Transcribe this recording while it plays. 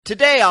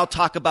Today I'll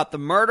talk about the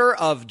murder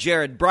of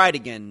Jared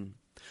Bridegan,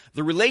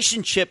 the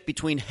relationship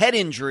between head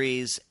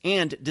injuries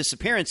and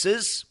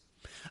disappearances.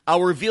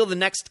 I'll reveal the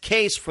next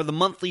case for the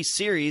monthly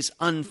series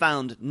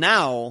Unfound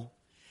Now,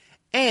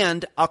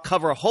 and I'll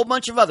cover a whole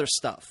bunch of other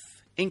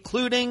stuff,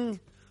 including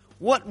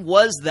what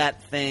was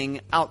that thing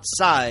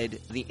outside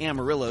the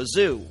Amarillo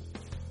Zoo.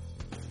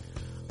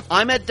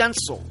 I'm Ed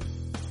Densel,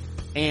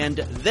 and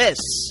this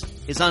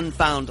is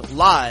Unfound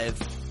Live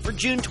for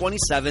June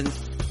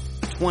 27th,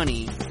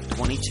 2022.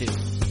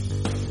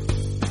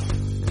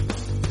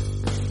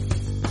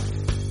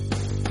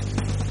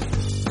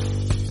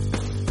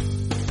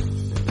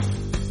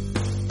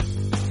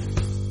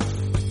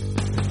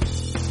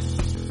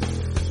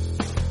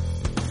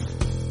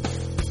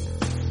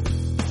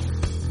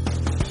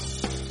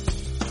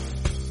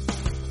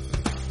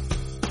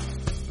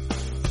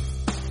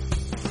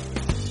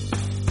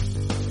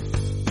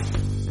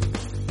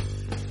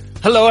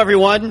 Hello,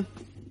 everyone.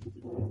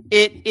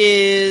 It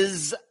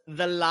is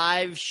the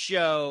live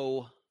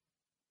show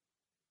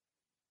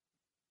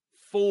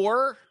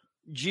for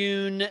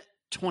June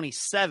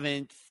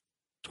 27th,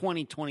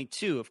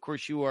 2022. Of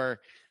course, if you were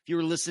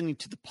listening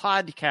to the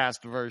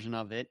podcast version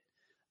of it,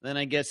 then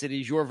I guess it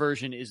is your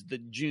version is the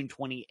June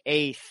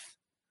 28th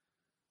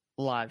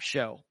live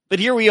show. But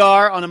here we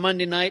are on a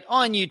Monday night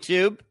on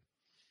YouTube.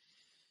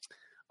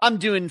 I'm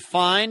doing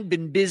fine,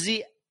 been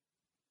busy,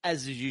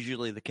 as is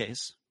usually the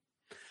case.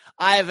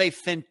 I have a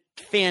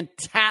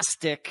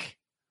fantastic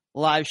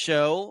live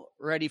show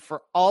ready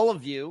for all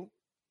of you.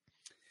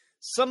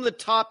 Some of the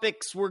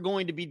topics we're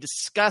going to be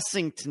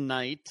discussing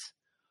tonight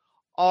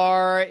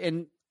are,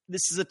 and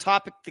this is a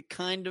topic that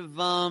kind of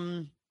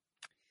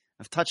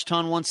I've touched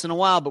on once in a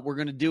while, but we're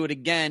going to do it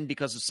again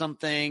because of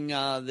something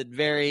that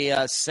very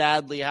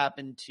sadly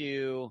happened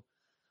to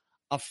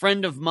a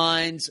friend of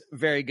mine's,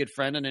 very good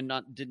friend, and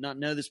I did not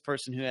know this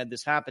person who had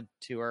this happen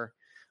to her,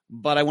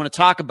 but I want to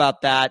talk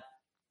about that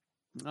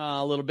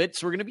a little bit.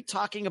 So we're going to be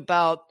talking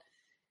about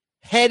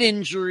head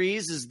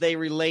injuries as they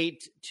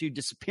relate to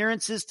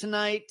disappearances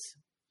tonight.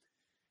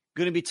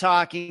 Going to be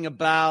talking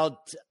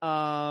about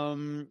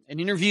an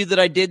interview that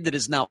I did that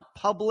is now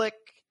public.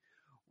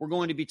 We're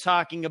going to be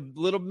talking a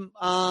little,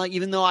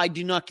 even though I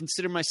do not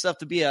consider myself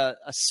to be a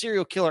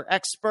serial killer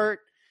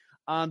expert,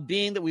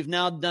 being that we've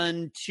now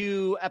done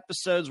 2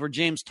 episodes where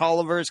James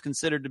Tolliver is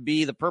considered to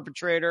be the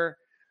perpetrator.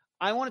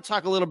 I want to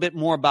talk a little bit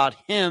more about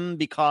him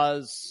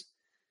because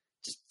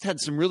just had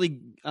some really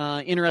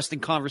interesting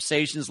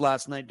conversations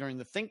last night during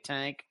the think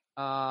tank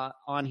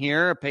on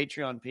here,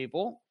 Patreon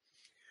people.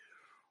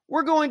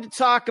 We're going to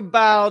talk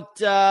about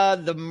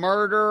the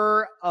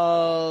murder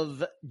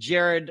of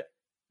Jared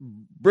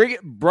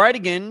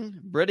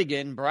Bridegan. We're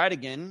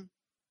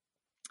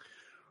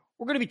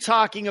going to be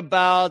talking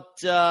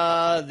about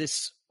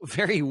this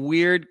very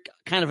weird,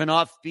 kind of an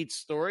offbeat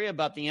story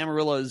about the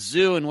Amarillo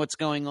Zoo and what's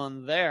going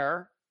on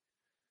there.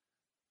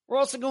 We're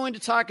also going to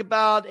talk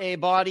about a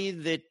body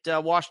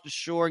that washed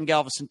ashore in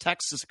Galveston,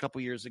 Texas a couple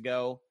years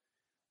ago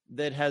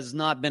that has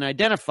not been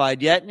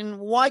identified yet. And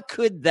why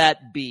could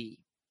that be?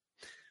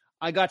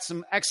 I got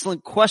some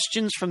excellent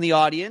questions from the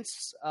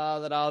audience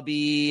that I'll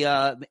be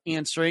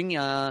answering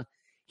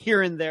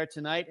here and there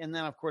tonight. And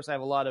then, of course, I have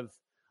a lot of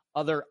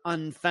other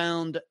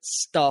unfound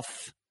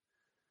stuff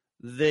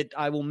that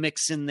I will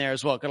mix in there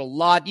as well. Got a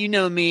lot. You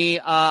know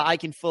me. I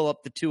can fill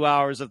up the 2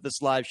 hours of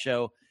this live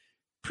show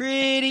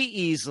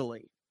pretty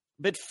easily.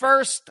 But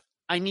first,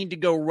 I need to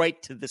go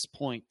right to this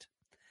point.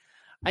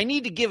 I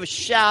need to give a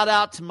shout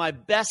out to my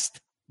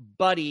best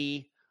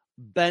buddy,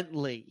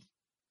 Bentley.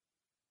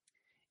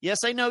 Yes,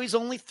 I know he's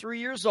only 3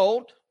 years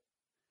old,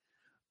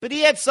 but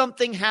he had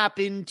something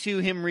happen to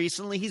him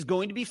recently. He's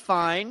going to be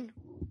fine.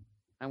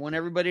 I want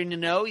everybody to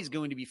know he's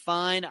going to be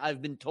fine.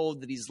 I've been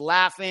told that he's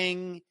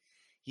laughing.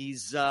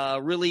 He's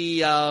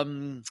really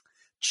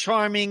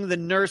charming the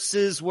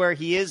nurses where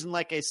he is. And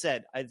like I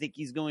said, I think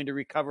he's going to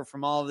recover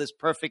from all of this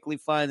perfectly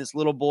fine. This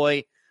little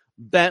boy,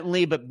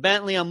 Bentley. But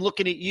Bentley, I'm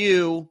looking at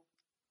you.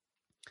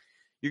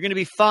 You're going to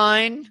be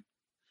fine.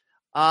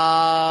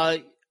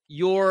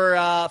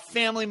 Your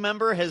family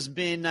member has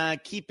been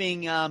keeping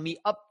me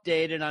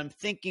updated. I'm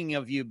thinking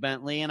of you,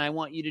 Bentley, and I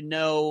want you to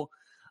know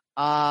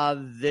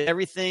that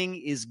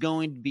everything is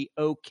going to be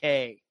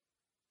okay.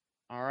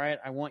 All right?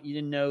 I want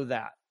you to know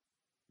that,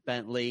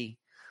 Bentley.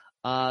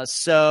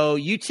 So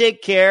you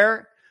take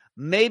care.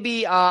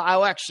 Maybe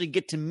I'll actually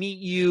get to meet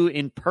you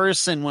in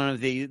person one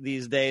of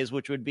these days,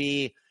 which would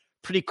be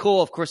pretty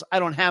cool. Of course, I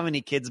don't have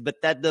any kids,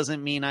 but that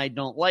doesn't mean I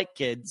don't like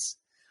kids.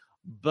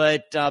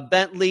 But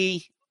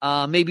Bentley,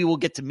 maybe we'll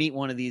get to meet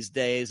one of these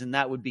days, and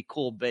that would be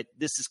cool. But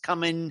this is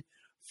coming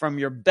from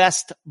your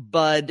best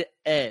bud,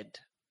 Ed.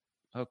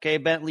 Okay,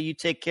 Bentley, you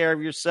take care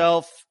of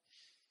yourself.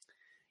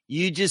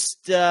 You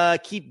just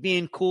keep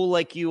being cool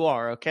like you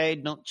are, okay?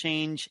 Don't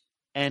change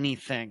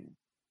anything.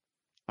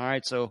 All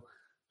right, so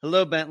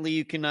hello, Bentley.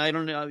 You can, I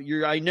don't know,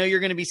 I know you're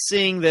going to be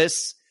seeing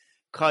this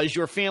because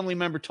your family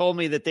member told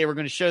me that they were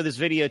going to show this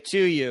video to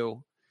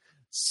you.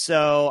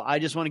 So I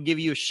just want to give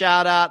you a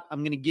shout out. I'm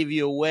going to give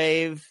you a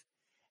wave.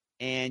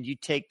 and you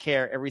take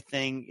care.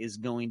 Everything is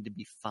going to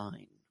be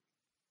fine.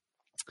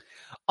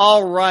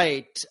 All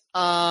right.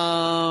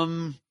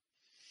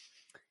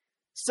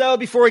 So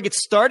before we get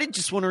started,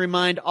 just want to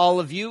remind all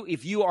of you,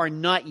 if you are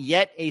not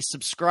yet a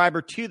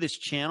subscriber to this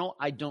channel,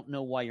 I don't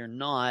know why you're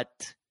not,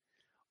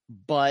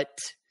 but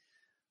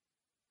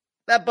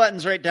that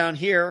button's right down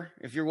here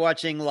if you're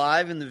watching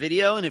live in the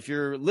video. And if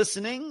you're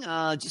listening,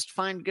 go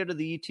to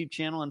the YouTube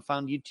channel and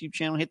find YouTube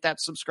channel, hit that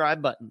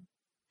subscribe button.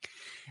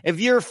 If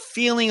you're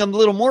feeling a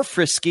little more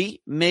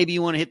frisky, maybe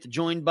you want to hit the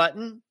join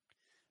button.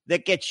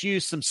 That gets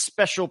you some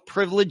special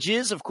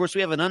privileges. Of course,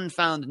 we have an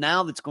Unfound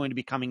Now that's going to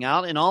be coming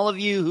out, and all of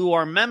you who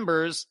are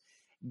members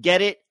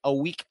get it a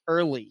week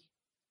early.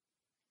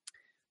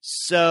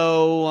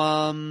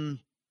 So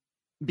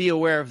be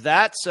aware of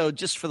that. So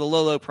just for the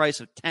low, low price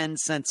of 10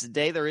 cents a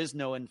day, there is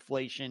no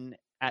inflation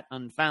at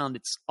Unfound.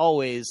 It's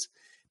always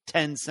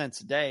 10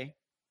 cents a day.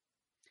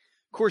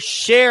 Of course,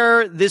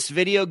 share this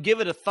video. Give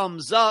it a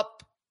thumbs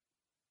up.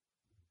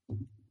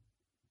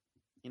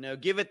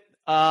 Give it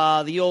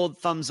the old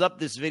thumbs up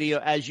this video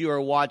as you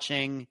are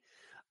watching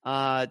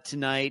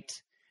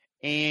tonight.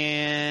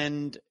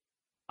 And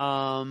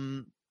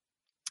that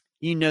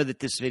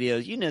this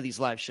video, these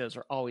live shows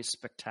are always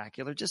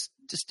spectacular. Just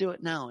do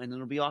it now and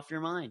it'll be off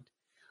your mind.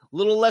 A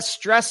little less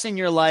stress in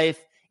your life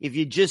if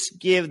you just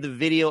give the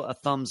video a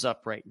thumbs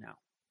up right now.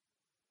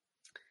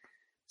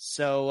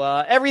 So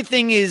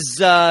everything is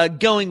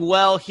going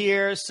well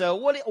here. So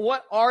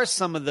what are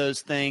some of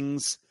those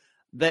things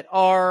that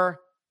are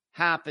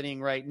happening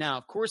right now?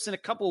 Of course, in a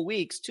couple of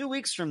weeks, 2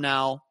 weeks from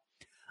now,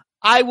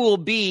 I will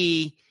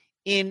be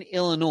in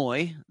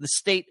Illinois, the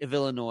state of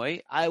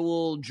Illinois. I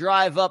will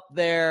drive up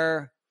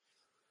there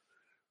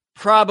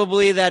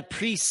probably that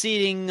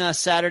preceding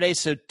Saturday,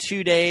 so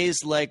 2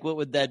 days. Like, what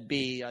would that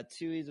be?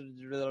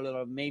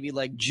 Maybe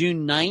like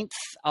June 9th.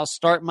 I'll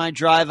start my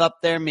drive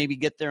up there, maybe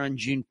get there on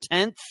June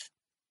 10th.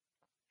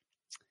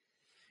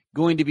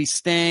 Going to be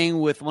staying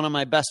with one of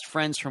my best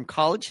friends from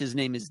college. His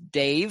name is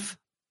Dave.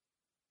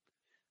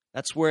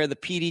 That's where the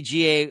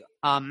PDGA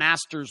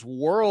Masters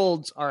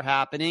Worlds are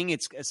happening.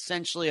 It's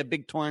essentially a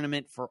big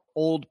tournament for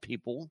old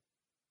people.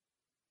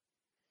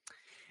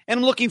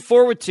 And I'm looking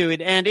forward to it.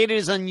 And it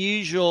is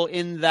unusual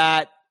in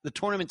that the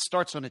tournament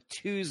starts on a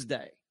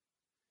Tuesday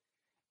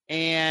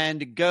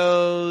and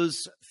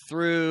goes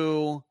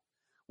through,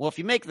 well, if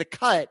you make the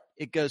cut,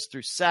 it goes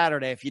through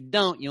Saturday. If you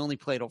don't, you only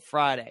play till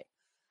Friday.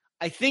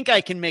 I think I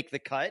can make the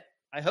cut.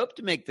 I hope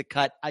to make the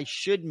cut. I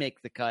should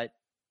make the cut.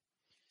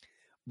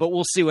 But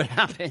we'll see what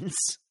happens.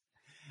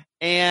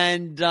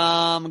 And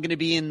I'm going to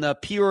be in the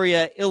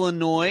Peoria,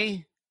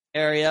 Illinois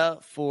area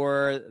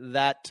for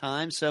that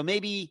time. So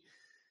maybe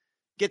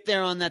get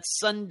there on that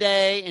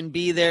Sunday and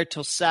be there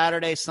till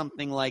Saturday,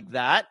 something like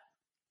that.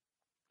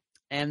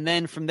 And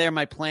then from there,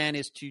 my plan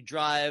is to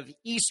drive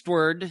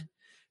eastward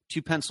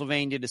to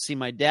Pennsylvania to see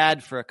my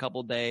dad for a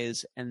couple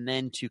days and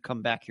then to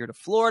come back here to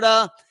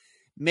Florida.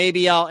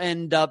 Maybe I'll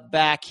end up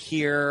back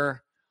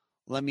here.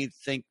 Let me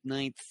think,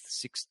 9th,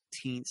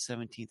 16th,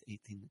 17th,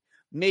 18th,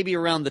 maybe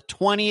around the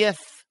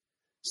 20th,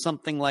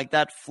 something like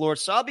that, Florida.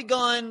 So I'll be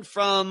gone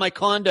from my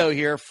condo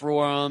here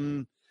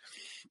from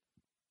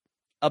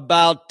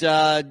about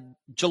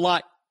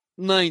July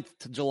 9th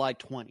to July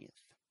 20th.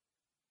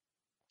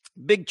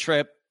 Big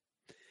trip,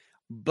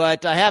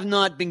 but I have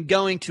not been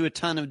going to a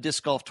ton of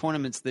disc golf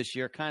tournaments this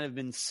year, kind of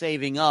been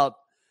saving up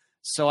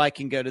so I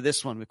can go to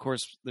this one. Of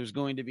course, there's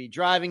going to be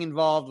driving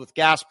involved with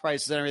gas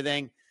prices and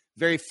everything.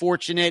 Very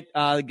fortunate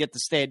to get to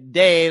stay at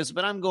Dave's,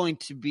 but I'm going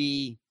to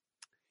be,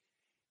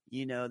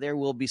 there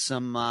will be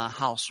some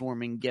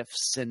housewarming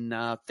gifts and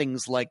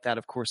things like that,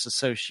 of course,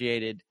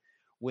 associated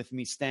with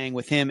me staying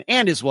with him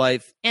and his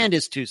wife and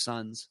his two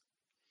sons.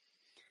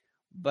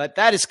 But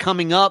that is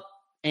coming up,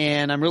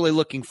 and I'm really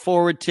looking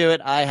forward to it.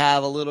 I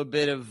have a little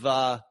bit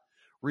of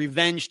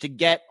revenge to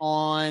get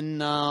on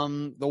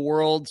the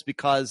Worlds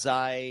because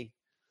I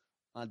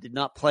did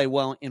not play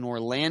well in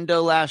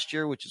Orlando last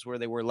year, which is where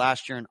they were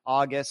last year in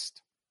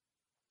August.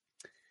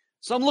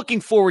 So I'm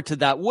looking forward to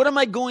that. What am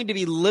I going to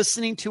be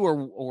listening to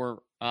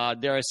or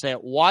dare I say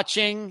it,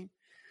 watching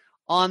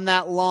on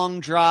that long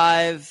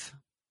drive?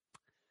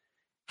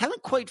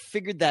 Haven't quite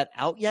figured that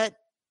out yet.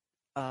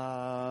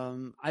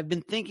 I've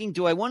been thinking,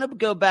 do I want to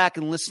go back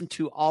and listen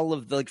to all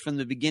of the, from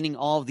the beginning,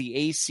 all of the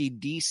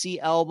AC/DC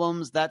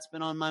albums? That's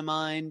been on my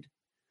mind.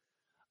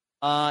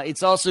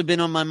 It's also been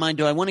on my mind.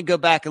 Do I want to go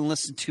back and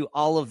listen to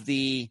all of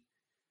the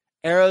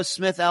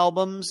Aerosmith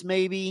albums,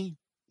 maybe?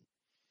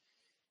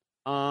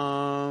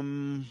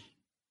 We'll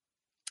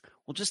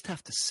just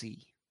have to see.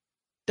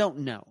 Don't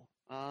know.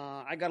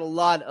 I got a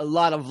lot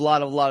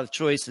of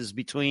choices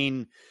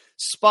between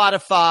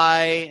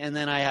Spotify, and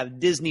then I have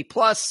Disney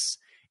Plus,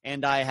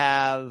 and I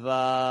have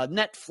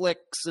Netflix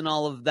and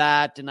all of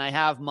that, and I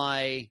have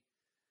my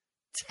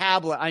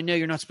tablet. I know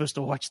you're not supposed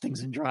to watch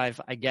things and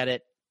drive. I get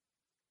it.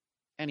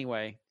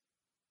 Anyway,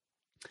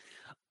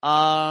 so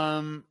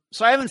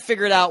I haven't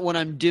figured out what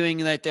I'm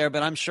doing right there,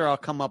 but I'm sure I'll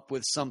come up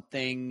with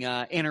something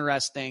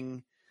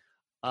interesting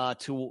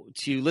to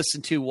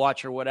listen to,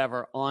 watch, or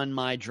whatever on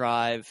my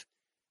drive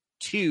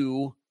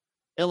to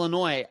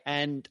Illinois.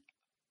 And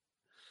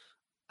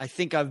I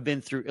think I've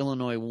been through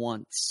Illinois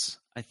once.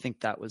 I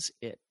think that was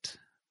it.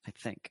 I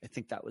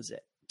think that was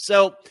it.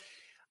 So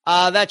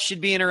that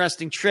should be an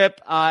interesting trip.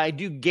 I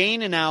do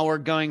gain an hour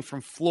going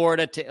from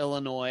Florida to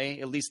Illinois,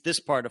 at least this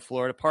part of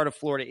Florida. Part of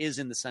Florida is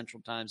in the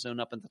Central Time Zone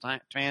up in the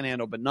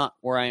Panhandle, but not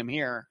where I am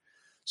here.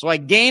 So I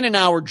gain an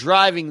hour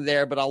driving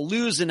there, but I'll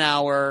lose an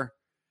hour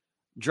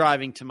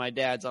driving to my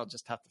dad's. I'll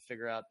just have to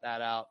figure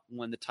that out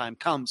when the time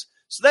comes.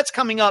 So that's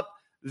coming up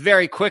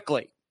very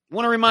quickly. I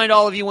want to remind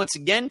all of you once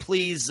again,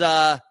 please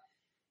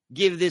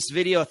give this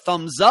video a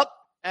thumbs up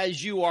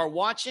as you are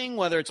watching,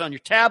 whether it's on your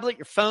tablet,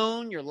 your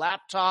phone, your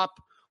laptop,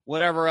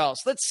 whatever else.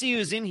 Let's see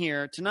who's in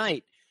here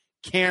tonight.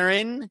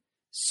 Karen,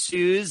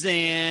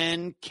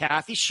 Suzanne,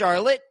 Kathy,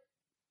 Charlotte,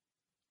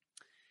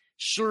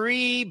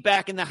 Cherie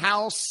back in the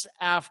house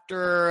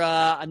after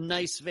a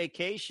nice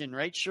vacation,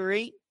 right,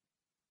 Cherie?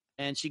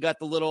 And she got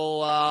the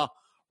little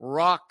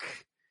rock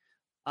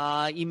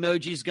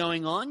emojis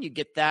going on. You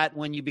get that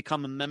when you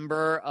become a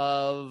member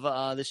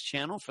of this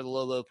channel for the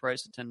low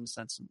price of 10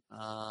 cents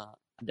a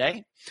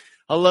day.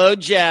 Hello,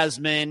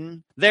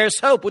 Jasmine. There's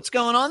Hope. What's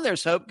going on?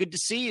 There's Hope. Good to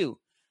see you.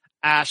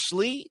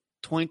 Ashley,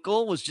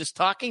 Twinkle, was just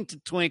talking to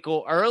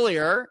Twinkle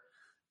earlier.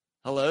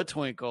 Hello,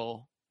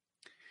 Twinkle.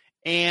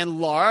 And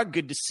Laura,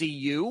 good to see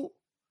you.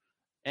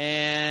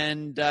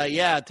 And,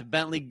 to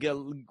Bentley,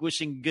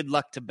 wishing good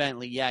luck to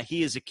Bentley. Yeah,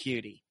 he is a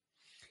cutie.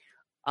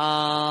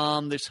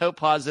 There's Hope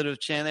Positive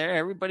Chan there.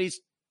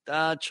 Everybody's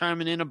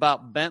chiming in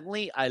about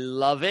Bentley. I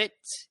love it.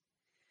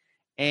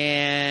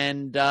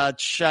 And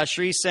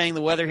Shri saying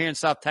the weather here in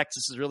South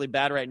Texas is really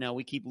bad right now.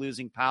 We keep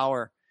losing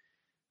power.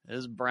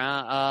 Is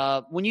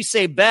brown. When you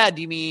say bad,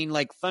 do you mean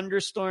like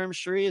thunderstorm,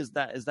 Shri? Is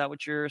that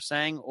what you're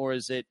saying, or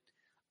is it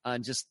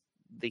just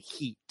the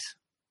heat?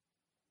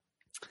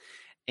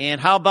 And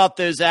how about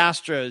those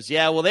Astros?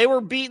 Yeah, well, they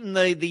were beating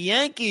the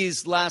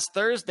Yankees last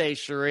Thursday,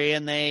 Shri,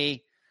 and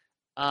they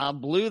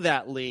blew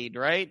that lead,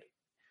 right?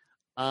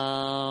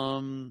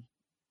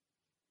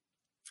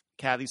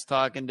 Kathy's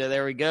talking to,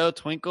 there we go,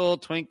 Twinkle,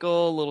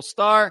 little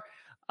star.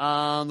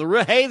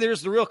 Hey,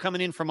 there's the Real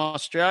coming in from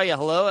Australia.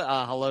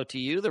 Hello to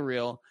you, the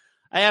Real.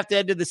 I have to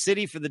head to the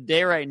city for the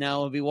day right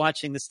now. We'll be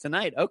watching this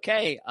tonight.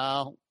 Okay.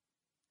 The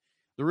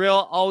Real,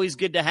 always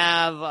good to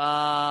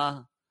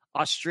have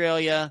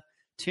Australia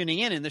tuning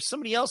in. And there's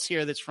somebody else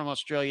here that's from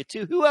Australia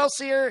too. Who else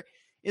here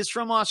is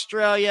from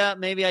Australia?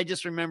 Maybe I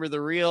just remember the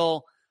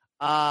Real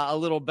a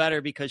little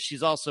better because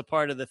she's also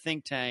part of the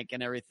think tank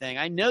and everything.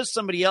 I know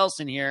somebody else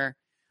in here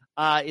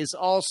is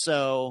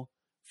also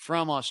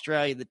from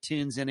Australia that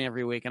tunes in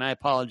every week, and I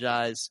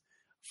apologize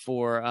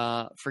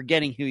for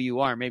forgetting who you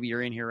are. Maybe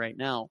you're in here right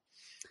now.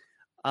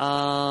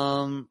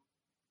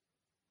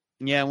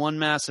 Yeah, one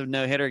massive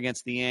no-hitter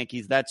against the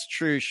Yankees. That's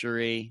true,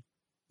 Cherie.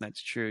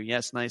 That's true.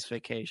 Yes, nice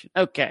vacation.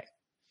 Okay.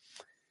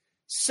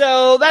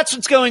 So that's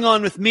what's going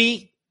on with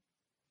me.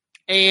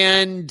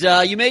 And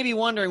you may be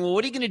wondering, well,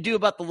 what are you going to do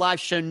about the live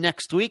show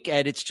next week,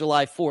 Ed? It's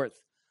July 4th.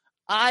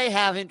 I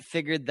haven't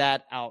figured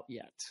that out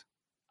yet.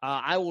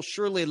 I will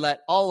surely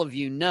let all of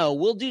you know.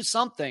 We'll do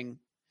something.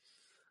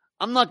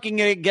 I'm not going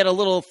to get a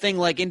little thing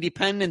like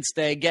Independence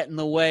Day get in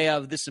the way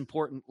of this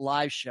important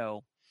live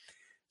show.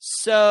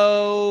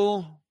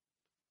 So,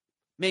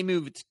 may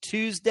move it to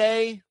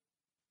Tuesday.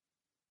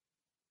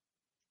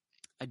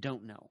 I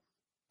don't know.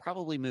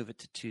 Probably move it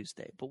to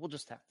Tuesday, but we'll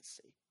just have to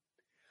see.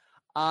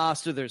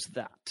 So there's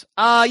that.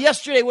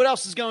 Yesterday, what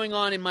else is going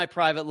on in my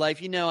private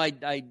life? You know,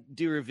 I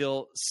do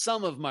reveal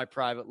some of my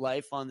private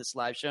life on this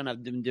live show, and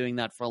I've been doing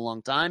that for a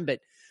long time.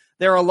 But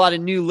there are a lot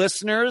of new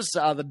listeners.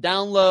 The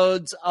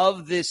downloads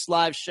of this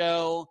live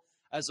show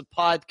as a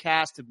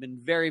podcast have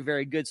been very,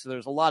 very good. So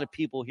there's a lot of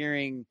people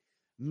hearing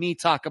me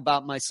talk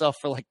about myself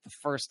for like the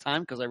first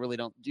time because I really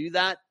don't do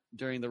that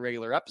during the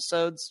regular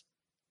episodes.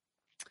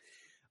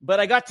 But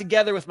I got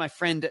together with my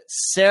friend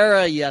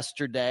Sarah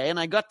yesterday, and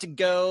I got to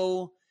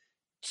go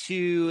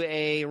to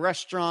a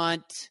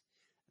restaurant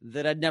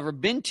that I'd never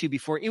been to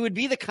before. It would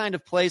be the kind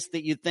of place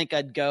that you'd think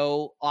I'd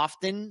go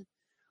often,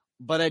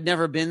 but I'd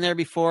never been there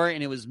before,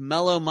 and it was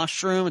Mellow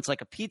Mushroom. It's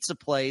like a pizza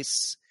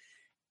place,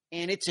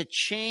 and it's a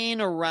chain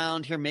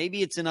around here.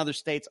 Maybe it's in other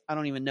states. I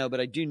don't even know,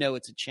 but I do know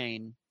it's a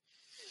chain.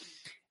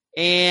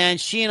 And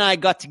she and I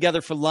got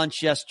together for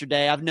lunch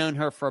yesterday. I've known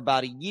her for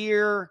about a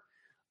year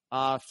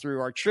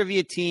through our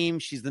trivia team.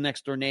 She's the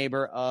next door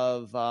neighbor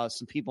of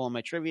some people on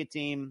my trivia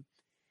team.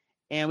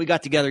 And we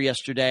got together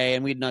yesterday,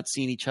 and we had not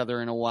seen each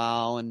other in a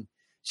while. And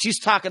she's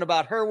talking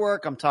about her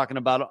work. I'm talking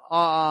about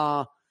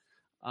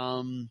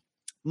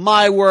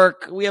my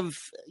work. We have,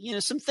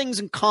 some things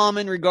in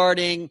common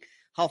regarding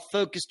how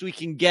focused we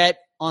can get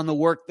on the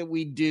work that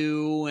we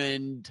do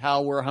and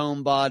how we're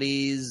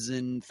homebodies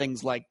and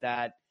things like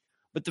that.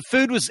 But the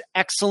food was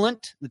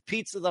excellent. The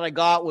pizza that I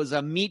got was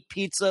a meat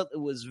pizza. It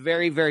was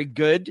very, very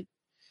good.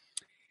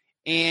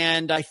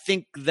 And I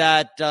think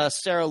that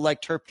Sarah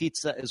liked her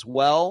pizza as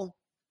well.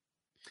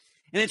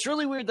 And it's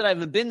really weird that I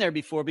haven't been there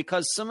before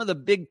because some of the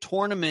big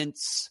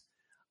tournaments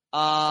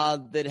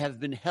that have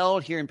been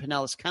held here in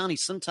Pinellas County.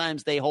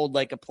 Sometimes they hold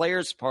like a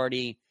players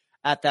party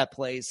at that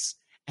place,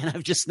 and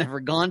I've just never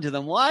gone to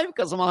them. Why?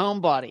 Because I'm a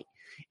homebody.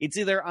 It's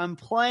either I'm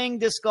playing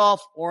disc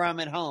golf or I'm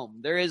at home.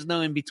 There is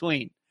no in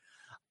between.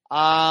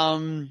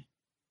 So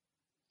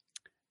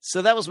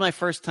that was my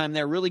first time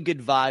there. Really good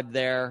vibe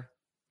there.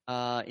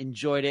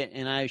 Enjoyed it,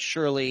 and I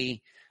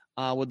surely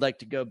would like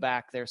to go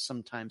back there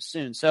sometime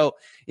soon. So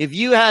if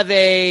you have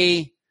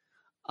a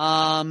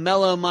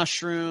mellow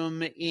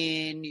mushroom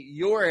in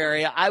your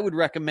area, I would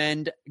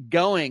recommend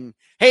going.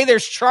 Hey,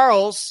 there's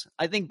Charles.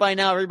 I think by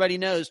now everybody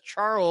knows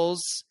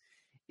Charles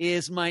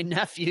is my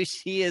nephew.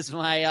 He is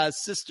my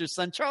sister's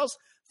son. Charles,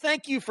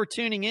 thank you for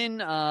tuning in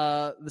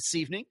this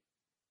evening.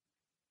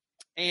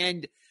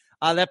 And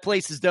that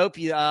place is dope.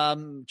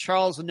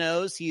 Charles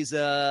knows he is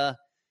a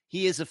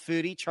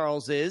foodie.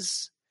 Charles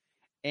is.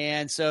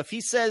 And so if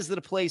he says that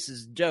a place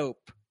is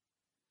dope,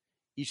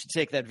 you should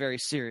take that very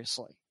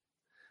seriously.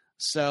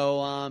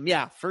 So,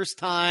 first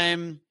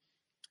time.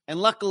 And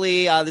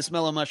luckily, this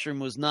mellow mushroom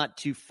was not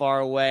too far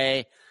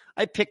away.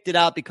 I picked it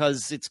out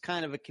because it's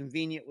kind of a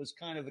convenient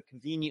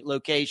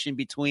location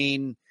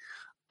between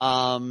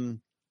where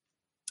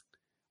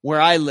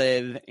I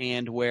live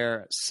and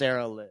where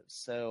Sarah lives.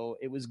 So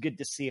it was good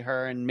to see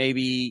her, and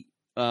maybe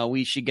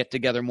we should get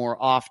together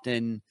more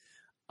often.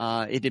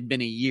 It had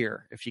been a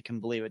year, if you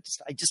can believe it.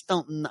 I just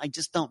don't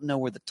know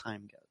where the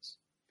time goes.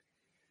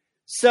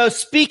 So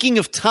speaking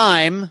of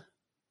time,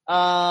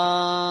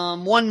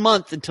 1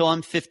 month until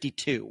I'm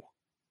 52.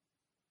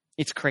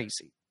 It's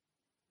crazy.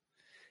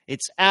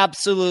 It's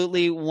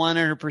absolutely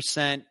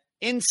 100%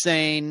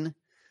 insane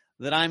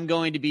that I'm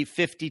going to be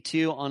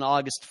 52 on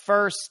August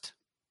 1st.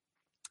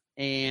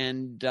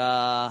 And,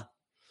 but,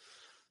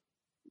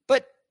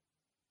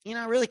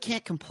 I really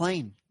can't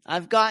complain.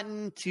 I've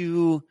gotten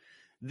to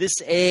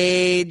this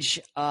age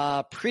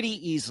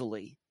pretty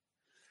easily.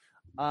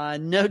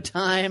 No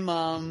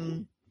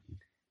time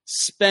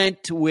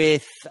spent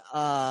with,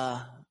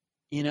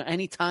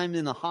 any time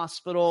in the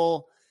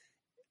hospital.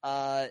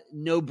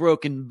 No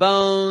broken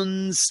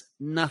bones,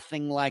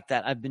 nothing like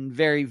that. I've been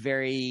very,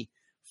 very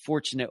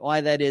fortunate.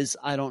 Why that is,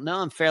 I don't know.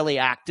 I'm fairly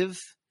active.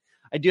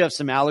 I do have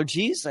some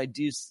allergies. I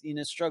do,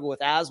 struggle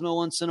with asthma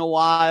once in a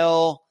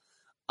while.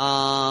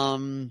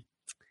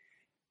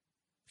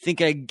 Think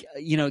I,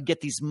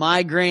 get these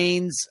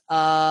migraines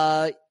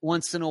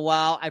once in a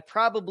while. I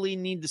probably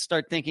need to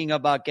start thinking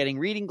about getting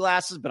reading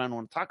glasses, but I don't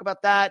want to talk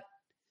about that.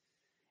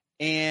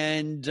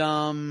 And,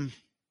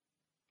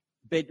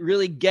 but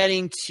really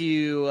getting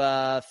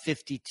to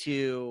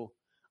 52,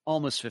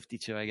 almost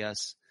 52, I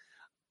guess,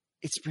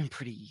 it's been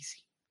pretty easy.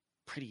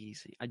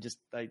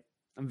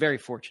 I'm very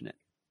fortunate.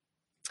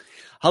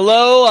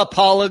 Hello,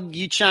 Paula,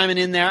 you chiming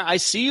in there. I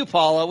see you,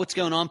 Paula. What's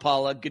going on,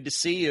 Paula? Good to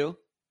see you.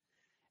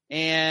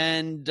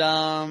 And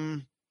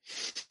that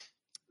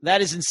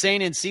is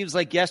insane. And seems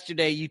like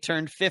yesterday you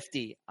turned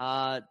 50.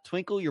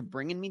 Twinkle, you're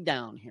bringing me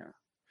down here.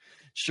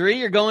 Cherie,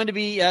 you're going to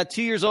be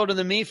 2 years older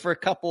than me for a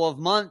couple of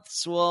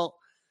months. Well,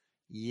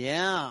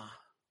 yeah,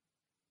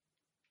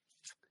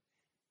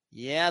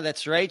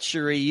 that's right,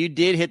 Cherie. You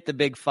did hit the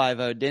big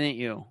 50, didn't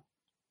you?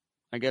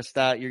 I guess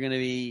that you're going to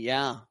be,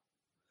 yeah.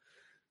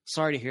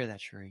 Sorry to hear that,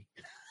 Cherie.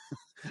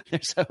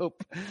 There's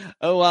hope.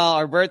 Oh, wow.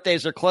 Our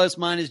birthdays are close.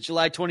 Mine is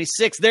July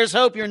 26th. There's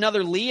hope. You're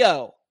another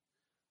Leo.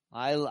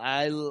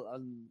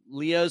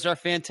 Leos are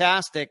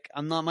fantastic.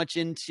 I'm not much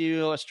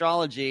into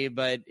astrology,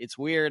 but it's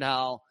weird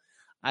how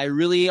I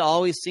really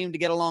always seem to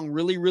get along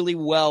really, really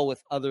well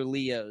with other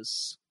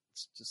Leos.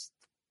 It's just.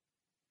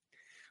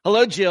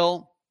 Hello,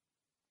 Jill.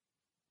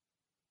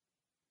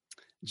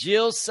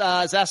 Jill is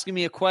asking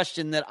me a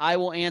question that I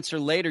will answer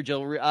later,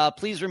 Jill.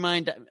 Please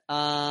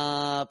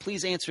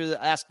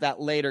ask that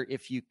later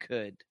if you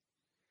could.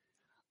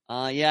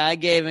 I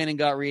gave in and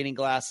got reading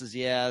glasses.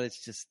 Yeah,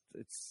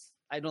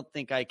 I don't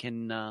think I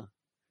can,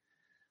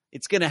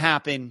 it's going to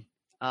happen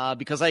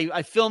because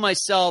I feel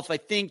myself, I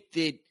think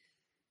that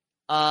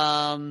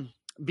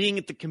being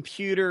at the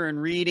computer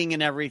and reading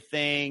and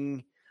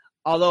everything,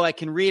 although I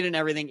can read and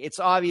everything, it's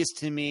obvious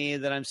to me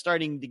that I'm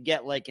starting to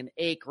get like an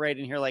ache right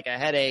in here, like a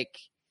headache.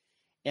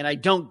 And I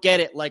don't get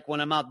it like when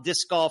I'm out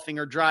disc golfing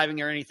or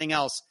driving or anything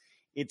else.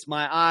 It's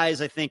my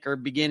eyes, I think, are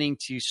beginning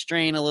to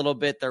strain a little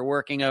bit. They're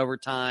working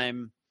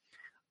overtime.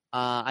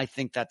 I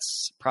think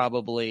that's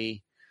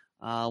probably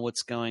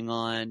what's going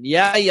on.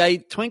 Yeah,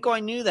 Twinkle,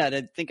 I knew that.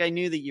 I think I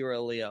knew that you were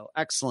a Leo.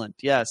 Excellent.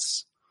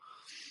 Yes.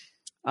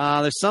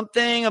 There's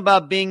something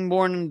about being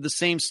born in the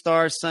same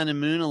star, sun, and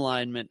moon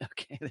alignment.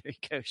 Okay, there you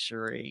go,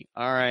 Cherie.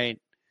 All right.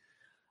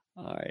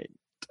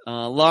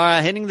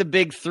 Laura, hitting the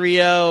big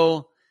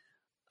 3-0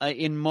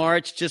 in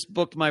March. Just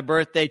booked my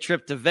birthday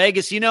trip to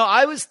Vegas.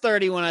 I was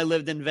 30 when I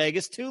lived in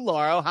Vegas too,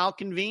 Laura. How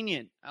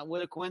convenient.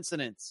 What a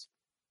coincidence.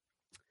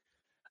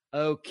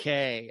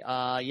 Okay.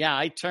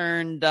 I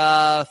turned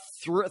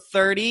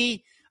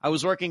 30. I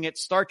was working at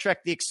Star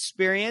Trek The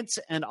Experience,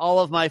 and all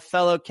of my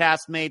fellow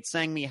castmates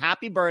sang me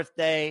happy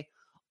birthday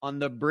on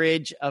the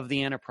bridge of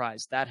the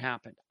Enterprise. That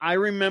happened. I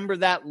remember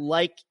that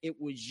like it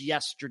was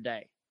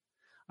yesterday.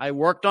 I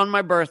worked on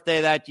my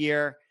birthday that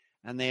year,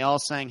 and they all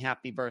sang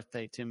happy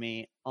birthday to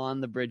me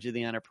on the bridge of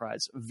the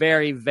Enterprise.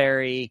 Very,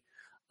 very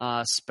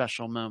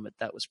special moment.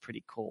 That was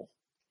pretty cool.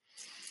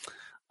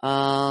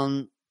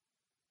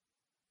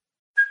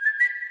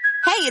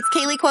 Hey, it's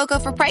Kaylee Cuoco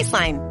for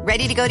Priceline.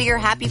 Ready to go to your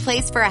happy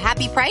place for a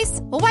happy price?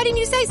 Well, why didn't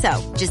you say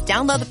so? Just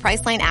download the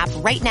Priceline app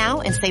right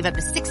now and save up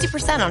to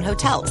 60% on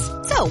hotels.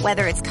 So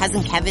whether it's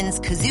Cousin Kevin's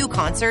Kazoo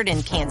Concert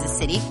in Kansas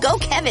City, go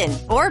Kevin,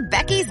 or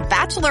Becky's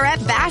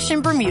Bachelorette Bash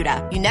in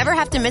Bermuda, you never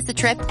have to miss a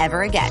trip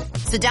ever again.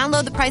 So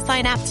download the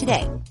Priceline app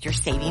today. Your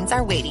savings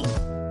are waiting.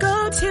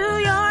 Go to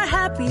your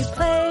happy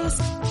place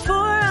for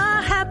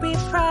a happy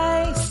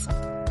price.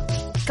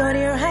 Go to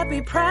your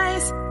happy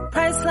price,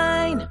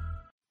 Priceline.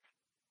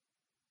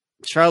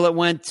 Charlotte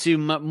went to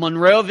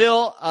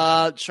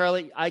Monroeville.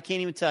 Charlotte, I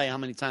can't even tell you how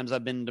many times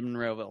I've been to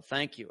Monroeville.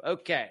 Thank you.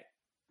 Okay.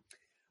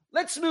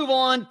 Let's move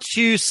on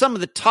to some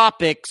of the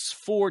topics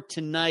for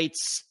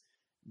tonight's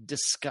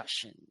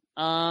discussion.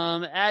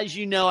 As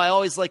you know, I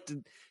always like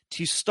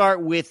to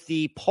start with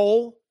the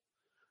poll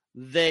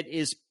that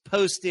is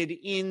posted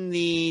in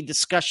the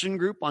discussion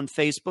group on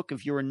Facebook.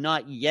 If you are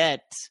not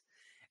yet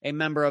a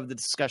member of the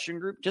discussion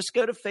group, just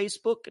go to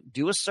Facebook,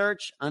 do a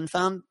search,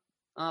 Unfound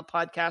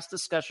Podcast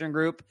Discussion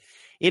Group.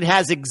 It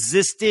has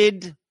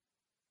existed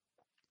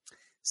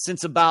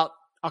since about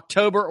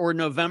October or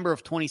November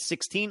of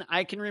 2016.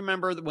 I can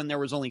remember when there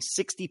was only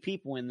 60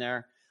 people in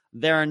there.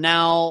 There are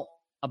now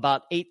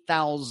about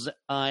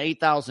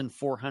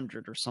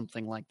 8,400 or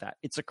something like that.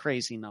 It's a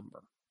crazy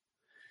number.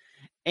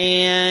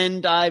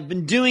 And I've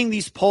been doing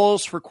these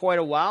polls for quite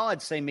a while.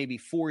 I'd say maybe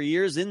 4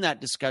 years in that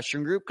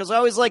discussion group, because I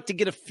always like to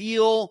get a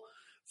feel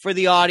for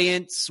the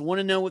audience, want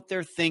to know what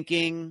they're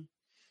thinking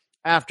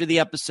after the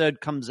episode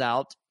comes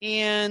out.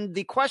 And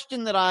the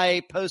question that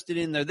I posted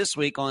in there this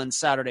week on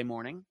Saturday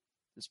morning,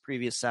 this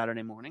previous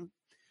Saturday morning,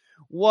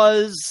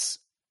 was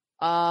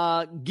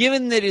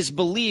given that it is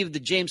believed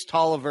that James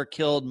Tolliver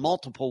killed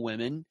multiple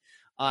women,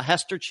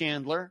 Hester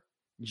Chandler,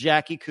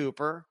 Jackie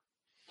Cooper,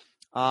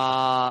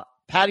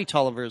 Patty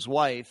Tolliver's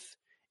wife,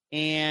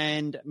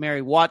 and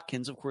Mary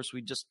Watkins. Of course,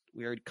 we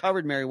already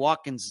covered Mary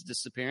Watkins'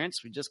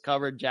 disappearance. We just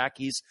covered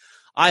Jackie's.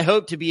 I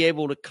hope to be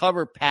able to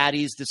cover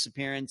Patty's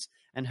disappearance,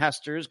 and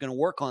Hester is going to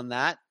work on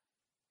that.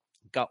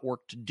 Got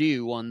work to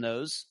do on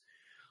those.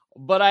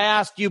 But I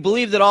asked, do you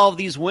believe that all of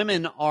these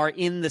women are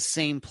in the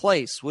same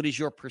place? What is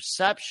your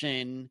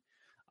perception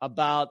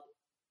about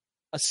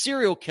a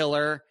serial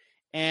killer?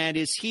 And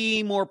is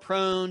he more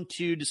prone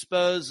to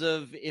dispose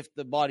of if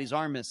the bodies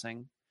are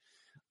missing?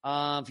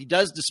 If he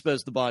does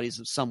dispose the bodies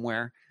of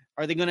somewhere,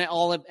 are they going to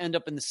all end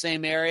up in the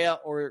same area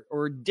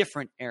or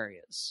different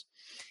areas?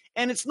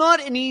 And it's not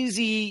an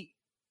easy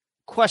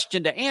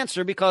question to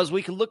answer, because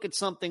we can look at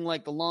something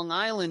like the Long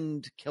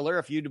Island killer.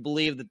 If you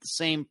believe that the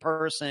same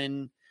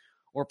person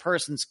or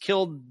persons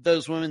killed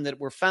those women that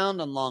were found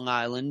on Long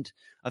Island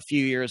a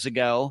few years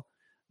ago,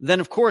 then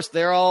of course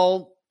they're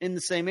all in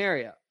the same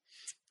area.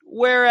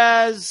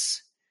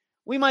 Whereas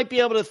we might be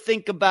able to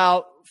think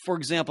about, for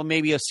example,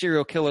 maybe a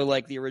serial killer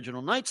like the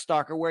original Night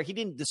Stalker, where he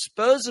didn't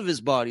dispose of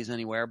his bodies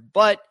anywhere,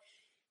 but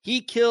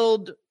he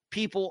killed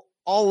people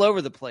all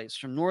over the place,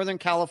 from Northern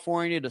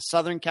California to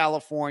Southern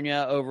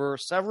California over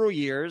several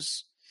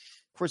years.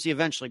 Of course, he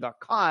eventually got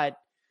caught,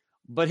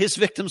 but his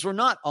victims were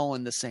not all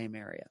in the same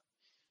area.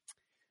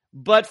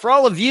 But for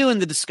all of you in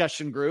the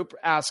discussion group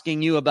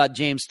asking you about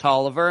James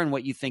Tolliver and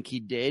what you think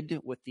he did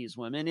with these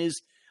women,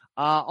 is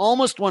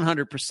almost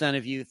 100%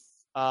 of you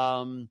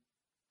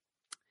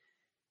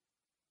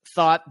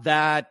thought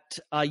that,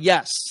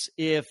 yes,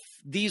 if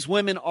these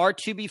women are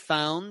to be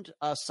found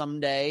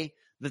someday,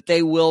 that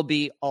they will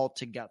be all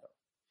together.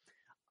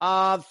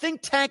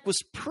 Think Tank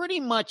was pretty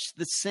much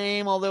the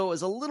same, although it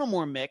was a little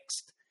more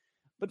mixed.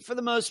 But for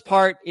the most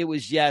part, it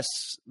was, yes,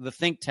 the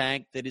Think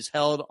Tank that is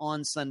held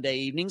on Sunday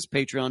evenings,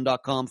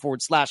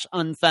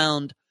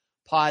 patreon.com/unfound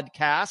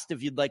podcast.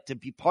 If you'd like to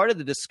be part of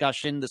the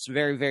discussion, this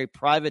very, very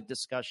private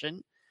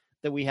discussion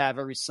that we have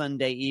every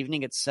Sunday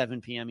evening at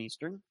 7 p.m.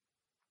 Eastern.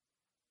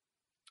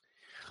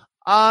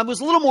 It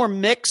was a little more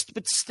mixed,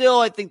 but still,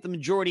 I think the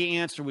majority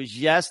answer was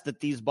yes,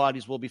 that these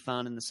bodies will be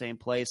found in the same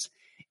place.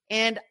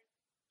 And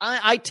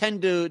I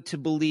tend to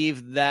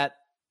believe that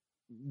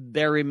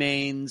there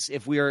remains,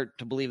 if we are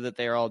to believe that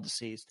they are all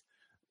deceased,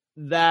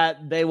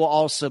 that they will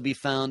also be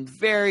found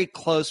very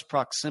close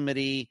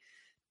proximity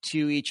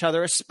to each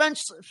other,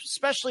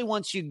 especially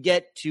once you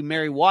get to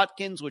Mary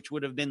Watkins, which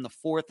would have been the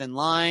fourth in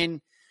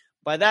line.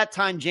 By that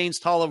time, James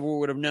Tolliver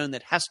would have known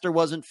that Hester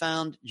wasn't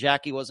found,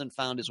 Jackie wasn't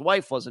found, his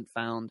wife wasn't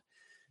found.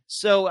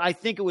 So I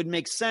think it would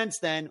make sense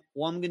then,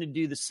 well, I'm going to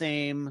do the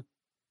same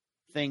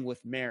thing with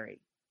Mary.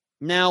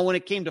 Now, when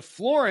it came to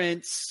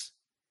Florence,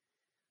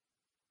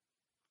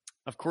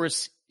 of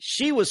course,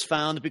 she was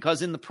found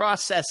because in the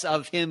process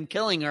of him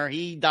killing her,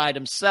 he died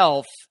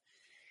himself.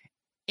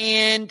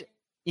 And,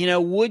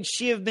 would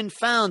she have been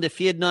found if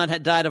he had not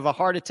had died of a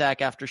heart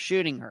attack after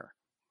shooting her?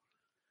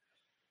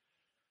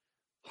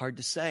 Hard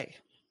to say.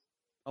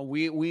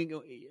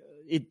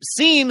 It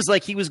seems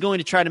like he was going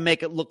to try to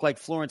make it look like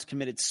Florence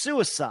committed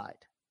suicide.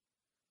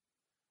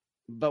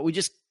 but we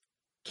just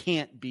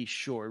can't be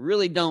sure.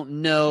 Really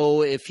don't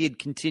know if he had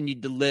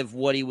continued to live,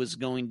 what he was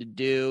going to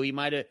do. He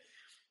might have,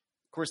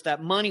 of course,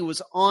 that money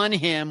was on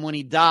him when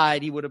he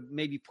died. He would have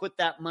maybe put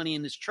that money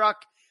in his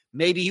truck.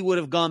 Maybe he would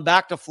have gone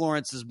back to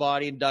Florence's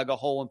body and dug a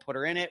hole and put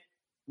her in it.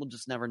 We'll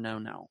just never know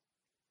now.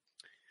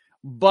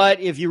 But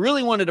if you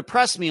really wanted to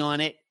press me on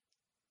it,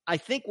 I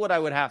think what I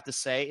would have to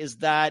say is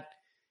that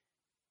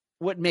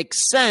what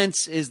makes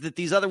sense is that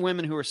these other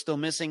women who are still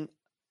missing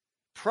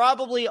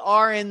probably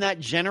are in that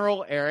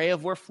general area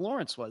of where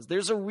Florence was.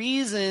 There's a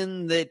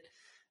reason that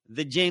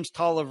James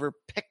Tolliver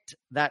picked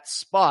that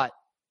spot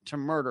to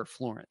murder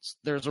Florence.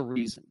 There's a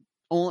reason.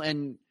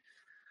 And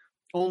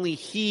only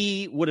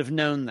he would have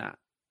known that.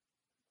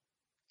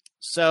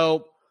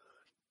 So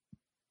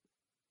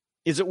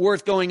is it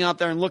worth going out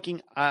there and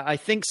looking? I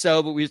think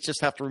so, but we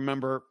just have to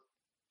remember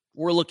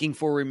we're looking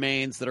for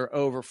remains that are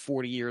over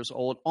 40 years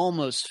old,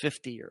 almost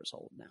 50 years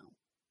old now.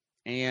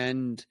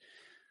 And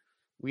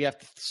we have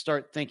to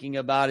start thinking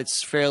about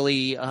it's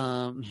fairly,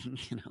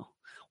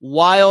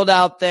 wild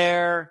out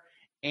there.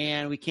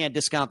 And we can't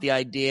discount the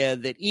idea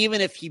that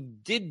even if he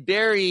did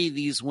bury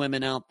these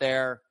women out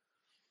there,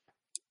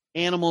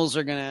 animals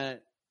are going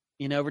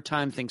to, over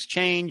time things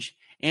change.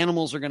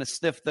 Animals are going to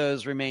sniff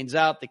those remains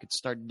out. They could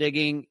start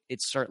digging.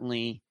 It's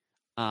certainly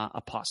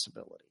a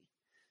possibility.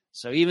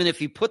 So even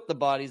if you put the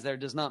bodies there,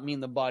 does not mean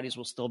the bodies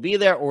will still be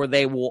there or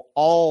they will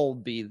all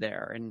be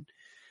there. And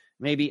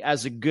maybe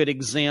as a good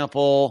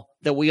example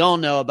that we all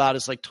know about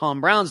is like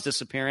Tom Brown's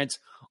disappearance,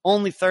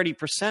 only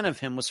 30% of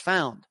him was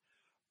found.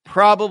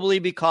 Probably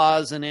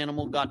because an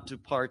animal got to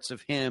parts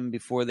of him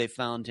before they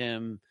found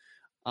him.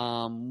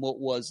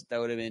 That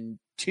would have been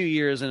 2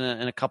 years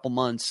and a couple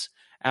months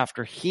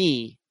after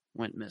he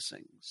went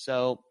missing.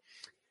 So,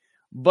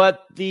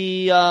 but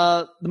the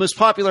most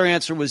popular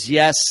answer was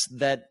yes,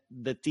 that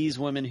these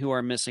women who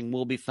are missing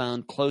will be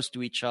found close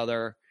to each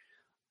other,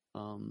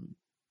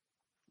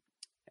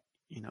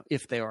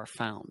 if they are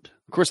found.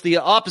 Of course, the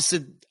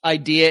opposite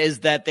idea is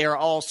that they are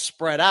all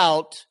spread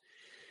out.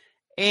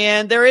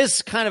 And there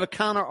is kind of a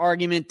counter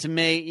argument to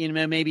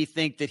maybe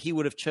think that he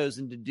would have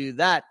chosen to do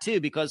that too,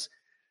 because,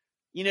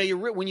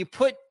 when you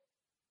put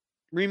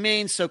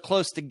remains so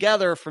close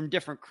together from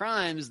different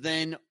crimes,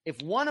 then if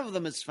one of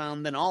them is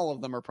found, then all of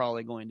them are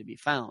probably going to be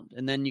found.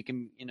 And then you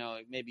can,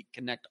 maybe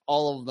connect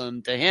all of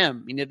them to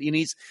him.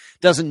 He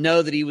doesn't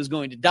know that he was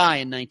going to die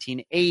in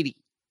 1980.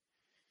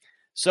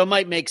 So it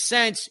might make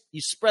sense.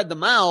 You spread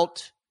them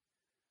out,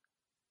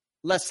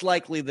 less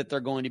likely that they're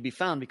going to be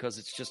found because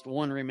it's just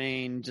one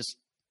remain just,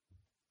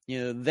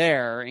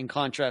 there. In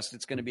contrast,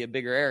 it's going to be a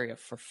bigger area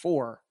for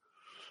 4.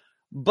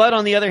 But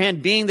on the other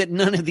hand, being that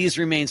none of these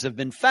remains have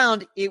been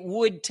found, it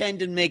would tend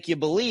to make you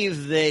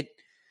believe that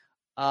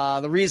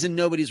the reason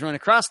nobody's run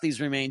across these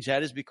remains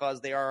yet is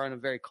because they are in a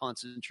very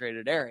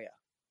concentrated area.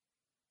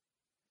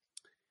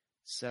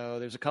 So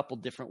there's a couple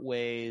different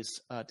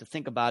ways to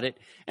think about it.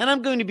 And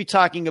I'm going to be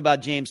talking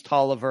about James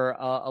Tolliver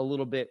a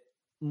little bit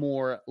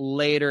more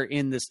later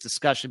in this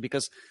discussion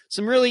because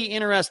some really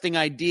interesting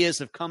ideas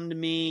have come to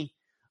me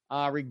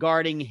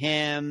regarding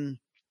him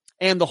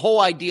and the whole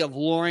idea of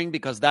luring,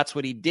 because that's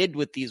what he did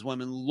with these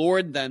women,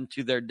 lured them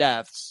to their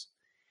deaths.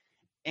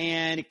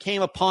 And it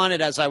came upon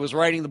it as I was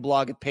writing the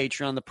blog at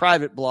Patreon, the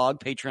private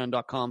blog,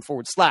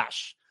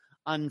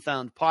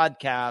 patreon.com/unfound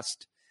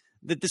podcast,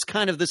 that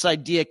this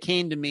idea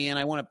came to me, and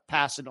I want to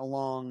pass it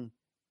along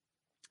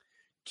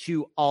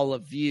to all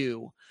of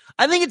you.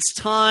 I think it's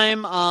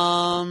time.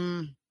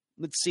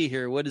 Let's see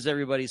here. What is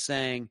everybody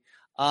saying?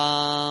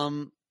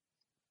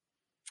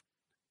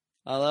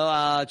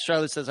 Hello.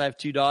 Charlotte says, I have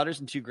 2 daughters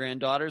and 2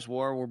 granddaughters.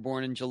 Were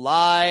born in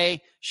July.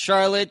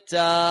 Charlotte,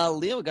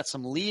 Leah, we got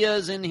some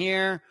Leahs in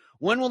here.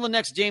 When will the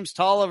next James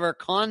Tolliver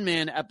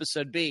Conman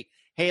episode be?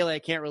 Haley, I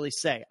can't really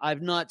say.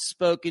 I've not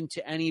spoken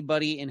to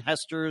anybody in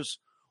Hester's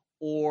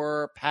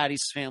or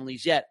Patty's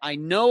families yet. I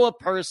know a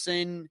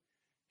person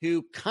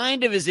who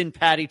kind of is in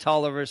Patty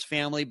Tolliver's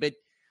family, but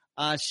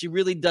she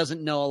really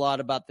doesn't know a lot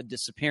about the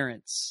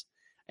disappearance.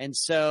 And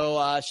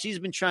so she's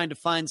been trying to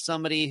find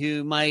somebody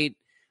who might,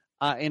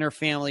 in her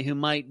family, who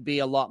might be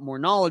a lot more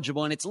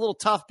knowledgeable. And it's a little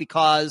tough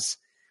because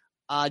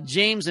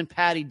James and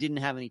Patty didn't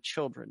have any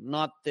children.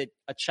 Not that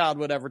a child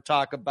would ever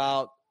talk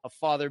about a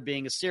father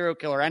being a serial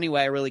killer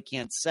anyway. I really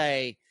can't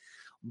say.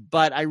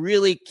 But I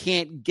really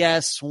can't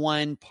guess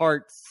when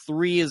part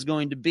 3 is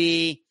going to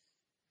be.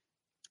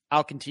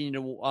 I'll continue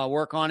to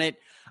work on it.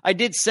 I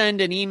did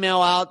send an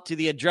email out to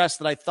the address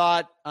that I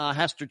thought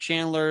Hester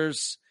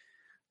Chandler's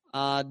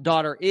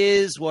daughter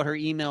is, what her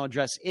email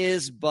address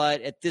is.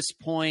 But at this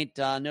point,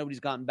 nobody's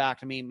gotten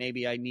back to me.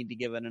 Maybe I need to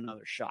give it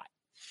another shot.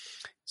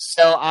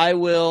 So I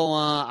will,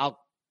 I'll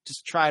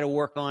just try to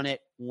work on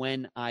it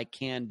when I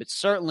can. But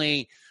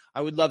certainly,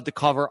 I would love to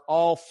cover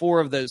all 4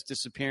 of those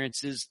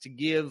disappearances to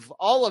give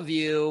all of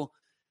you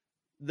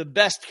the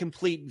best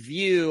complete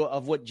view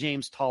of what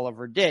James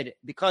Tolliver did,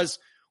 because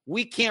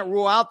we can't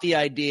rule out the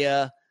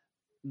idea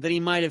that he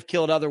might have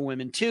killed other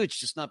women too. It's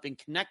just not been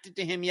connected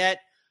to him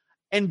yet.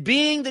 And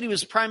being that he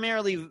was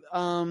primarily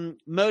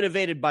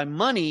motivated by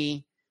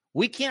money,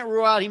 We can't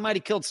rule out he might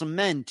have killed some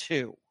men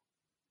too.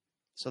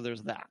 So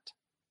there's that.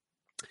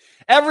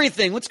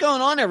 Everything. What's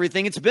going on,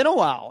 Everything? It's been a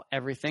while.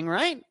 Everything,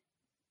 right?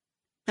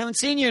 Haven't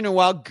seen you in a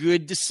while.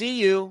 Good to see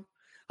you.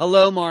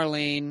 Hello,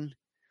 Marlene.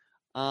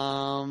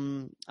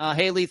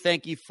 Haley,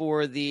 thank you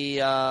for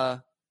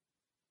the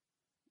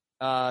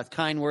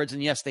kind words.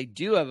 And yes, they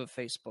do have a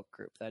Facebook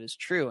group. That is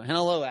true. And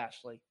hello,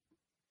 Ashley.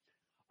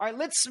 All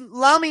right,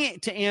 allow me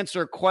to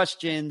answer a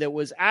question that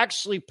was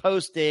actually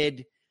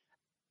posted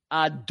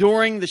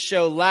during the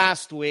show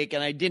last week,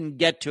 and I didn't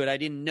get to it. I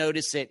didn't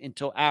notice it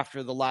until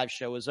after the live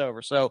show was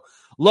over. So,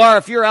 Laura,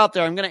 if you're out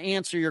there, I'm going to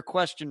answer your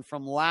question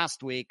from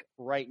last week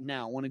right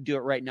now. I want to do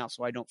it right now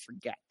so I don't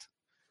forget.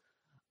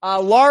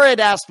 Laura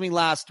had asked me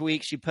last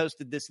week, she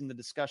posted this in the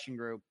discussion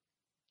group,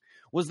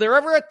 was there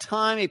ever a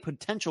time a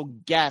potential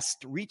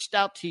guest reached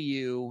out to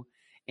you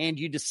and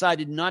you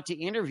decided not to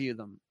interview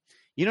them?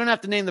 You don't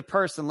have to name the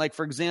person. Like,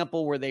 for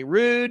example, were they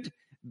rude,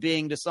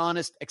 being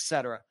dishonest,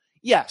 etc.?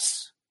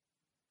 Yes.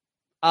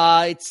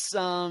 It's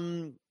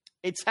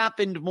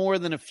happened more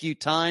than a few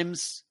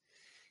times.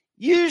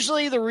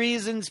 Usually the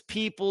reasons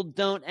people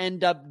don't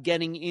end up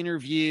getting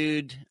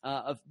interviewed,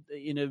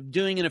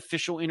 doing an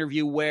official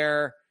interview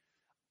where,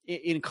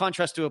 in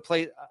contrast to a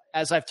place,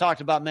 as I've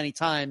talked about many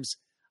times,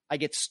 I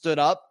get stood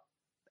up,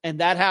 and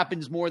that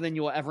happens more than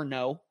you'll ever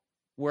know,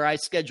 where I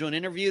schedule an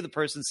interview. The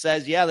person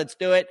says, yeah, let's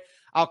do it.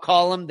 I'll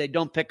call them. They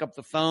don't pick up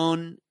the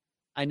phone.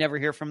 I never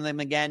hear from them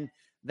again.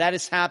 That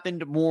has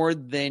happened more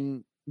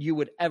than you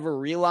would ever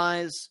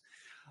realize.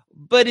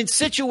 But in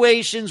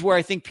situations where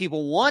I think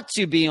people want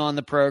to be on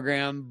the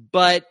program,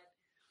 but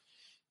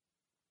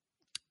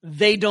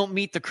they don't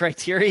meet the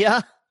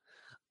criteria,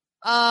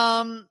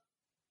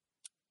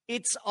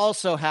 it's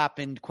also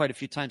happened quite a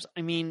few times.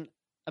 I mean,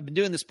 I've been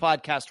doing this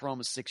podcast for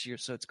almost 6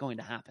 years, so it's going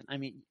to happen. I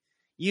mean,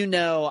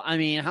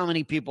 how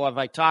many people have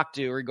I talked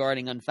to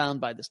regarding Unfound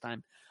by this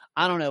time?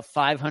 I don't know,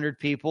 500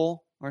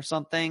 people or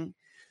something.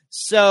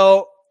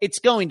 So it's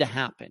going to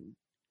happen.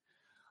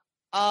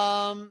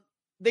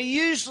 They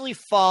usually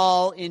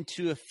fall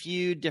into a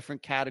few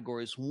different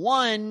categories.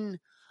 One,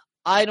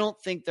 I don't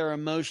think they're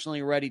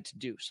emotionally ready to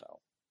do so.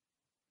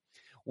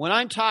 When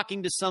I'm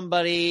talking to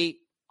somebody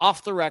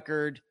off the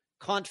record,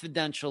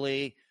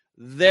 confidentially,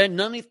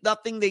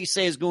 nothing they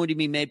say is going to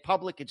be made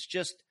public. It's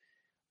just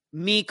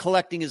me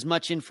collecting as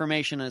much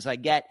information as I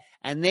get,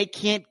 and they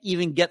can't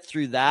even get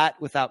through that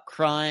without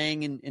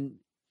crying, and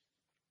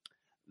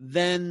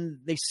then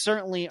they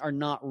certainly are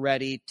not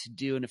ready to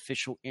do an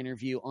official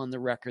interview on the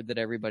record that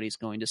everybody's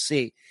going to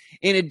see.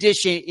 In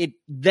addition, it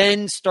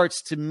then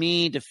starts to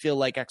me to feel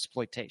like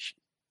exploitation.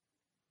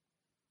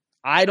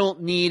 I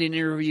don't need an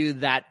interview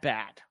that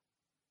bad.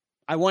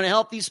 I want to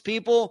help these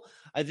people.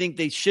 I think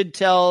they should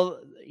tell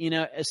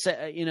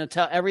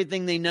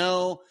everything they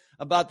know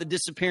about the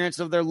disappearance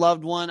of their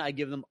loved one. I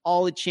give them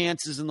all the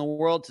chances in the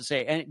world to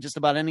say just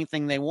about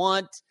anything they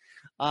want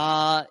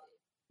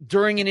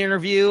during an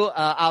interview,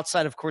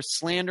 outside, of course,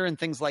 slander and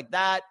things like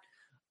that.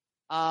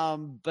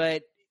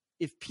 But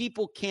if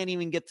people can't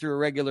even get through a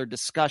regular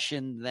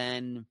discussion,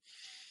 then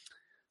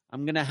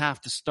I'm going to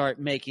have to start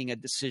making a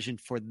decision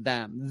for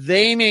them.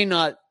 They may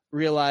not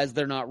realize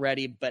they're not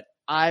ready, but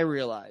I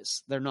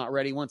realize they're not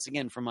ready, once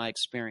again, from my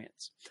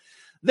experience.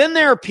 Then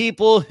there are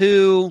people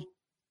who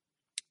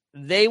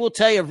they will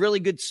tell you a really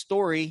good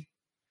story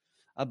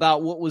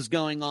about what was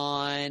going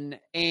on,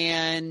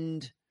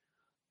 and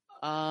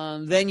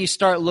then you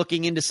start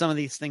looking into some of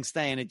these things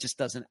and it just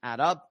doesn't add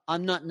up.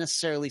 I'm not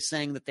necessarily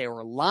saying that they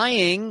were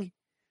lying,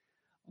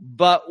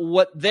 but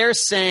what they're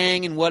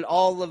saying and what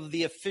all of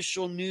the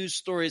official news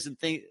stories and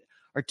things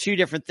are two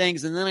different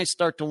things. And then I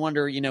start to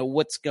wonder,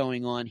 what's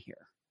going on here?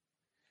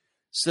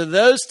 So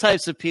those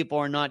types of people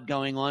are not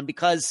going on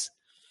because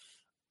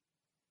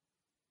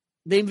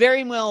they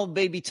very well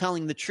may be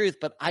telling the truth,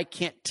 but I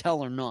can't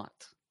tell or not.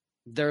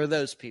 There are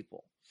those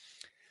people.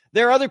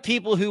 There are other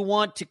people who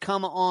want to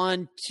come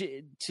on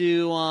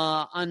to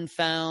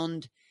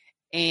Unfound,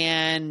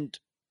 and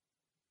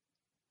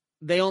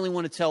they only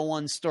want to tell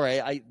one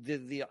story.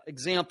 The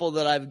example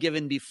that I've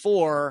given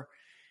before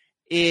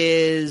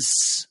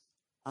is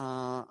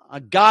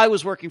a guy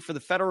was working for the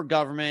federal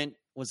government.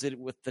 Was it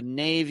with the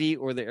Navy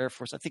or the Air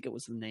Force? I think it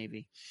was the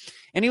Navy.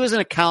 And he was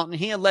an accountant.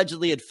 He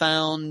allegedly had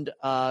found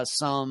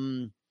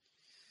some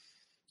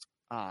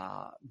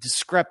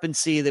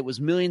discrepancy that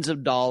was millions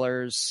of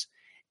dollars.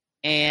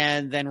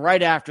 And then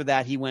right after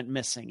that, he went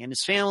missing. And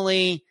his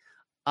family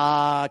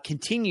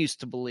continues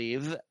to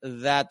believe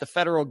that the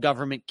federal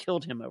government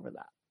killed him over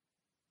that.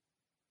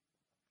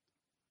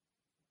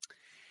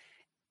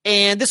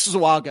 And this was a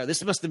while ago.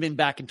 This must have been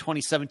back in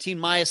 2017.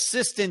 My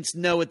assistants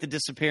know what the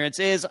disappearance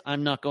is.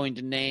 I'm not going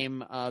to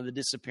name the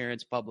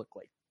disappearance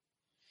publicly.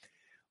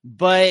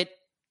 But,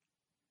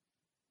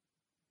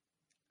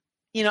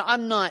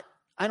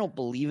 I don't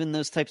believe in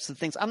those types of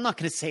things. I'm not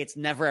going to say it's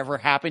never, ever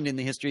happened in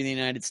the history of the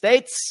United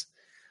States,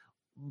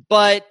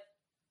 but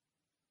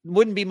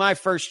wouldn't be my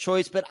first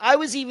choice. But I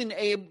was even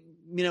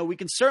we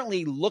can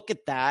certainly look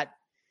at that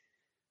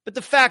But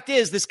the fact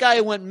is, this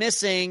guy went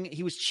missing.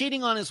 He was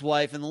cheating on his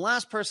wife, and the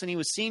last person he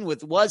was seen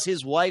with was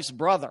his wife's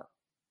brother.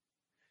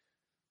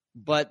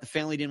 But the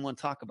family didn't want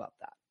to talk about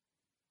that.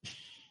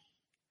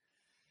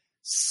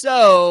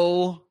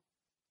 So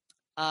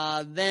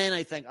then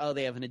I think,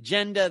 they have an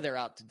agenda. They're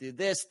out to do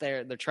this.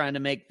 They're trying to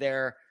make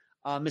their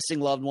missing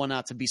loved one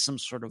out to be some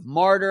sort of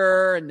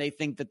martyr, and they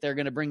think that they're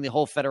going to bring the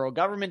whole federal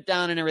government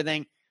down and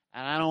everything.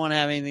 And I don't want to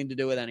have anything to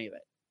do with any of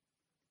it.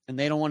 And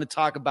they don't want to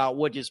talk about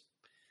what is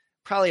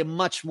probably a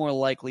much more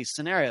likely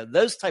scenario.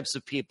 Those types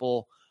of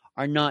people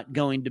are not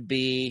going to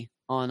be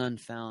on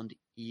Unfound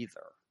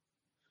either.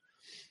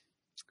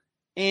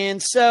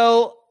 And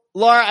so,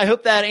 Laura, I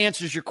hope that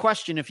answers your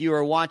question if you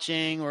are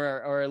watching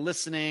or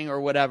listening or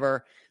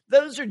whatever.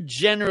 Those are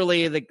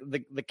generally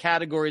the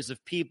categories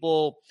of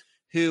people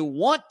who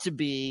want to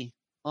be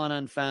on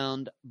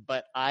Unfound,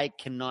 but I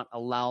cannot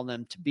allow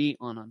them to be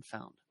on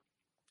Unfound.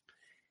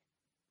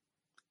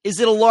 Is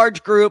it a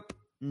large group?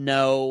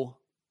 No.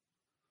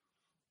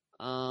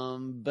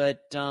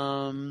 But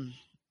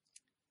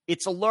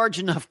it's a large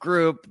enough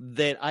group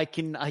that I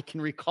can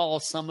recall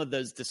some of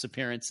those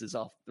disappearances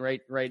off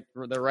right.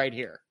 They're right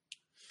here.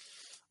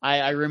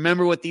 I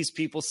remember what these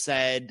people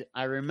said.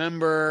 I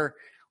remember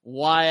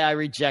why I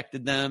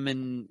rejected them.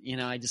 And,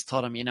 I just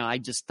told them, I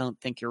just don't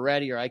think you're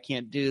ready, or I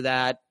can't do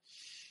that.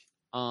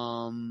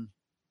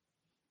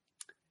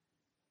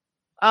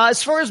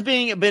 As far as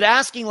being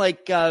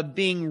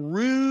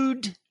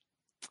rude.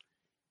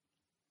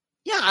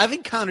 Yeah, I've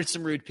encountered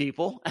some rude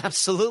people.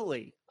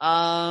 Absolutely.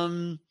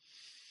 In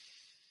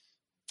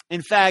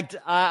fact,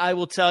 I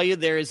will tell you,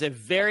 there is a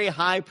very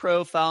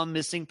high-profile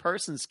missing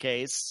persons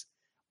case,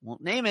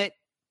 won't name it,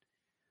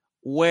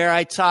 where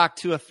I talked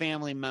to a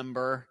family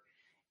member,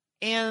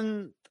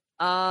 and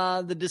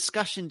the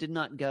discussion did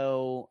not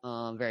go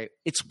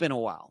it's been a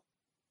while.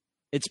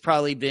 It's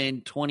probably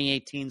been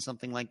 2018,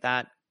 something like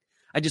that.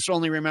 I just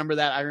only remember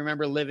that. I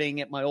remember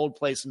living at my old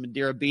place in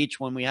Madeira Beach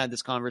when we had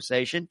this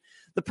conversation.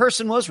 The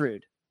person was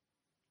rude.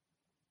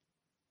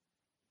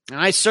 And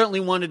I certainly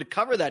wanted to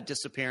cover that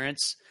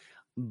disappearance,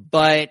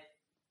 but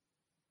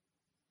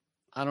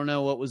I don't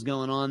know what was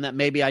going on. That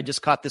maybe I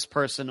just caught this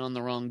person on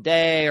the wrong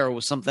day, or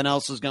was something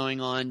else was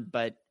going on,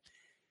 but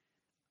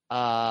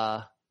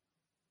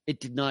it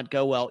did not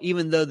go well,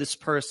 even though this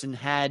person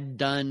had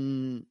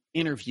done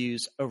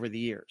interviews over the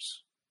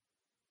years.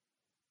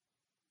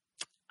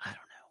 I don't know.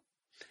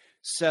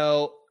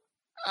 So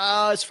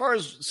as far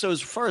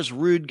as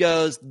rude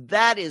goes,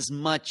 that is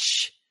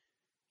much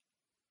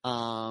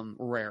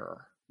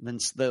rarer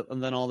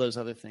than all those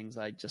other things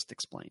I just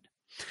explained.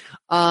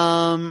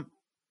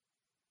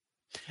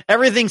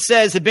 Everything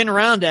says, have been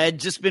around, Ed.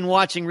 Just been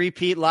watching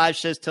repeat live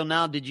shows till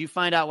now. Did you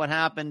find out what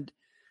happened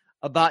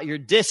about your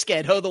disc,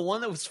 Ed? Oh, the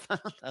one that was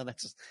found. Oh,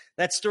 that's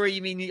that story.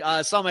 You mean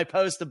saw my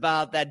post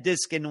about that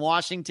disc in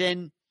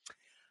Washington,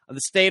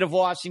 the state of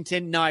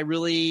Washington? No, I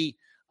really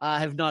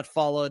have not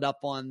followed up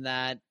on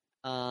that.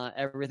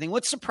 Everything.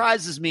 What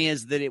surprises me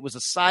is that it was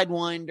a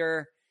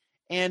Sidewinder,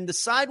 and the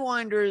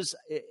Sidewinders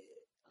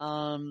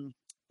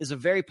is a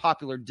very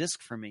popular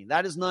disc for me.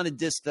 That is not a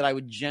disc that I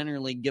would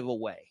generally give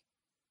away.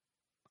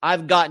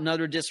 I've gotten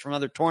other discs from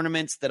other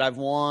tournaments that I've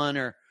won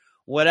or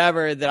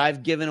whatever that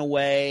I've given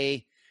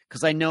away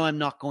because I know I'm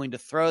not going to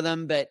throw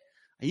them, but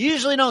I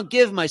usually don't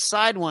give my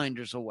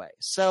Sidewinders away.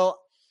 So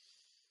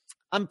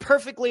I'm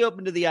perfectly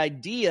open to the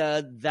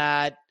idea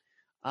that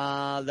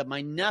that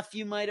my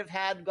nephew might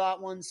have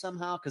got one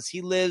somehow because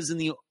he lives in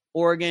the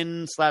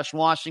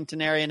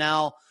Oregon/Washington area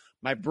now.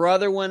 My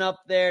brother went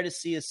up there to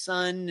see his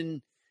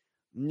son,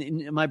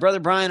 and my brother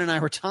Brian and I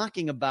were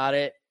talking about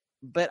it,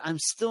 but I'm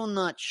still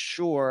not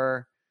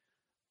sure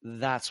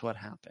that's what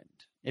happened.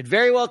 It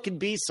very well could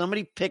be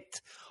somebody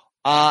picked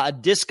a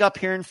disc up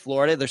here in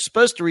Florida. They're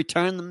supposed to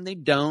return them. They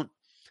don't.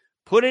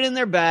 Put it in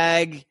their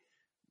bag.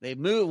 They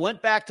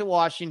went back to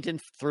Washington,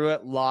 threw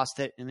it, lost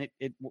it, and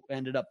it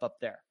ended up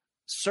there.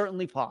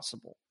 Certainly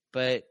possible,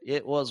 but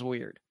it was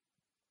weird.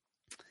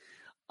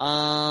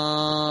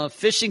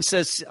 Fishing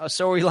says,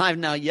 so are we live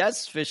now?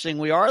 Yes, Fishing,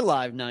 we are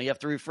live now. You have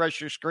to refresh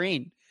your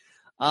screen.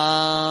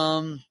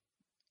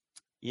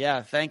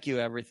 Yeah, thank you,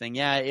 everything.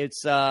 Yeah,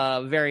 it's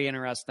very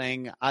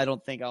interesting. I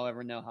don't think I'll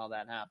ever know how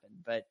that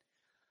happened, but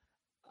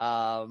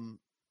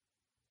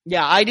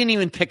yeah, I didn't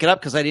even pick it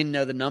up because I didn't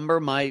know the number.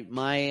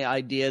 My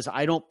idea is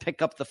I don't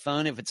pick up the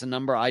phone if it's a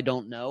number I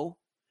don't know.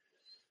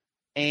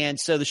 And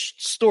so the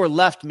store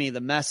left me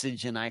the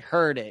message, and I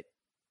heard it,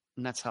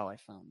 and that's how I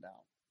found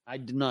out. I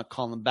did not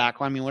call them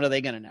back. I mean, what are they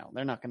going to know?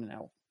 They're not going to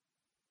know.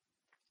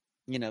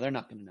 They're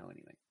not going to know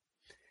anything.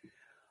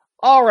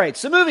 All right,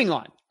 so moving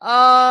on.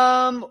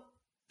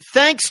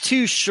 Thanks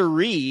to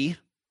Cherie,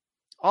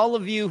 all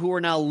of you who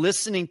are now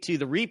listening to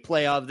the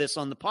replay of this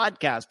on the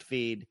podcast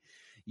feed,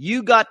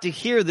 you got to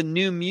hear the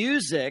new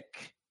music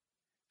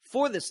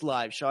for this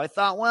live show. I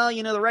thought, well,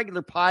 the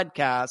regular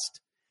podcast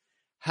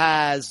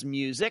has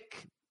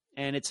music,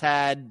 and it's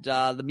had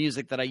the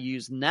music that I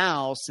use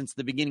now since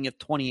the beginning of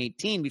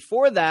 2018.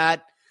 Before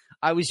that,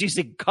 I was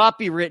using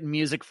copywritten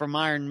music from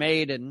Iron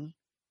Maiden.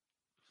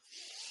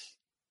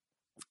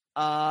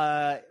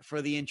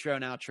 for the intro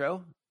and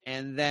outro.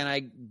 And then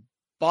I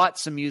bought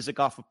some music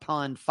off of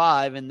Pond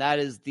 5, and that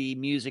is the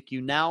music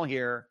you now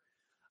hear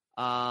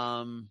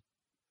for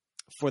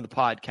the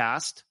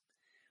podcast.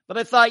 But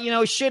I thought,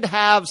 we should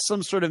have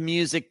some sort of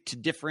music to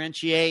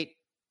differentiate.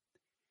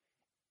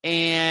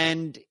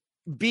 And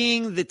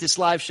being that this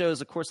live show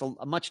is, of course,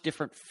 a much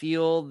different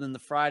feel than the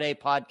Friday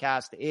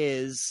podcast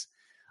is,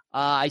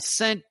 I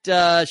sent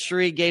gave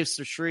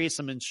Cherie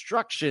some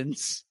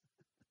instructions.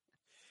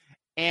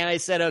 And I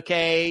said,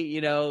 okay,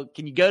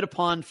 can you go to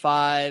Pond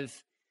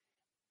 5,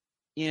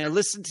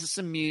 listen to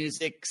some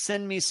music,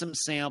 send me some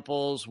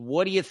samples.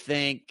 What do you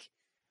think?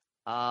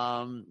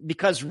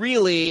 Because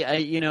really,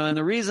 and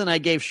the reason I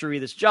gave Cherie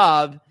this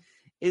job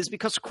is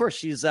because, of course,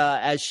 she's,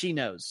 as she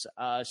knows,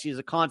 she's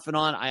a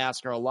confidant. I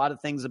ask her a lot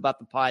of things about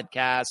the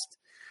podcast.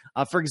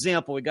 For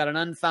example, we got an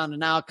Unfound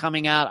Now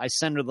coming out. I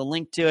send her the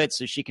link to it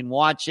so she can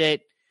watch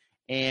it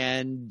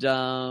and,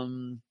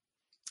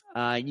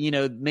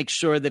 make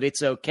sure that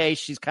it's okay.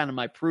 She's kind of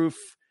my proof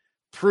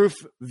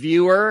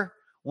viewer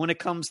when it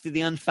comes to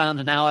the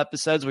Unfound Now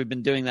episodes. We've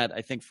been doing that,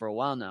 I think, for a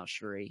while now,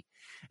 Cherie.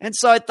 And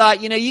so I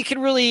thought, you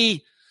can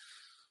really,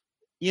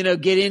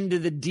 get into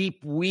the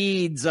deep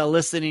weeds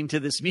listening to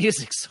this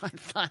music. So I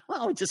thought,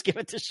 well, I'll just give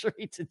it to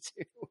Cherie to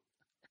do.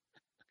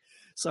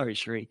 Sorry,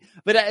 Cherie.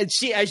 But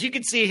she, as you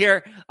can see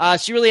here,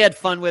 she really had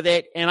fun with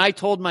it. And I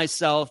told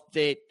myself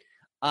that,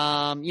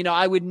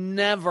 I would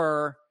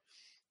never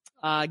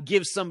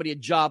give somebody a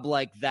job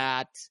like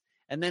that.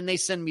 And then they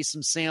send me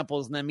some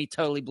samples and then me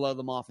totally blow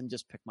them off and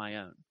just pick my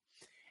own.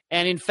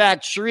 And in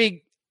fact,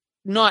 Cherie,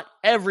 not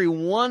every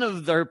one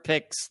of their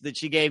picks that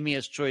she gave me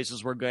as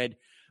choices were good,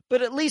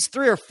 but at least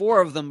 3 or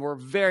 4 of them were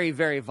very,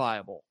 very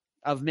viable,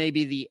 of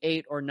maybe the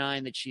 8 or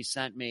 9 that she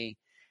sent me.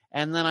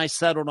 And then I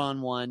settled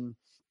on one.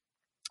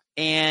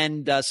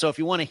 And so if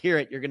you want to hear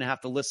it, you're going to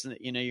have to listen.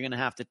 You're going to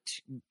have to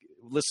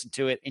listen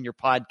to it in your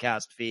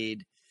podcast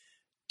feed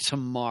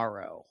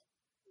tomorrow.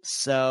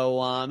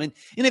 So, and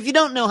if you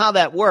don't know how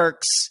that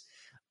works,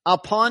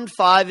 Pond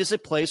 5 is a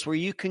place where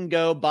you can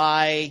go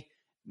buy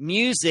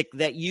music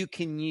that you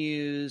can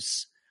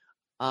use,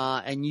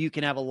 and you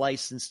can have a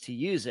license to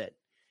use it.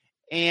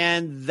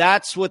 And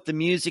that's what the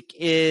music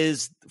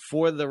is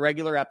for the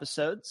regular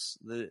episodes.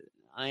 Like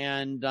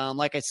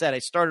I said, I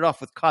started off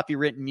with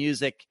copywritten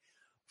music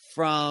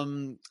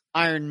from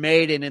Iron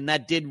Maiden, and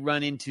that did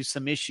run into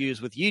some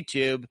issues with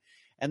YouTube.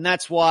 And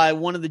that's why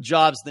one of the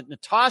jobs that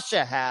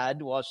Natasha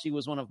had while she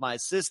was one of my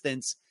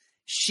assistants,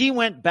 she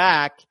went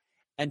back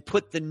and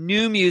put the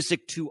new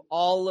music to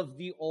all of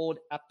the old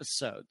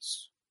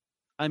episodes.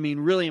 I mean,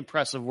 really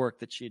impressive work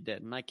that she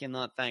did, and I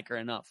cannot thank her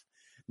enough.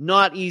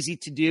 Not easy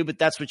to do, but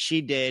that's what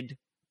she did.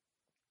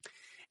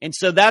 And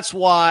so that's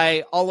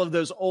why all of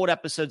those old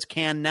episodes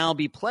can now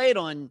be played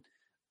on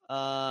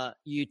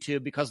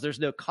YouTube, because there's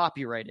no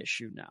copyright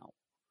issue now.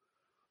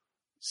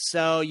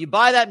 So you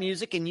buy that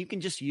music and you can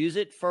just use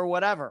it for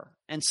whatever.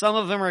 And some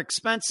of them are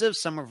expensive.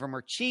 Some of them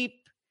are cheap.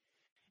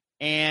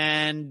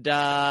 And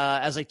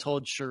as I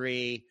told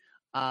Cherie,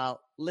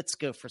 let's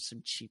go for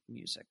some cheap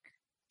music.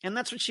 And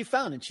that's what she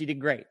found, and she did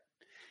great.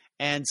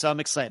 And so I'm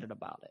excited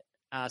about it.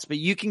 But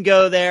you can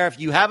go there if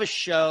you have a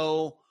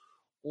show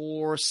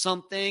or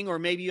something, or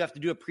maybe you have to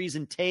do a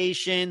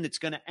presentation that's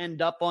going to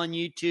end up on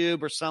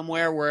YouTube or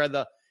somewhere where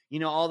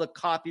all the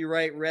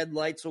copyright red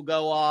lights will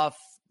go off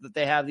that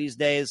they have these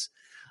days.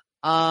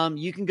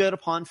 You can go to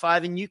Pond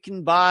 5 and you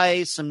can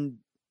buy some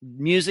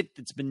music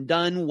that's been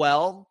done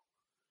well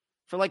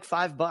for like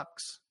 $5.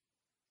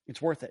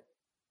 It's worth it.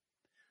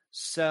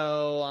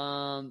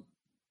 So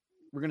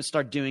we're going to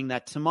start doing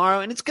that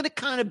tomorrow, and it's going to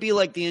kind of be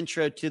like the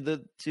intro to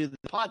the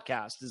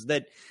podcast. Is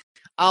that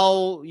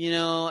I'll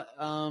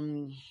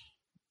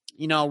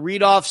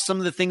read off some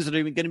of the things that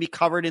are going to be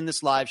covered in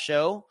this live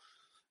show.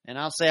 And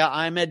I'll say,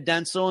 I'm Ed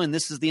Dentzel, and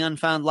this is the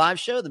Unfound Live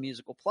Show. The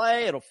music will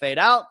play, it'll fade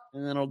out,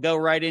 and then it'll go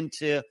right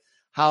into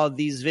how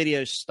these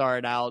videos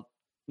start out,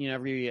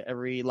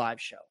 every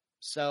live show.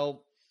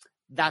 So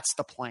that's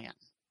the plan.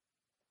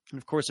 And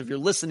of course, if you're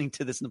listening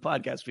to this in the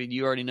podcast feed,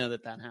 you already know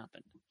that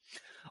happened.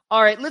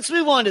 All right, let's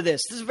move on to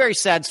this. This is a very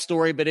sad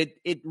story, but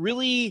it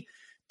really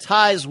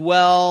ties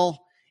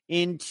well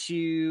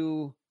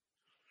into,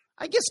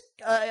 I guess,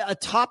 a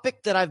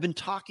topic that I've been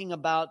talking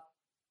about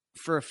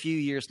for a few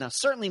years now.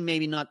 Certainly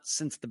maybe not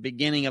since the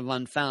beginning of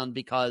Unfound,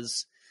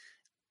 because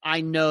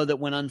I know that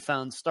when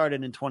Unfound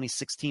started in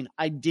 2016,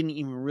 I didn't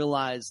even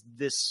realize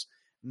this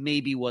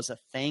maybe was a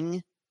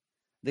thing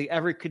that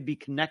ever could be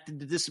connected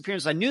to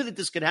disappearance. I knew that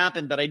this could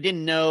happen, but I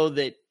didn't know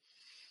that,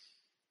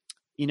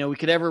 we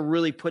could ever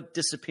really put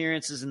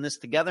disappearances in this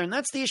together. And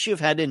that's the issue of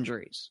head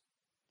injuries.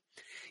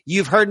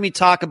 You've heard me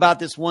talk about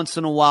this once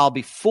in a while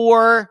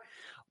before,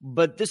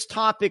 but this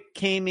topic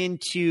came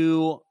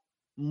into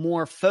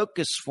more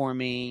focus for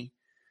me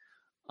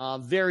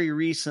very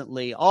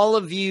recently. All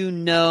of you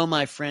know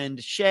my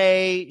friend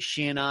Shay.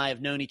 She and I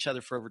have known each other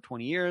for over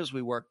 20 years.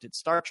 We worked at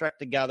Star Trek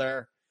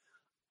together.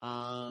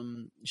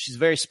 She's a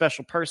very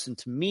special person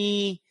to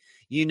me.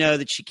 You know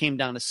that she came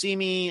down to see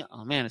me.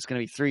 Oh man, it's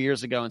going to be 3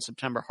 years ago in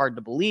September. Hard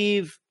to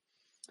believe.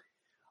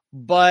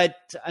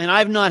 and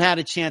I've not had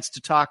a chance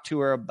to talk to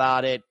her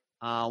about it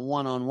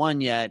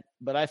one-on-one yet,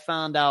 but I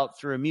found out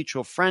through a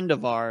mutual friend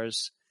of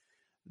ours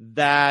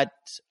that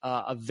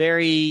a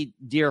very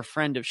dear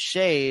friend of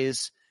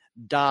Shay's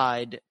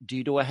died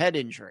due to a head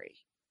injury.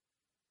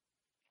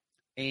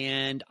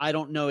 And I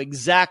don't know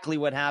exactly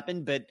what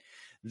happened, but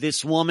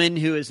this woman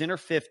who is in her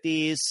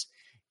 50s,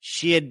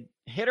 she had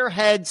hit her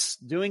head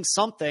doing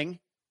something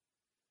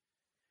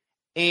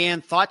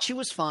and thought she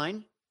was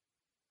fine.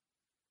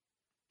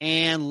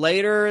 And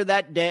later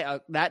that day,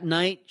 that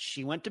night,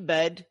 she went to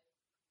bed.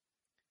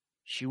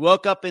 She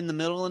woke up in the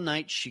middle of the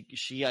night.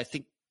 She I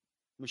think,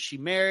 was she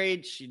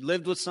married? She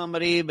lived with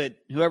somebody, but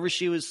whoever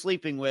she was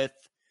sleeping with,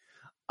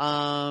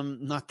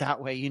 not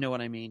that way, you know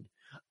what I mean.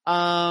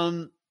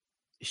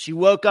 She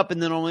woke up in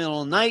the middle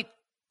of the night,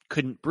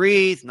 couldn't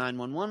breathe.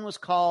 911 was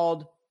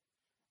called,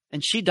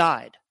 and she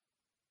died.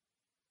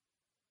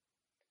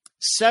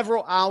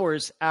 Several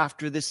hours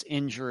after this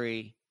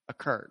injury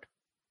occurred.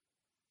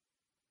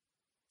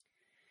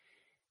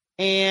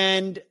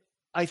 And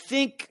I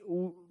think,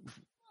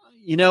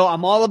 you know,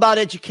 I'm all about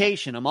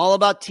education. I'm all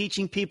about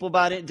teaching people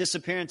about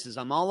disappearances.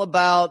 I'm all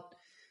about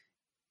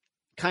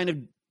kind of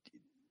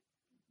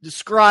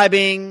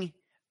describing,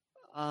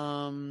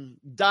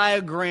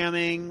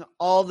 diagramming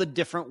all the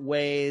different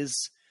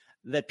ways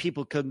that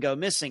people could go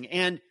missing.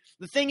 And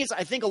the thing is,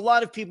 I think a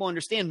lot of people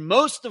understand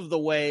most of the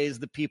ways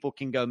that people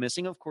can go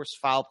missing. Of course,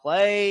 foul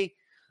play,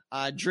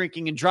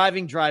 drinking and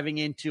driving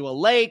into a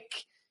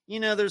lake. You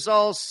know, there's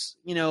all,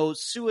 you know,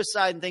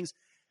 suicide and things.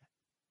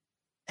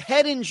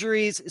 Head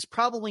injuries is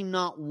probably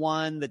not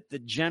one that the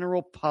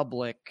general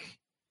public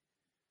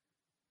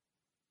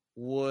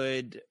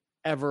would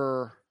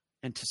ever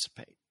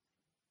anticipate.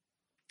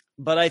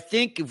 But I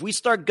think if we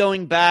start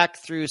going back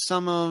through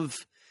some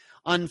of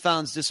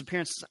Unfound's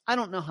disappearances, I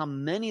don't know how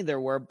many there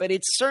were, but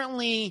it's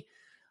certainly,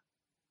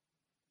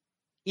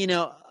 you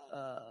know,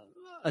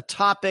 a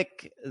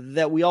topic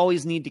that we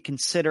always need to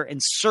consider in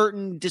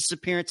certain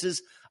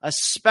disappearances,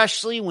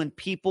 especially when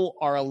people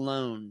are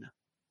alone.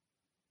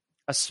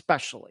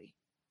 Especially.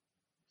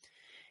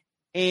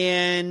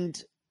 And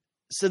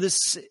so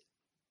this,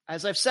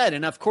 as I've said,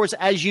 and of course,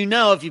 as you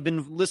know, if you've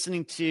been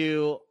listening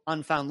to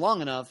Unfound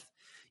long enough,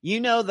 you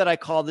know that I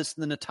call this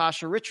the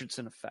Natasha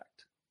Richardson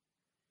effect.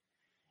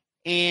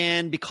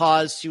 And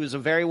because she was a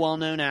very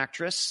well-known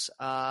actress,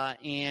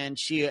 and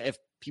she, if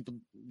people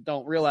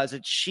don't realize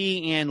it,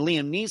 she and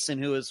Liam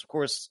Neeson, who is, of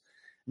course,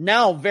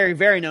 now very,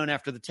 very known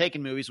after the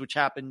Taken movies, which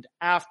happened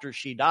after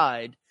she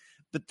died,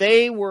 but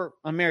they were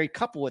a married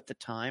couple at the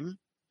time.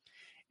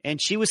 And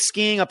she was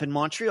skiing up in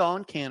Montreal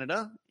in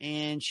Canada,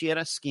 and she had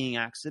a skiing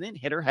accident,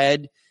 hit her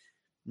head.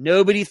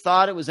 Nobody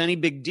thought it was any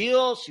big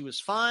deal. She was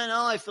fine.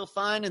 Oh, I feel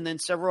fine. And then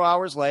several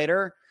hours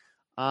later,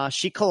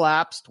 she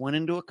collapsed, went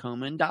into a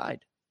coma, and died.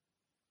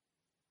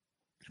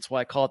 That's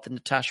why I call it the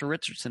Natasha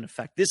Richardson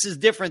effect. This is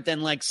different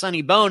than like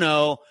Sonny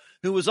Bono,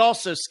 who was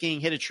also skiing,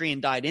 hit a tree,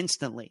 and died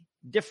instantly.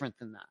 Different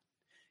than that.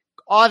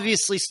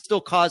 Obviously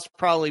still caused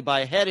probably by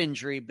a head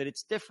injury, but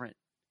it's different.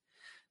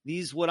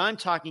 What I'm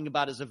talking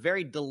about is a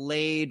very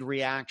delayed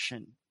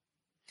reaction.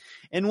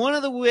 And one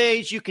of the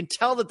ways you can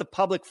tell that the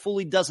public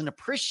fully doesn't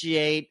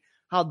appreciate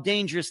how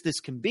dangerous this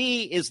can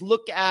be is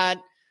look at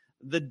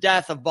the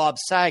death of Bob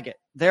Saget.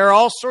 There are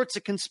all sorts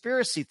of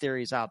conspiracy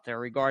theories out there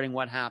regarding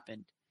what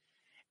happened.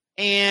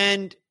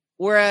 And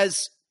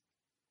whereas,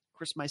 of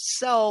course,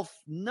 myself,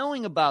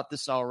 knowing about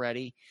this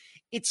already,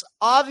 it's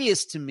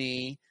obvious to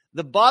me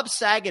that Bob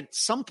Saget at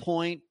some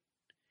point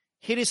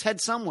hit his head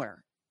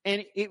somewhere.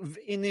 And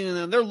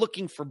they're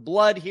looking for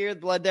blood here,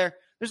 blood there.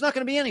 There's not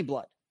going to be any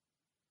blood.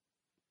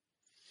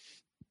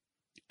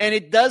 And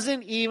it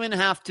doesn't even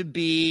have to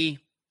be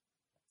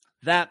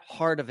that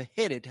hard of a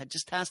hit. It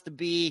just has to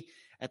be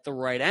at the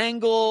right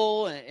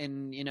angle.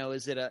 And you know,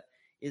 do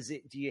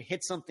you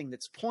hit something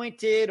that's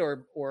pointed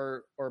or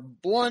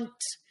blunt?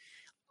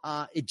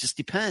 It just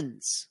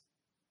depends.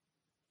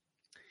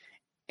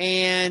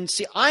 And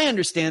see, I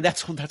understand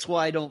that's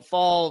why I don't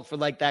fall for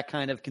like that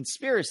kind of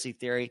conspiracy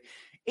theory.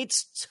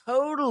 It's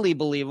totally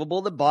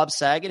believable that Bob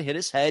Saget hit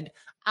his head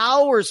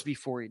hours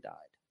before he died.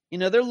 You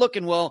know, they're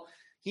looking, well,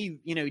 he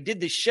did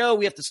the show.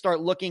 We have to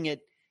start looking at,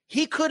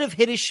 he could have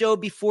hit his show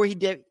before he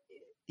did.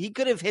 He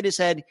could have hit his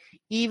head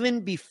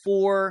even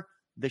before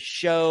the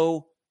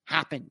show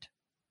happened.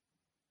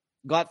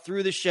 Got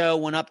through the show,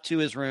 went up to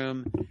his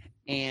room,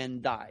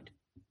 and died.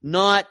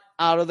 Not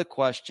out of the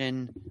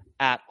question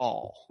at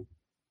all.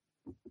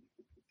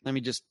 Let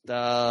me just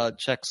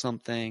check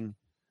something.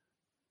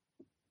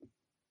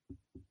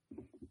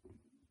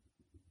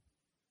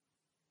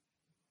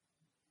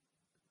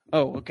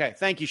 Oh, okay.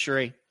 Thank you,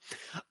 Sheree.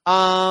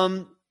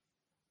 I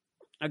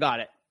got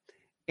it.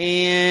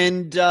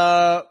 And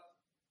so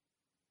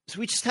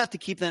we just have to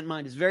keep that in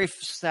mind. It's very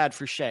sad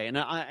for Shay.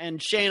 And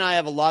Shay and I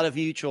have a lot of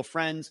mutual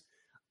friends.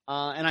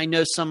 And I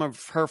know some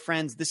of her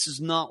friends. This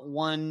is not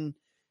one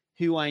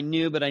who I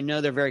knew, but I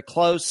know they're very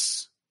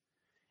close.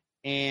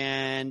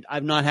 And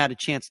I've not had a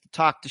chance to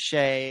talk to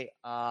Shay.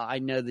 I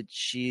know that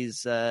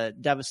she's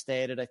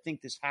devastated. I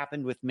think this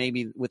happened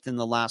maybe within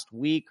the last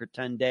week or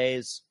 10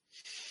 days.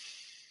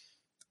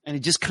 And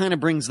it just kind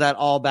of brings that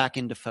all back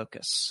into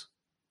focus.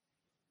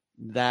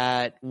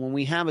 That when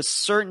we have a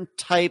certain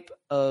type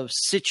of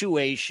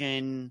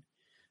situation,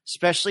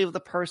 especially if the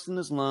person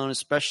is alone,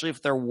 especially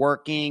if they're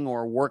working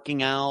or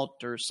working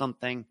out or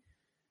something,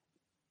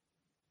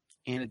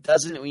 and it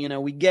doesn't,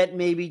 we get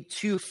maybe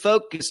too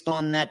focused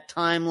on that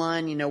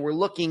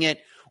timeline.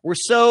 We're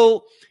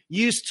so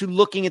used to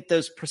looking at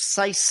those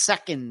precise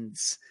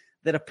seconds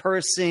that a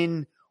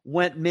person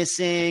went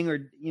missing or,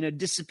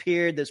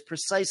 disappeared, those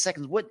precise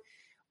seconds.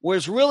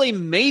 Whereas really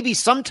maybe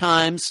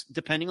sometimes,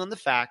 depending on the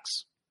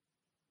facts,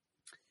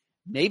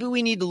 maybe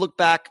we need to look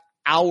back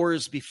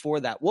hours before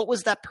that. What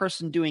was that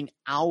person doing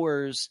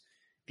hours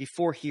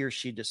before he or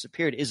she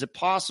disappeared? Is it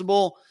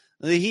possible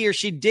that he or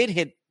she did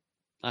hit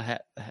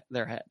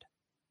their head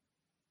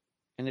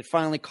and it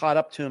finally caught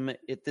up to him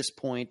at this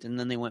point, and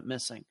then they went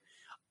missing?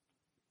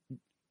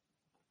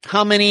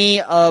 How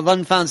many of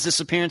Unfound's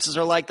disappearances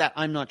are like that?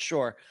 I'm not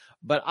sure,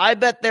 but I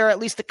bet there are at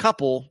least a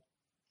couple.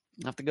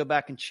 I'll have to go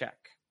back and check.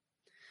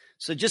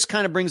 So it just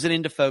kind of brings it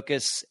into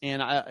focus.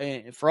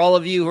 And for all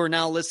of you who are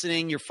now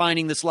listening, you're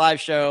finding this live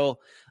show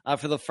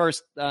for the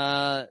first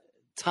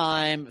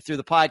time through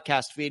the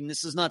podcast feed. And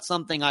this is not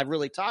something I've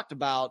really talked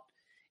about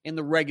in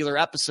the regular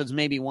episodes,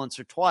 maybe once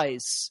or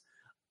twice.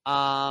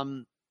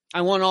 I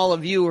want all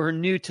of you who are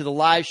new to the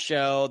live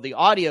show, the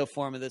audio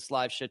form of this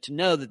live show, to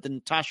know that the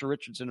Natasha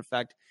Richardson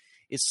effect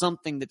is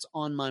something that's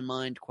on my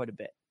mind quite a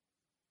bit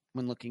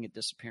when looking at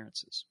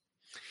disappearances.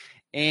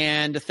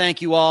 And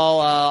thank you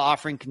all,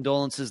 offering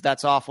condolences.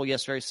 That's awful.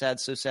 Yes, very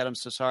sad. So sad. I'm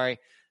so sorry.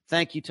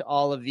 Thank you to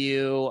all of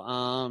you.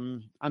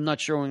 I'm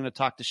not sure we're going to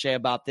talk to Shay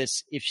about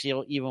this, if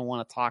she'll even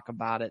want to talk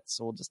about it.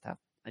 So I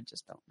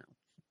just don't know.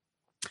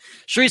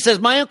 Sheree says,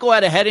 my uncle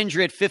had a head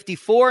injury at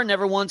 54,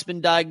 never once been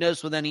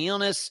diagnosed with any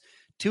illness.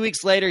 2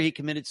 weeks later, he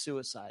committed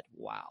suicide.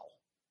 Wow.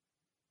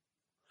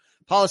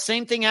 Paula,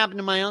 same thing happened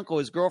to my uncle.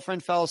 His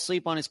girlfriend fell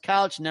asleep on his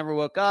couch, never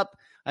woke up.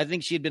 I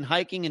think she had been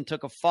hiking and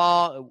took a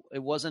fall.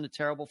 It wasn't a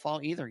terrible fall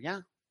either.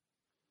 Yeah.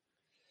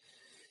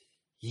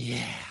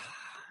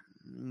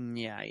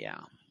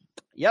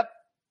 Yep.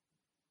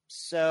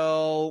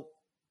 So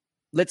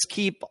let's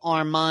keep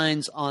our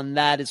minds on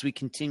that as we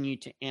continue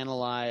to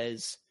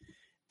analyze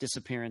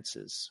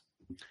disappearances.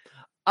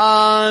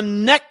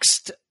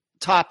 Next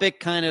topic,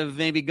 kind of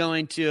maybe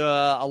going to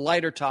a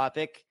lighter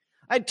topic.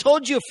 I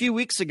told you a few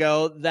weeks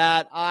ago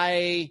that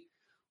I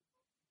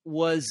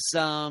was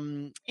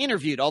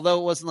interviewed,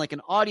 although it wasn't like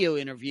an audio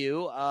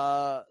interview.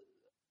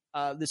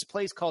 This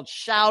place called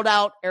Shout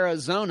Out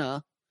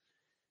Arizona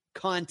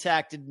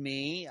contacted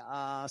me.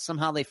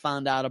 Somehow they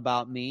found out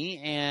about me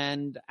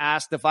and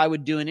asked if I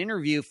would do an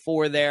interview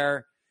for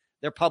their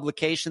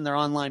publication, their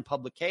online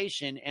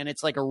publication. And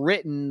it's like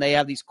they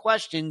have these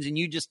questions and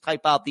you just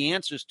type out the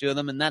answers to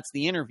them, and that's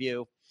the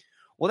interview.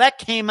 Well, that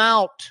came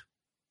out,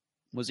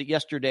 was it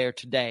yesterday or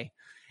today?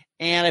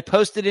 And I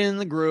posted it in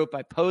the group.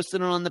 I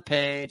posted it on the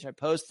page. I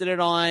posted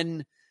it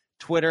on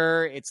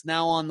Twitter. It's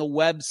now on the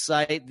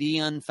website,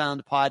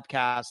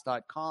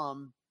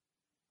 theunfoundpodcast.com.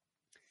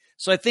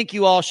 So I think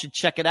you all should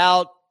check it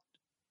out.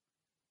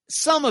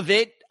 Some of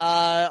it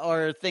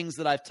are things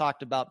that I've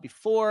talked about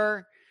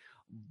before,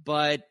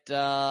 but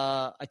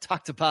I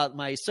talked about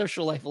my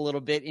social life a little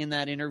bit in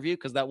that interview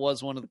because that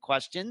was one of the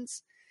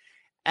questions.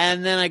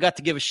 And then I got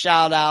to give a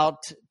shout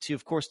out to,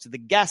 of course, to the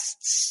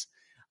guests,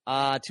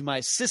 to my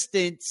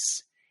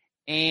assistants,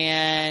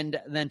 and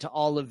then to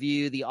all of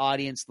you, the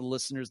audience, the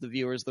listeners, the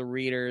viewers, the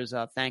readers,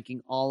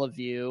 thanking all of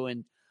you.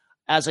 And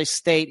as I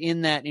state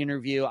in that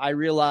interview, I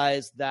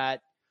realized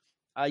that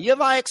you have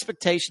high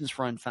expectations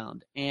for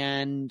Unfound.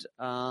 And,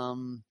 I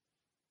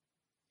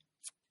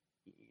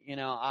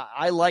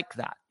like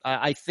that.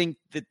 I think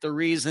that the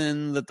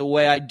reason that the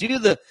way I do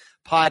the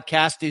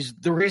podcast is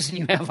the reason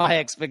you have high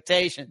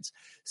expectations.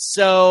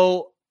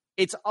 So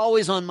it's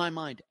always on my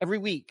mind every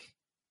week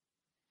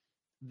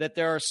that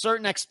there are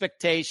certain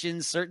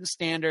expectations, certain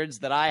standards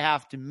that I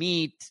have to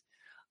meet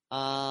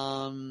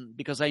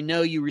because I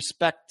know you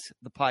respect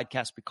the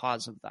podcast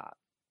because of that.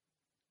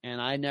 And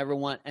I never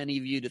want any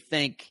of you to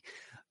think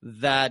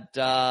that,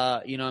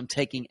 I'm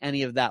taking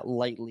any of that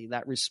lightly,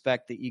 that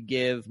respect that you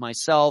give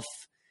myself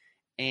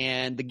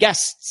and the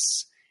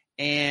guests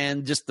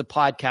and just the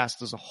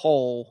podcast as a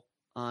whole.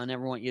 I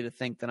never want you to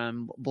think that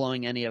I'm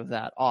blowing any of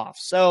that off.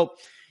 So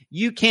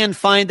you can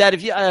find that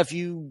if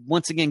you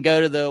once again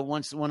go to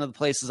one of the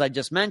places I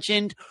just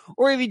mentioned,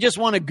 or if you just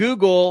want to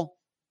Google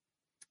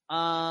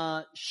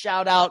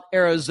Shout Out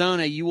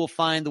Arizona, you will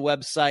find the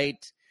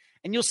website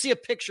and you'll see a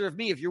picture of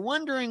me. If you're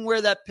wondering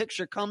where that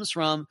picture comes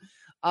from,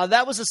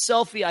 that was a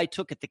selfie I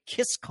took at the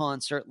Kiss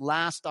concert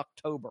last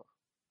October.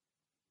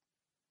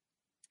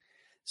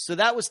 So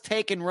that was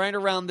taken right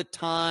around the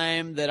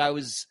time that I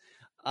was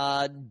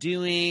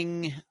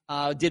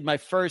did my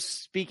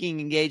first speaking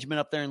engagement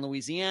up there in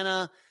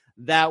Louisiana.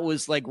 That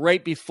was like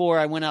right before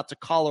I went out to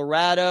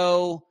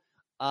Colorado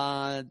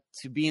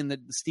to be in the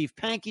Steve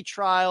Pankey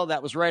trial.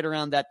 That was right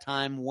around that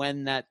time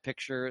when that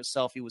picture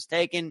selfie was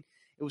taken.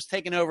 It was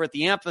taken over at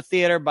the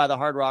amphitheater by the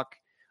Hard Rock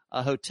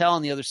Hotel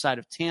on the other side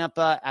of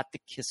Tampa at the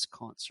Kiss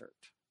concert.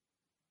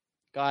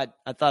 God,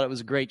 I thought it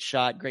was a great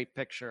shot, great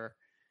picture,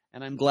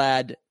 and I'm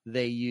glad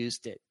they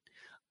used it.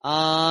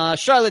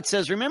 Charlotte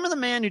says, remember the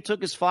man who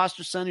took his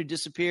foster son who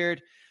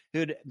disappeared,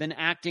 who'd been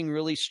acting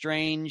really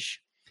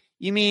strange?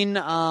 You mean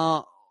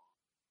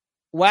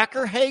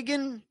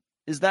Wackerhagen?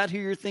 Is that who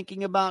you're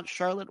thinking about,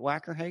 Charlotte?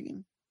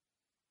 Wackerhagen?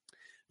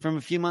 From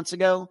a few months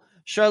ago?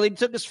 Charlotte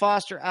took his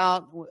foster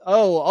out.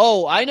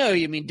 Oh, I know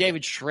you mean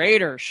David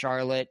Schrader,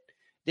 Charlotte.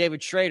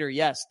 David Schrader,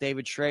 yes.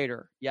 David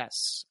Schrader,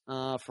 yes.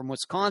 From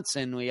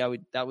Wisconsin.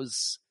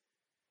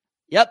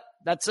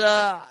 That's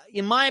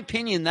in my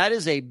opinion, that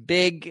is a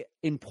big,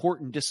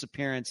 important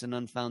disappearance in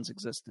Unfound's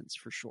existence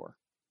for sure.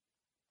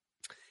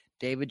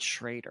 David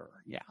Schrader,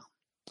 yeah.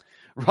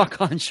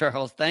 Rock on,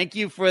 Charles. Thank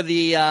you for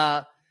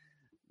the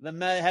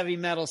heavy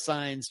metal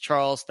signs,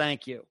 Charles.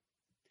 Thank you.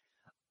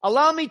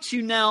 Allow me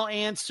to now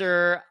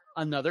answer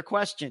another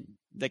question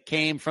that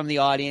came from the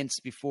audience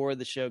before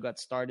the show got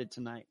started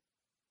tonight.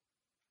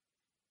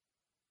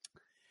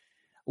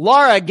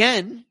 Laura,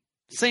 again,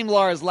 same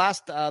Laura as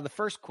the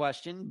first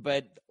question,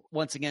 but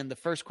once again, the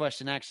first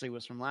question actually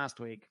was from last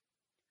week.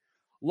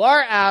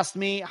 Laura asked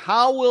me,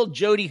 how will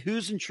Jody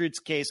Huisentruit's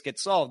case get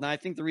solved? Now, I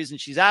think the reason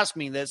she's asking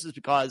me this is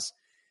because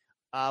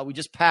we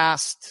just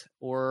passed,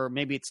 or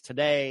maybe it's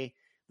today,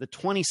 the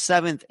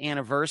 27th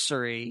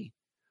anniversary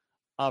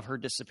of her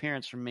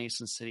disappearance from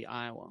Mason City,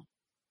 Iowa.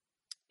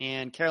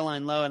 And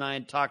Caroline Lowe and I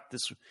had talked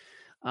this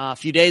a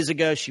few days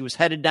ago. She was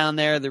headed down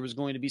there. There was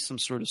going to be some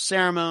sort of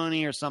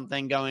ceremony or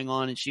something going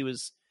on, and she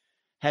was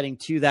heading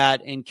to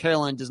that. And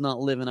Caroline does not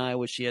live in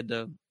Iowa. She had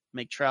to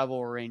make travel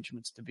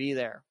arrangements to be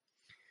there.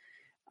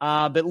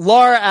 But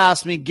Laura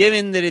asked me,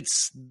 given that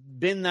it's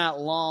been that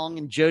long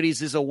and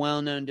Jody's is a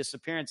well-known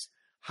disappearance,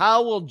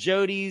 how will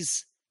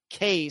Jody's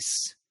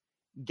case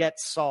get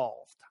solved?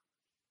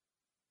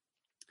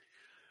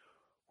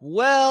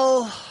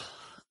 Well,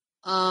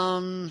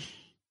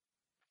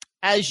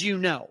 as you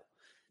know,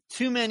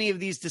 too many of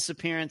these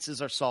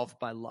disappearances are solved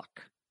by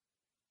luck.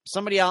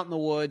 Somebody out in the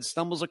woods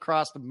stumbles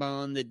across the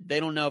bone that they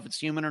don't know if it's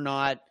human or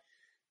not.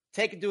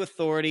 Take it to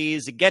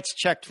authorities. It gets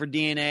checked for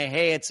DNA.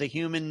 Hey, it's a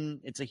human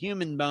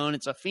bone.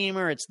 It's a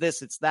femur. It's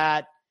this, it's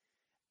that.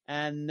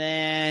 And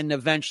then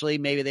eventually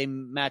maybe they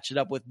match it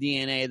up with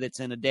DNA that's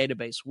in a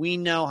database. We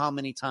know how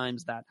many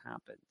times that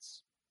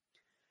happens.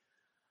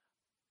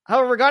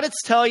 However, I got to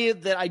tell you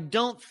that I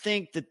don't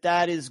think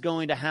that is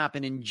going to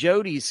happen in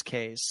Jody's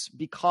case,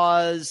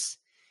 because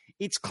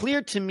it's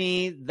clear to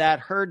me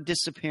that her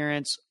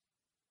disappearance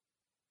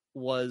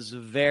was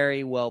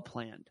very well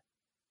planned.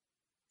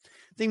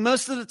 I think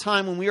most of the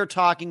time when we are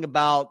talking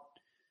about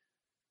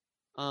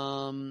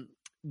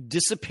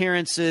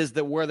disappearances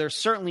where there's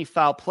certainly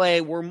foul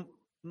play, we're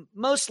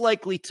most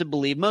likely to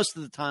believe, most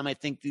of the time, I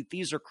think that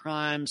these are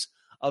crimes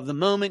of the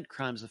moment,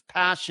 crimes of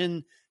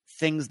passion,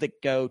 things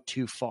that go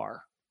too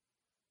far.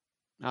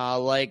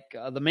 Like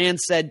the man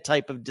said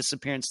type of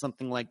disappearance,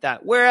 something like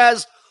that.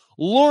 Whereas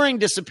luring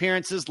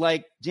disappearances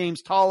like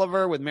James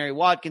Tolliver with Mary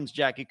Watkins,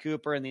 Jackie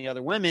Cooper, and the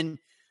other women,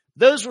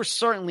 those were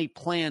certainly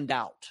planned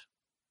out.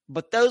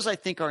 But those, I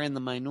think, are in the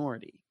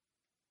minority,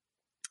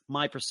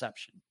 my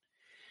perception.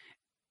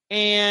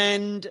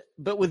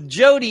 But with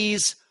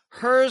Jody's,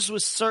 hers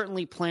was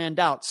certainly planned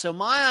out. So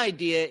my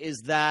idea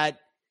is that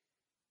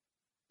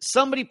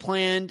somebody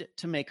planned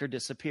to make her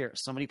disappear.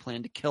 Somebody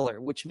planned to kill her,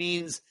 which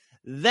means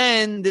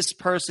then this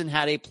person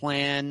had a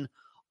plan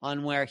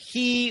on where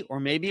he, or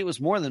maybe it was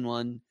more than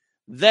one,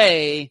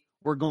 they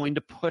were going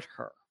to put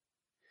her.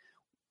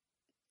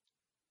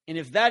 And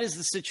if that is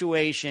the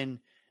situation,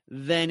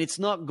 then it's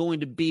not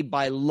going to be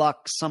by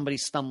luck somebody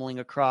stumbling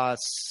across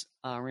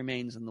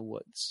remains in the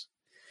woods.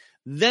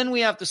 Then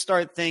we have to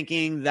start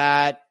thinking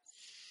that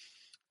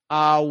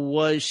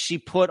was she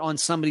put on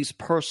somebody's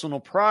personal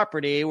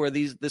property where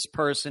this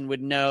person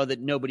would know that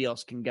nobody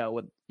else can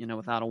go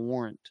without a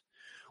warrant.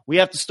 We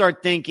have to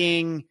start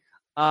thinking,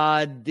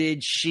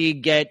 did she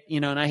get,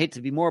 and I hate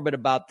to be morbid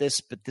about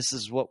this, but this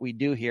is what we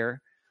do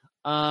here.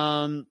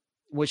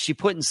 Was she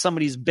put in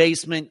somebody's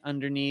basement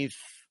underneath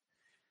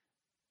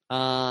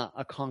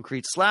a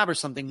concrete slab or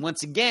something?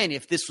 Once again,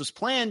 if this was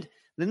planned,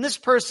 then this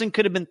person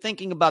could have been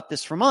thinking about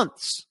this for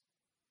months.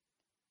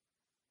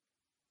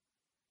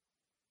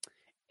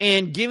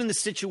 And given the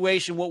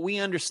situation, what we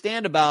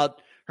understand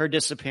about her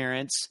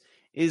disappearance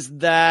is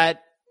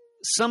that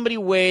somebody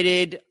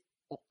waited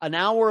an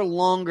hour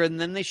longer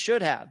than they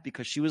should have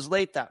because she was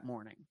late that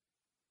morning.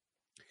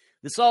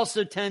 This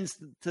also tends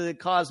to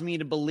cause me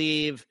to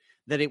believe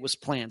that it was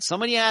planned.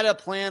 Somebody had a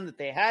plan that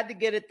they had to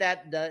get it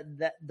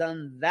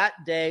done that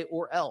day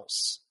or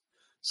else.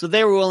 So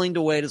they were willing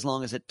to wait as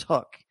long as it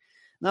took.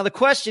 Now, the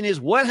question is,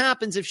 what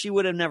happens if she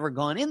would have never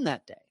gone in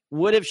that day?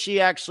 What if she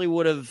actually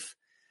would have,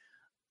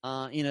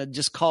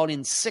 just called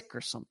in sick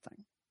or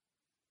something?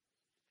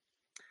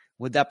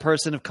 Would that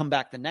person have come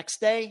back the next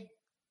day?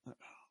 I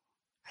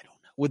don't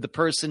know. Would the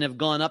person have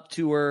gone up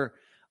to her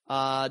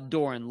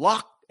door and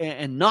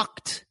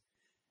knocked.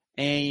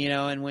 And,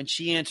 and when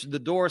she answered the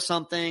door,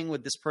 something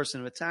would this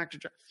person have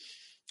attacked her?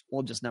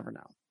 We'll just never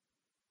know.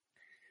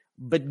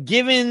 But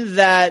given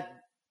that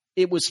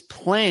it was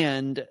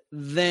planned,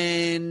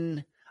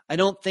 then I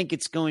don't think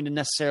it's going to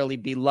necessarily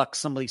be luck,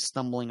 somebody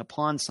stumbling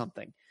upon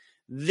something.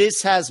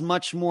 This has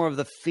much more of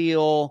the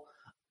feel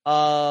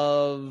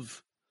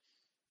of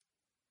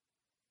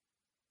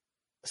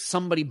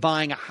somebody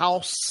buying a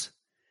house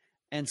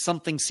and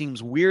something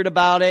seems weird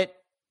about it.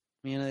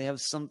 They have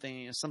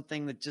something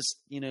that just,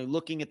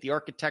 looking at the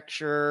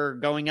architecture,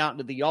 going out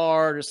into the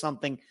yard or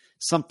something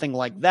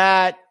like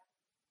that.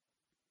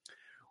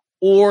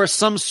 Or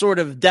some sort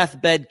of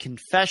deathbed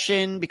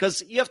confession,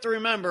 because you have to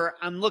remember,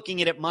 I'm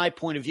looking at it my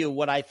point of view of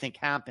what I think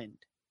happened.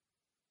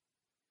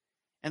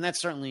 And that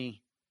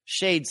certainly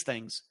shades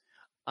things.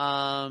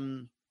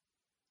 I've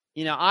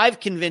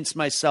convinced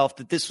myself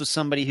that this was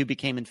somebody who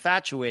became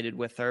infatuated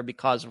with her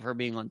because of her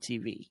being on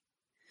TV.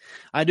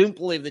 I don't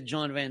believe that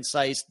John Van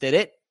Cise did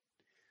it.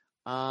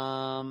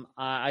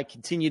 I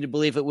continue to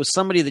believe it was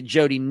somebody that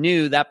Jodi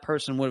knew. That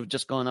person would have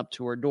just gone up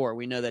to her door.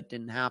 We know that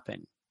didn't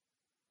happen.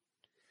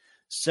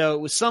 So it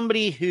was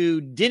somebody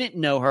who didn't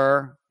know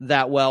her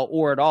that well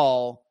or at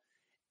all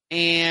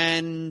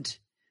and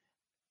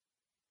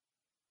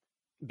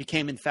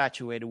became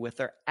infatuated with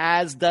her,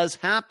 as does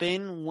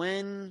happen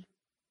when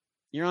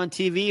you're on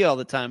TV all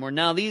the time, or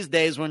now these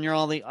days when you're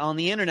on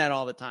the internet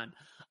all the time.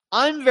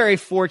 I'm very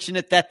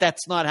fortunate that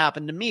that's not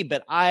happened to me,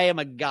 but I am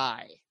a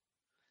guy.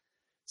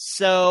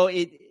 So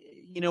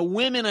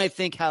women, I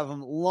think, have a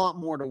lot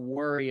more to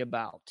worry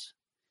about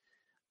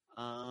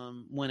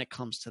when it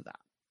comes to that.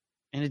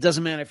 And it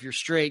doesn't matter if you're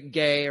straight,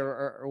 gay,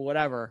 or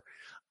whatever.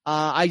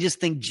 I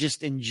just think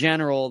just in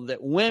general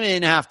that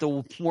women have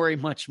to worry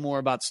much more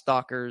about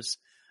stalkers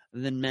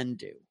than men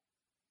do.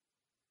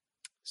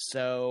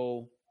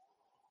 So,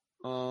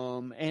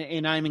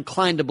 and I'm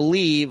inclined to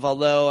believe,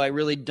 although I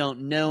really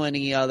don't know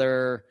any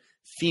other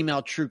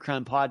female true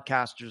crime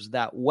podcasters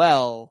that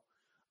well,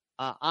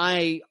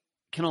 I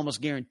can almost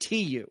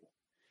guarantee you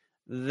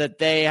that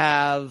they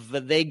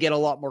get a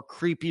lot more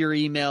creepier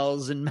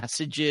emails and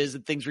messages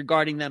and things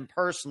regarding them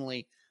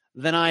personally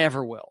than I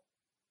ever will.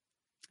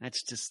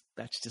 That's just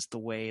the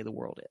way the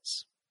world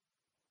is.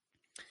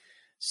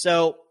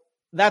 So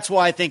that's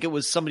why I think it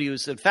was somebody who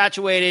was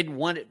infatuated,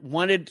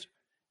 wanted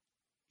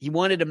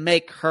to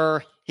make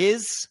her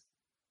his,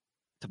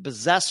 to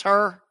possess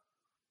her,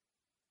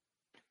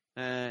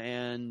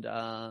 and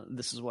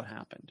this is what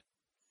happened.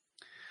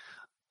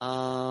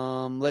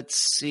 Let's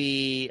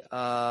see.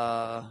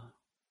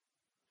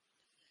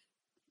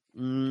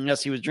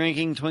 Yes, he was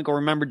drinking. Twinkle,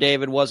 remember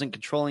David wasn't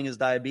controlling his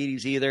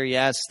diabetes either.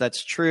 Yes,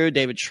 that's true.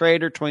 David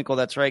Schrader. Twinkle,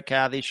 that's right,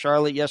 Kathy.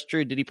 Charlotte, yes,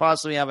 true. Did he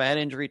possibly have a head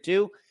injury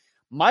too?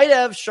 Might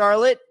have,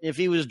 Charlotte. If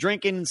he was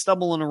drinking and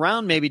stumbling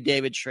around, maybe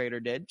David Schrader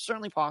did.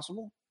 Certainly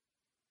possible.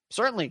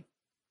 Certainly.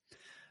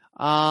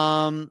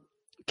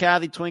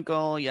 Kathy,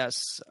 Twinkle,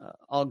 yes.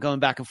 All going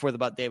back and forth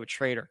about David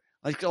Schrader.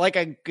 Like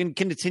I can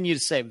continue to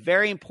say,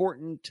 very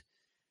important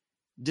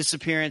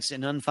disappearance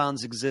in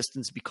unfound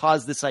existence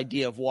because this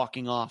idea of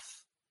walking off.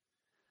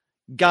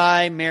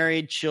 Guy,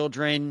 married,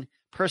 children,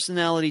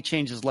 personality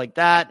changes like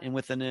that, and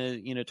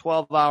within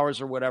 12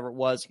 hours or whatever it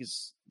was,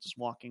 he's just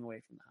walking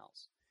away from the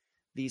house.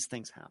 These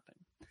things happen.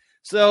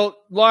 So,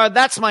 Laura,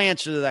 that's my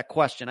answer to that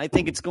question. I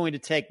think it's going to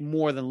take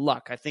more than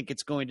luck. I think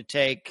it's going to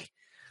take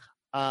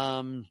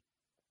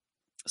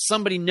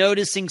somebody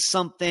noticing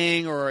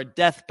something, or a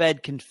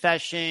deathbed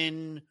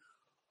confession,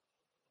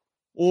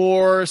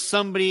 or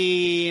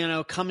somebody,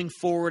 coming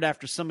forward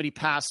after somebody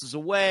passes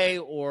away,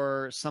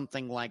 or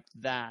something like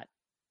that.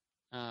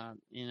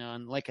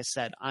 And like I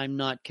said, I'm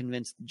not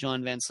convinced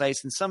John Van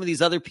Cise and some of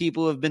these other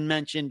people who have been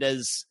mentioned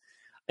as,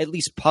 at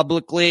least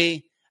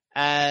publicly,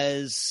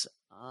 as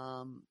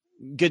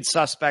good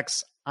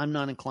suspects. I'm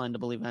not inclined to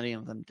believe any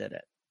of them did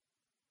it.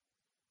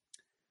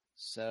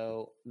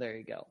 So there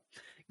you go.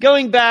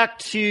 Going back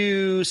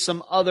to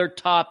some other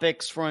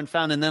topics for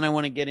Unfound, and then I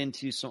want to get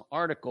into some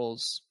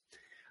articles.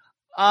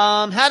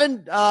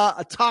 Had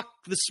a talk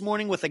this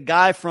morning with a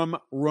guy from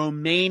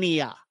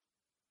Romania.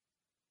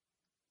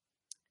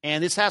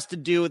 And this has to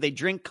do with a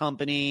drink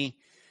company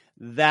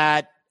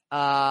that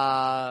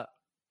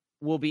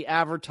will be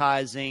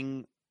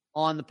advertising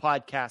on the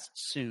podcast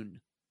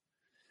soon.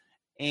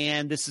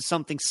 And this is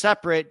something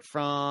separate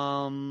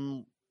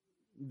from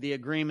the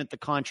agreement, the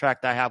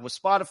contract I have with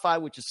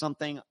Spotify, which is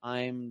something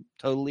I'm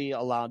totally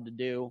allowed to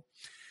do.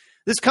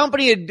 This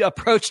company had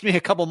approached me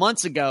a couple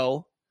months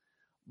ago,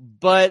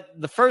 but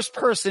the first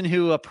person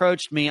who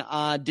approached me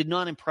did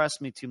not impress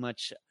me too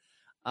much.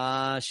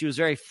 She was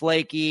very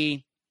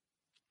flaky,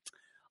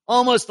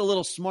 almost a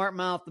little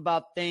smart-mouthed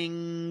about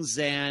things,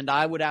 and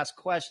I would ask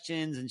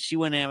questions, and she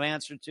wouldn't have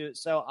answer to it.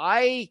 So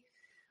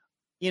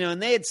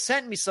and they had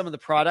sent me some of the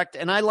product,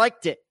 and I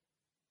liked it.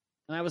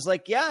 And I was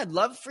like, yeah, I'd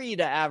love for you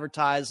to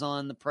advertise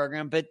on the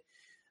program, but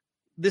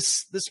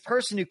this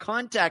person who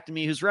contacted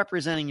me, who's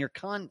representing your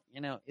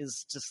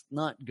is just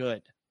not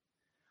good.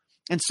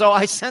 And so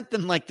I sent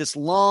them like this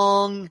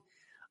long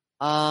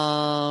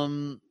I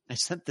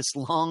sent this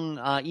long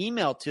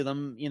email to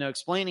them,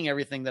 explaining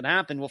everything that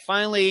happened. Well,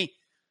 finally,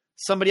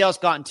 somebody else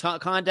got in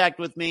contact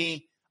with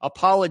me,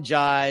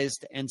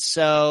 apologized, and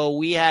so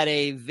we had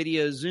a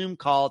video Zoom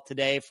call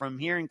today from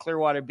here in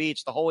Clearwater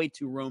Beach the whole way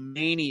to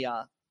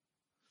Romania.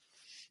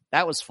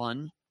 That was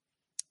fun.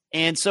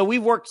 And so we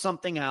worked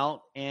something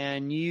out,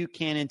 and you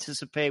can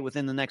anticipate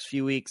within the next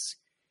few weeks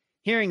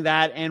hearing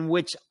that, and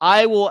which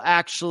I will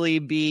actually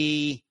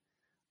be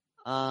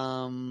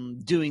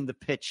doing the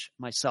pitch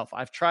myself.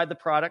 I've tried the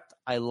product.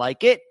 I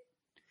like it.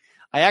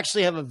 I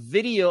actually have a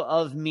video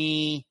of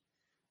me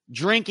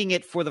drinking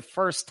it for the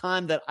first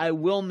time that I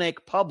will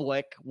make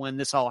public when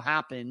this all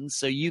happens,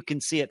 so you can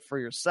see it for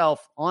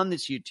yourself on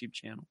this YouTube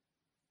channel.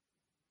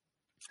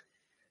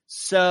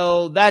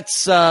 So that's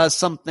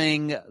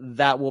something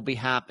that will be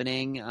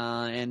happening,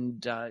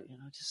 and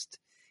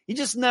you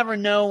just never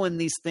know when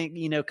these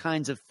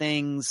kinds of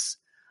things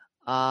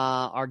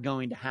are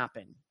going to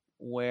happen.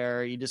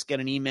 Where you just get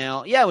an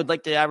email, I would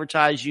like to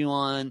advertise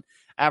on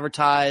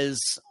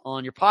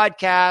your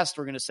podcast.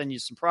 We're going to send you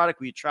some product.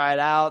 Will you try it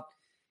out?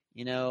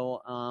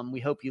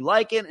 We hope you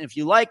like it. And if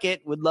you like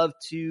it, we'd love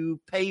to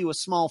pay you a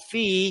small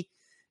fee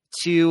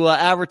to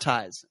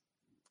advertise.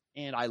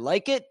 And I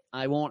like it.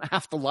 I won't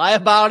have to lie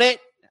about it.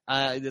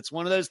 It's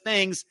one of those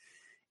things.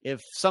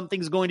 If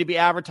something's going to be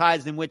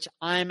advertised in which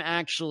I'm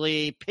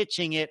actually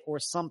pitching it or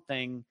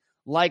something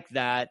like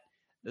that,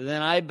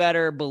 then I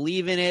better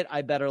believe in it.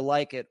 I better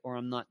like it, or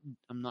I'm not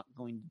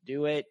going to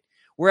do it.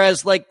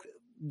 Whereas like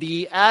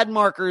the ad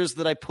markers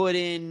that I put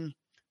in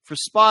for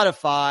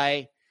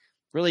Spotify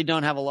really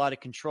don't have a lot of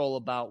control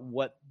about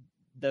what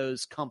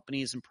those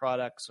companies and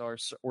products or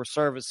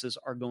services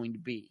are going to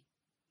be.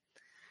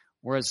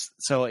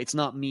 So it's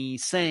not me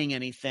saying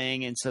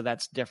anything, and so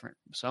that's different.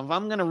 So if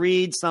I'm going to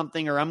read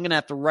something or I'm going to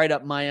have to write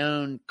up my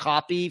own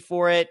copy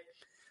for it,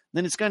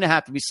 then it's going to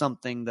have to be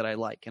something that I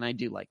like, and I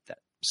do like that.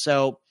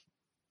 So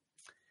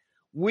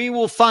we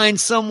will find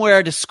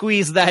somewhere to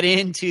squeeze that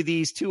into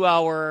these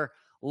 2-hour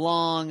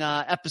long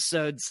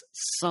episodes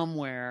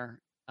somewhere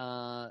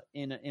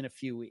in a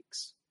few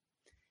weeks.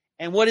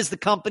 And what is the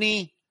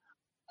company?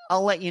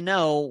 I'll let you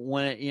know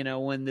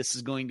when this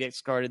is going to get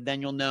started.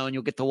 Then you'll know, and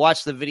you'll get to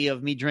watch the video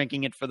of me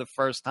drinking it for the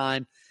first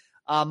time.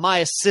 My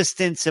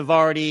assistants have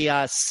already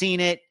seen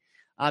it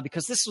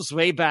because this was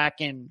way back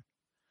in,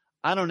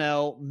 I don't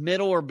know,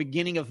 middle or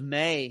beginning of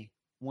May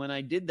when I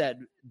did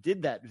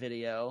that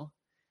video.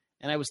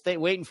 And I was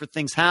waiting for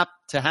things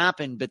to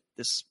happen, but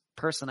this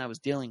person I was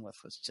dealing with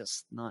was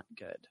just not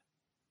good.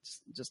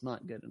 Just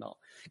not good at all.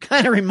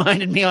 Kind of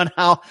reminded me on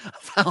how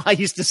I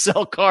used to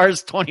sell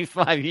cars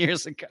 25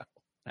 years ago.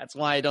 That's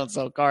why I don't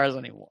sell cars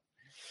anymore.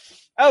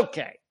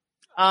 Okay.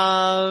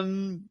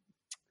 Let's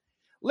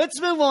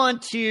move on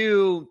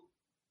to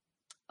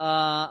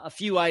a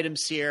few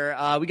items here.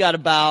 We got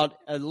about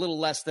a little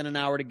less than an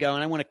hour to go,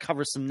 and I want to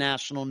cover some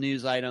national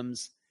news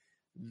items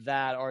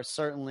that are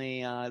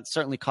certainly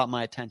caught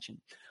my attention.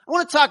 I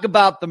want to talk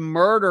about the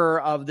murder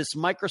of this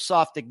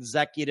Microsoft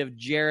executive,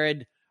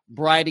 Jared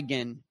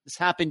Bridegan. This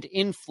happened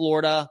in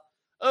Florida,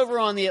 over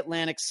on the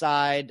Atlantic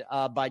side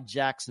by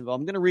Jacksonville.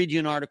 I'm going to read you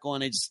an article,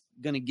 and I'm just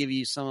going to give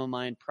you some of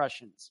my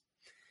impressions.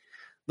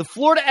 The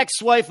Florida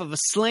ex-wife of a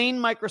slain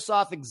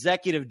Microsoft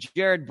executive,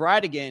 Jared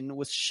Bridegan,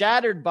 was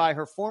shattered by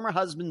her former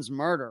husband's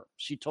murder,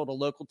 she told a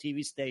local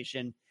TV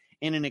station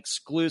in an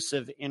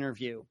exclusive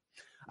interview.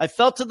 I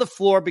fell to the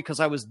floor because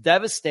I was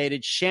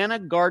devastated. Shanna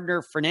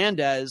Gardner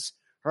Fernandez,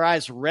 her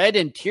eyes red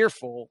and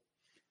tearful,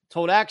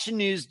 told Action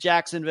News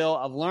Jacksonville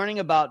of learning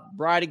about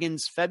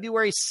Bridegan's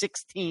February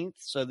 16th,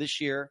 so this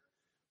year,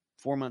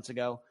 4 months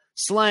ago,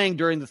 slaying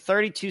during the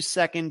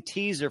 32-second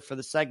teaser for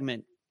the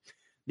segment.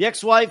 The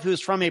ex-wife, who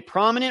is from a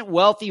prominent,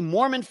 wealthy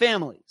Mormon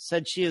family,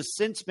 said she has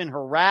since been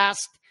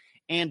harassed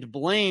and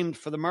blamed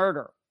for the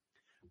murder.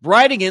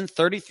 Bridegan,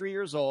 33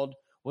 years old,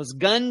 was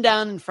gunned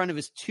down in front of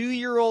his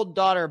 2-year-old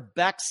daughter,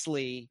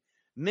 Bexley,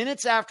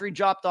 minutes after he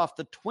dropped off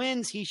the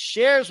twins he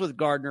shares with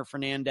Gardner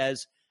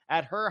Fernandez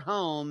at her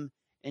home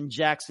in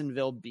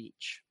Jacksonville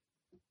Beach.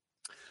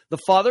 The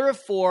father of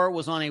 4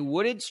 was on a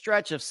wooded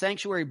stretch of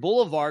Sanctuary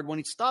Boulevard when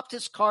he stopped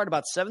his car at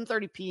about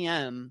 7:30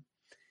 p.m.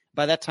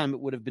 By that time, it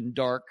would have been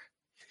dark,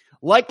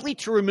 likely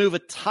to remove a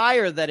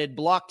tire that had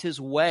blocked his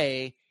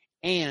way,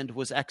 and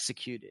was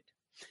executed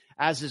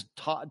as his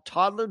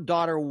toddler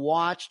daughter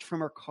watched from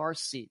her car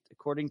seat,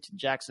 according to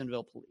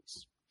Jacksonville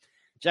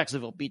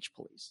Beach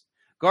Police.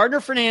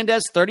 Gardner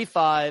Fernandez,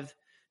 35,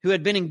 who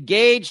had been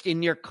engaged in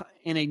near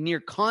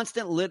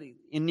constant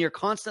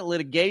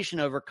litigation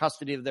over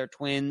custody of their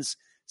twins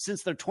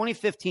since their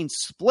 2015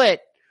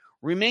 split,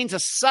 remains a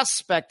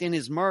suspect in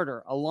his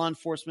murder, a law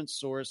enforcement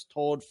source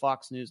told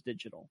Fox News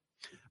Digital.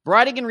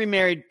 Bridegan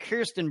remarried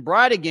Kirsten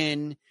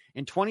Bridegan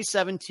in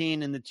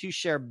 2017, and the two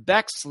share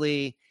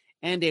Bexley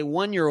and a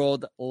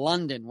 1-year-old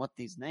London. What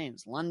these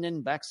names?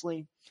 London,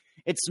 Bexley?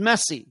 It's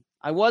messy.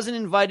 I wasn't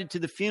invited to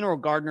the funeral,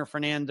 Gardner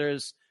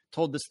Fernandez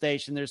told the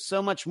station. There's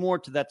so much more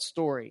to that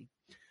story.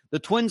 The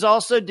twins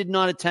also did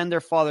not attend their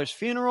father's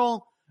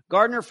funeral.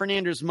 Gardner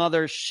Fernandez's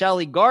mother,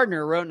 Shelley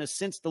Gardner, wrote in a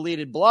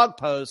since-deleted blog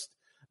post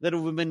that it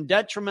would have been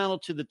detrimental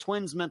to the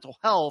twins' mental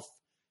health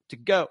to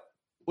go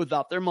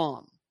without their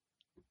mom.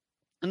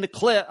 In the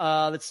clip,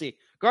 let's see.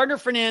 Gardner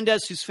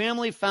Fernandez, whose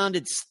family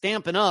founded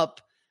Stampin' Up!,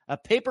 a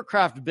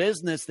papercraft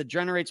business that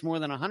generates more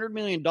than $100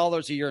 million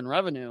a year in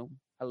revenue,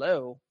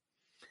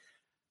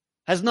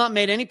 has not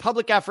made any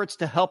public efforts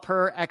to help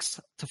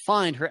to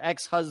find her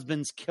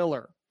ex-husband's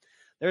killer.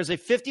 There's a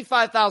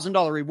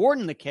 $55,000 reward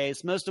in the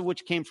case, most of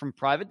which came from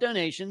private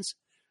donations.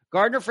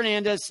 Gardner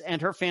Fernandez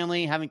and her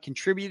family haven't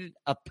contributed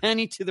a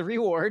penny to the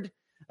reward,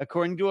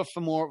 according to a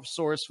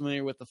source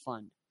familiar with the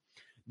fund.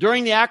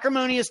 During the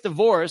acrimonious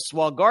divorce,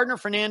 while Gardner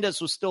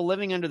Fernandez was still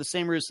living under the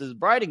same roof as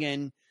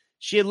Bridegan,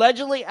 she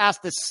allegedly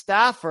asked a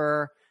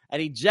staffer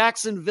at a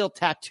Jacksonville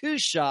tattoo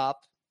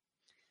shop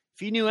if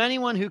he knew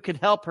anyone who could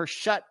help her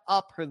shut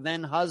up her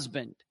then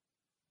husband.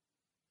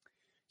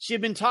 She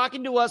had been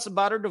talking to us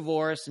about her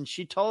divorce, and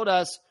she told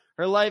us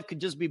her life could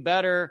just be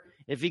better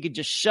if he could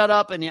just shut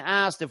up, and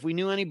asked if we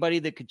knew anybody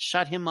that could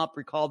shut him up,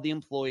 recalled the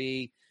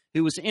employee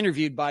who was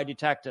interviewed by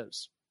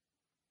detectives.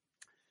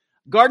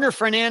 Gardner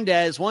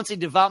Fernandez, once a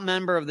devout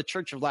member of the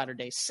Church of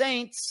Latter-day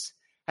Saints,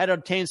 had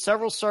obtained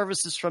several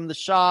services from the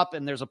shop,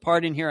 and there's a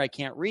part in here I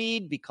can't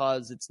read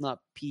because it's not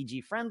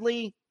PG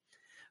friendly.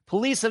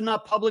 Police have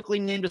not publicly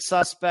named a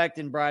suspect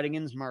in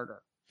Bridegan's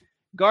murder.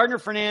 Gardner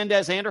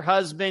Fernandez and her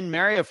husband,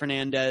 Mario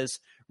Fernandez,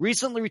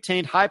 recently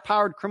retained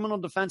high-powered criminal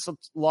defense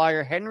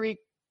lawyer Henry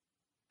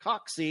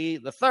Coxey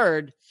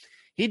III.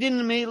 He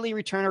didn't immediately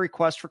return a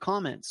request for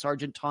comment.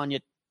 Sergeant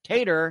Tanya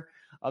Tater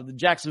of the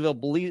Jacksonville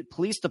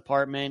Police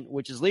Department,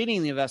 which is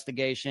leading the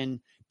investigation,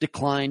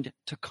 declined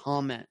to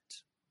comment.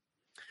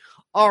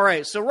 All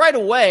right, so right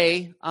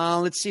away,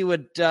 let's see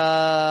what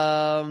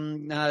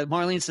Marlene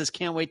says.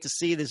 Can't wait to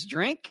see this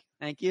drink.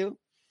 Thank you.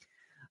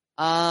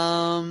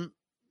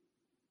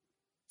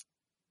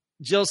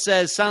 Jill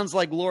says, sounds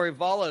like Lori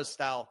Vallow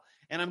style.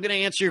 And I'm going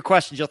to answer your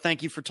question, Jill.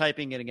 Thank you for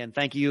typing it again.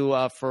 Thank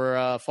you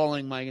for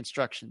following my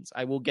instructions.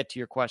 I will get to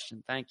your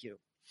question. Thank you.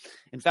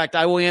 In fact,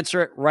 I will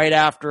answer it right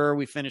after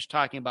we finish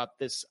talking about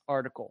this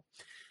article.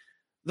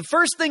 The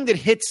first thing that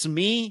hits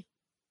me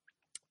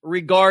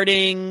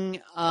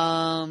regarding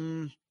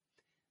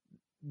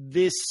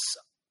this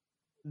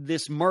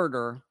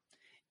murder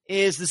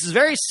is this is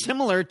very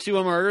similar to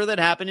a murder that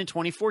happened in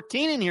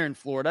 2014 in here in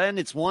Florida, and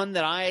it's one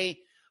that I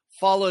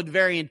followed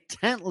very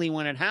intently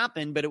when it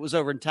happened, but it was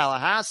over in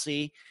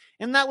Tallahassee,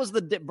 and that was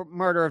the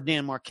murder of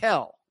Dan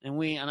Markel.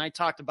 And I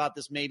talked about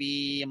this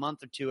maybe a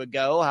month or two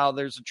ago, how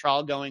there's a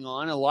trial going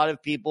on. A lot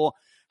of people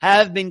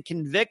have been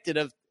convicted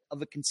of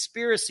a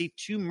conspiracy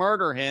to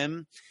murder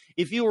him.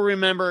 If you will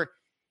remember,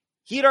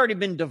 he had already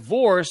been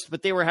divorced,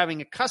 but they were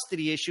having a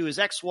custody issue. His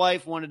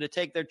ex-wife wanted to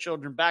take their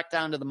children back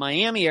down to the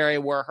Miami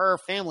area where her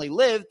family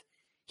lived.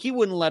 He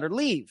wouldn't let her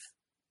leave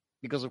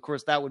because, of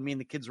course, that would mean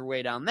the kids were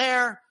way down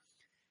there.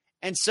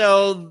 And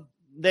so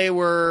they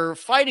were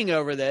fighting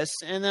over this.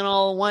 And then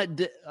all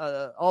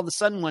of a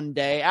sudden one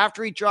day,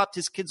 after he dropped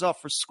his kids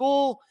off for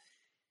school,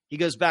 he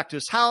goes back to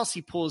his house.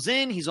 He pulls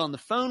in. He's on the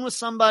phone with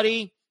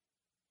somebody.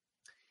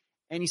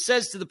 And he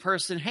says to the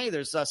person, hey,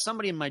 there's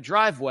somebody in my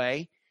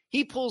driveway.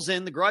 He pulls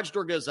in. The garage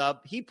door goes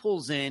up. He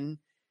pulls in.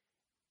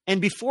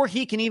 And before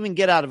he can even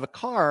get out of a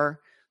car,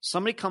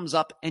 somebody comes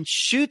up and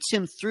shoots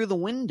him through the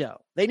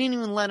window. They didn't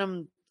even let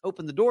him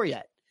open the door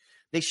yet.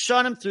 They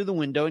shot him through the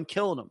window and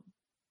killed him.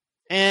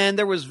 And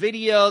there was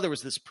video. There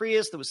was this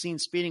Prius that was seen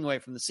speeding away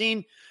from the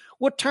scene.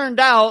 What turned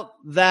out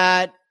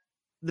that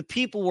the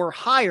people were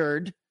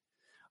hired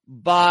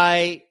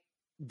by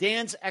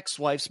Dan's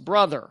ex-wife's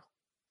brother.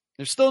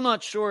 They're still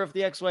not sure if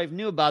the ex-wife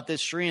knew about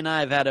this. Sheree and I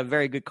have had a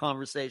very good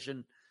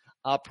conversation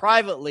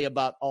privately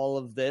about all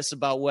of this,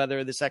 about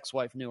whether this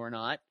ex-wife knew or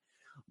not.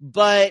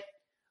 But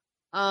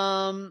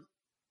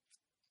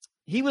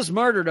he was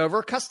murdered over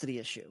a custody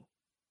issue.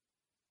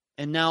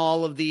 And now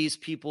all of these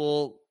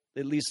people,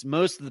 at least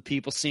most of the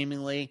people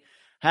seemingly,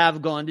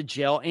 have gone to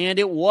jail. And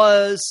it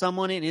was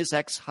someone in his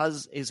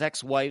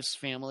ex-wife's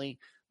family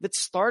that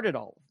started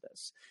all of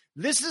this.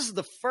 This is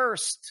the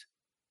first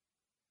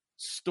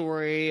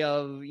story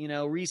of,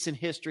 recent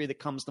history that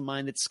comes to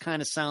mind that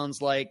kind of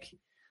sounds like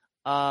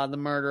the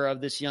murder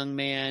of this young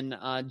man,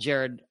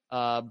 Jared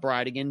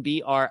Bridegan,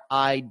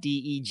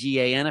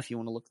 Bridegan, if you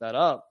want to look that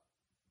up.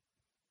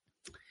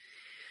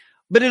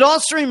 But it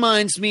also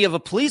reminds me of a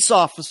police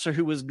officer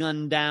who was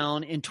gunned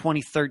down in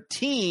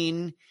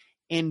 2013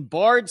 in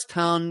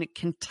Bardstown,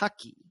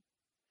 Kentucky.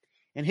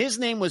 And his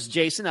name was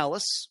Jason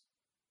Ellis.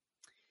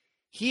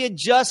 He had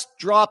just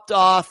dropped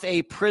off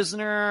a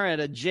prisoner at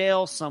a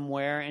jail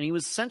somewhere, and he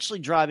was essentially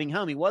driving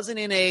home. He wasn't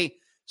in a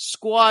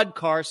squad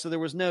car, so there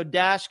was no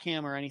dash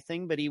cam or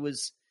anything, but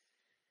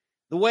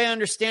the way I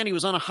understand, he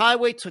was on a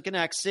highway, took an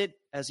exit.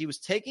 As he was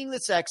taking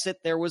this exit,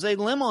 there was a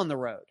limb on the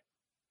road.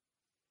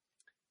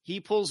 He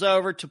pulls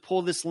over to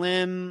pull this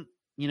limb,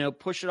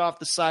 push it off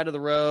the side of the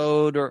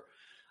road,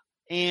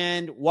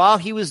 and while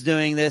he was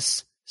doing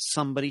this,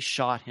 somebody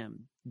shot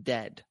him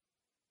dead.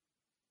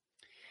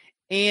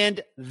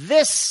 And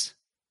this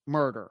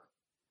murder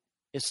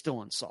is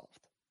still unsolved.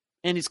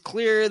 And it's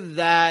clear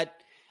that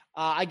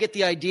I get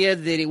the idea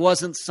that it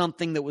wasn't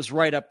something that was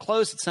right up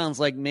close. It sounds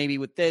like maybe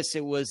with this,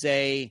 it was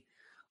a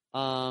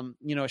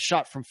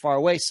shot from far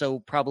away. So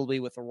probably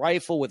with a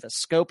rifle, with a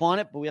scope on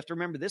it. But we have to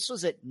remember this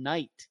was at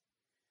night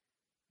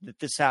that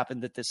this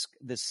happened, that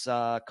this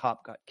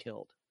cop got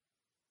killed.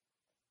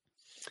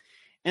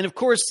 And of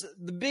course,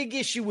 the big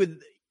issue with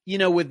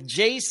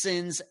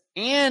Jason's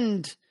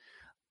and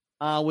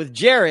with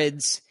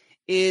Jared's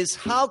is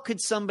how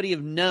could somebody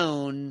have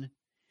known?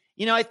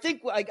 I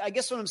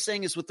guess what I'm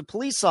saying is with the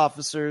police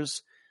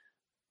officers,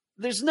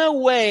 there's no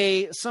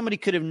way somebody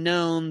could have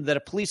known that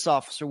a police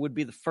officer would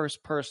be the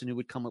first person who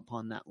would come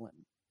upon that limb.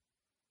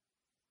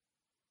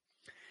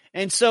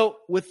 And so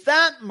with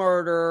that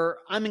murder,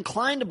 I'm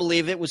inclined to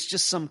believe it was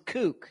just some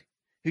kook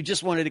who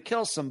just wanted to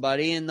kill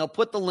somebody, and they'll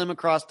put the limb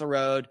across the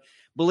road,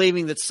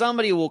 believing that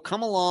somebody will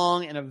come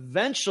along and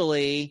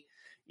eventually,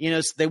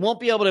 they won't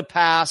be able to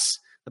pass.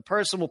 The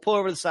person will pull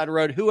over the side of the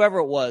road, whoever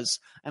it was,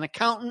 an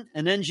accountant,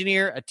 an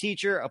engineer, a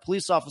teacher, a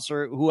police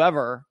officer,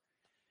 whoever.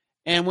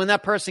 And when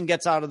that person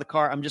gets out of the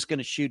car, I'm just going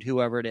to shoot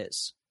whoever it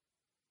is.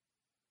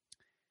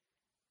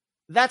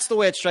 That's the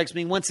way it strikes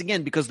me, once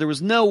again, because there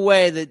was no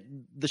way that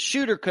the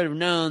shooter could have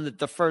known that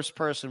the first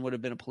person would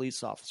have been a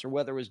police officer,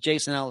 whether it was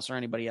Jason Ellis or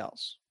anybody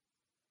else.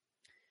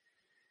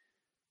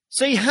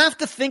 So you have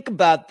to think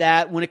about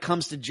that when it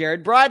comes to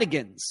Jared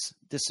Bradigan's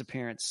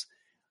disappearance.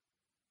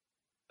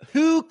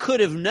 Who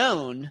could have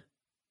known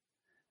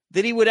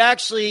that he would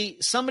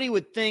somebody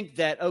would think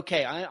that,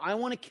 okay, I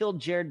want to kill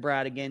Jared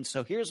Bradigan,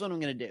 so here's what I'm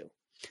going to do.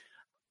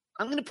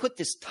 I'm going to put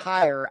this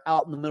tire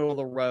out in the middle of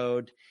the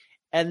road,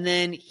 and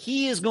then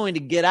he is going to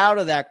get out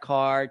of that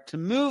car to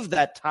move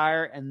that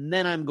tire, and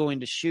then I'm going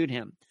to shoot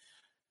him.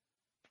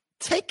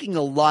 Taking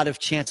a lot of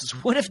chances.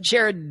 What if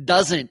Jared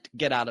doesn't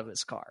get out of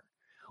his car?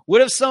 What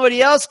if somebody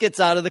else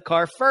gets out of the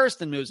car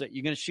first and moves it?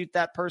 You're going to shoot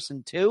that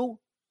person too?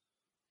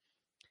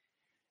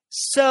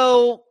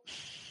 So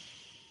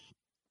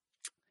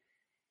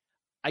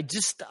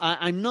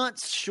I'm not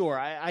sure.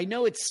 I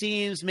know it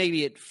seems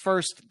maybe at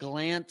first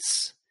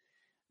glance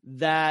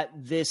that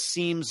this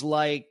seems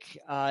like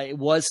it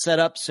was set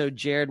up so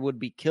Jared would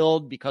be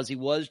killed because he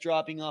was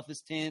dropping off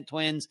his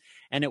twins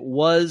and it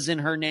was in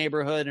her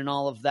neighborhood and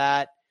all of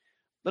that.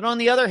 But on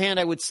the other hand,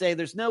 I would say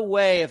there's no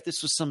way if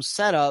this was some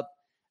setup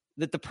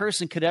that the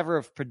person could ever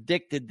have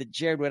predicted that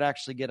Jared would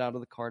actually get out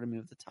of the car to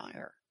move the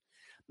tire.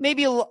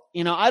 Maybe,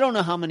 I don't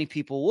know how many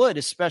people would,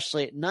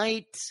 especially at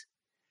night.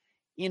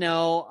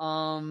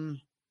 I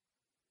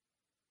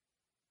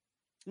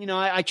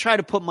try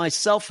to put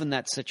myself in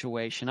that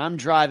situation. I'm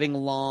driving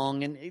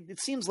along, and it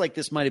seems like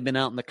this might have been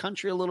out in the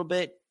country a little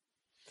bit.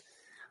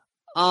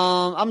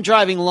 I'm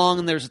driving along,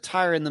 and there's a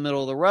tire in the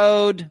middle of the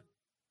road.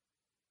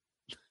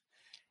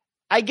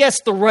 I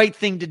guess the right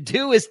thing to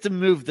do is to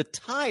move the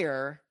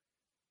tire.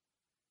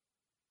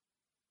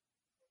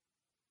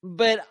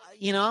 But,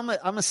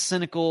 I'm a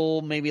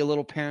cynical, maybe a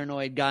little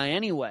paranoid guy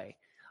anyway.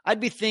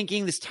 I'd be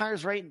thinking this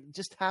tire's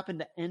just happened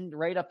to end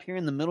right up here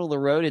in the middle of the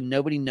road and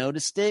nobody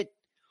noticed it.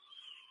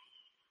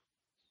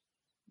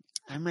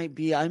 I might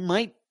be a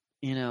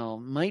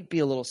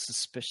little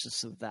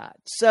suspicious of that.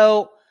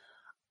 So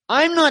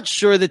I'm not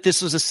sure that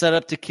this was a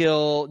setup to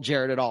kill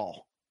Jared at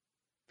all,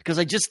 because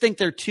I just think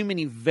there are too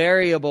many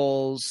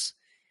variables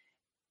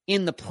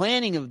in the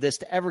planning of this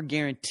to ever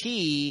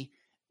guarantee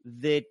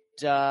that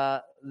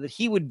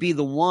he would be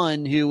the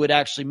one who would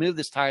actually move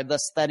this tire,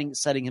 thus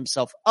setting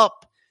himself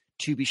up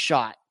to be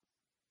shot.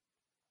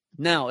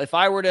 Now, if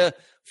I were to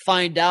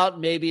find out,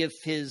 maybe if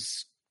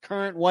his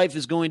current wife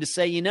is going to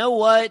say, you know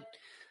what,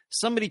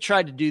 somebody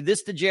tried to do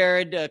this to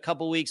Jared a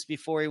couple weeks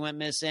before he went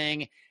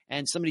missing,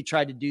 and somebody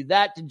tried to do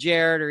that to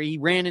Jared, or he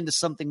ran into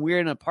something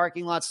weird in a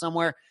parking lot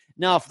somewhere.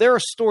 Now, if there are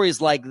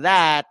stories like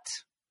that,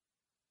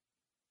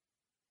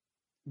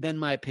 then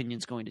my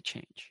opinion's going to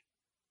change.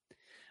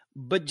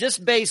 But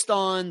just based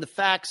on the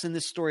facts in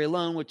this story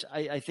alone, which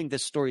I think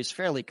this story is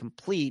fairly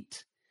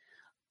complete,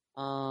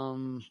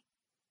 I'm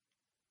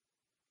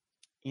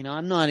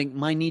not,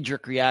 my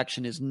knee-jerk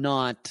reaction is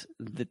not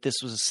that this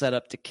was a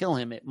setup to kill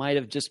him. It might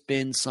have just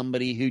been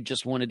somebody who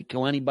just wanted to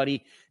kill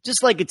anybody,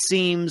 just like it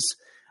seems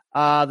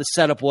the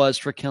setup was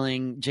for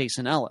killing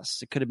Jason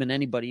Ellis. It could have been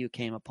anybody who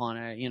came upon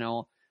it,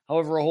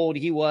 however old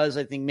he was.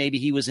 I think maybe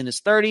he was in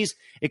his 30s.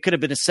 It could have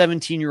been a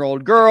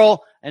 17-year-old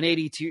girl, an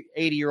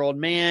 80-year-old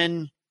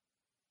man.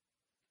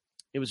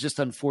 It was just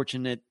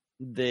unfortunate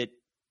that,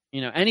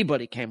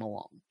 anybody came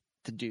along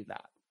to do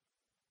that.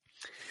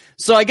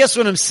 So I guess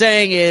what I'm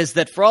saying is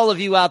that for all of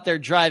you out there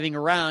driving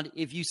around,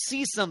 if you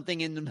see something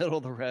in the middle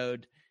of the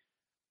road,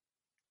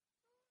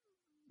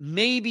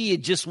 maybe you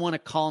just want to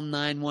call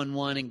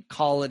 911 and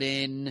call it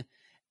in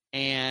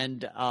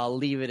and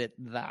leave it at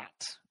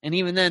that. And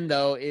even then,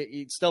 though,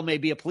 it still may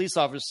be a police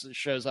officer that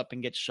shows up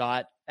and gets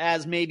shot,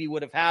 as maybe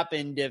would have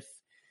happened if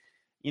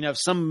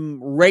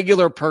some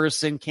regular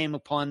person came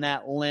upon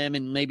that limb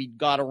and maybe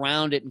got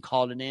around it and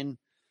called it in.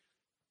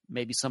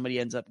 Maybe somebody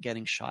ends up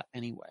getting shot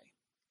anyway.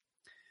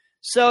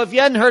 So if you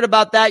hadn't heard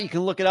about that, you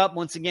can look it up.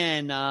 Once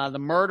again, the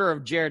murder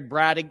of Jared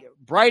Bradigan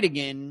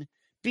Bridegan,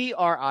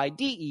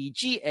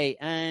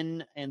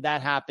 Bridegan, and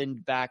that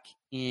happened back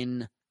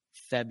in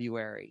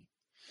February.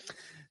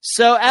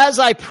 So as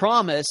I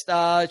promised,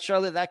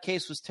 Charlotte, that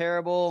case was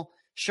terrible.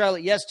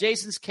 Charlotte, yes,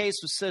 Jason's case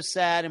was so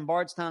sad, and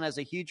Bardstown has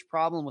a huge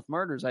problem with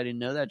murders. I didn't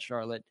know that,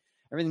 Charlotte.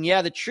 Everything,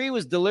 yeah, the tree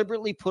was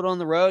deliberately put on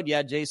the road.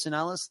 Yeah, Jason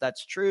Ellis,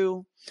 that's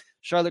true.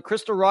 Charlotte,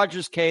 Crystal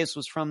Rogers' case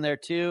was from there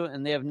too,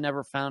 and they have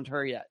never found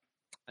her yet.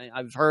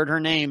 I've heard her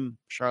name,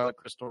 Charlotte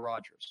Crystal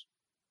Rogers.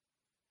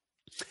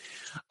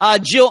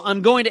 Jill,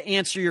 I'm going to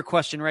answer your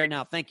question right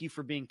now. Thank you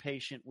for being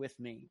patient with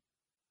me.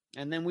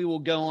 And then we will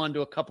go on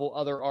to a couple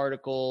other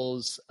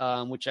articles,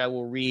 which I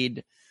will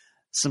read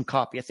some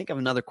copy. I think I have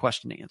another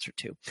question to answer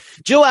too.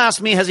 Jill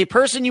asked me, has a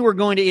person you were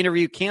going to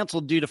interview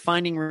canceled due to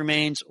finding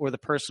remains or the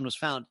person was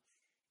found?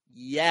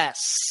 Yes.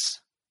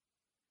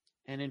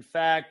 And in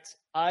fact,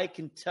 I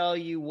can tell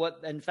you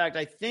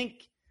I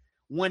think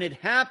when it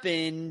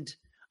happened,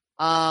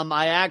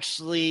 I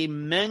actually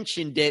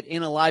mentioned it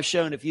in a live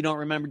show. And if you don't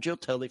remember, Jill,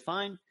 totally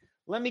fine.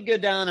 Let me go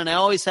down, and I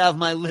always have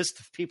my list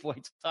of people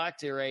I talk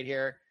to right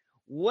here.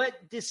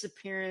 What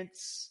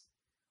disappearance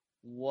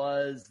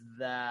was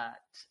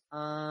that?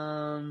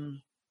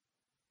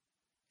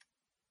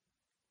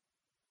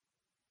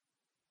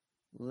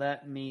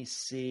 Let me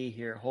see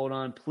here. Hold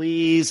on,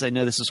 please. I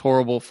know this is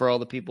horrible for all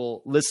the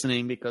people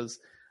listening because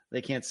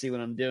they can't see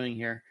what I'm doing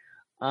here.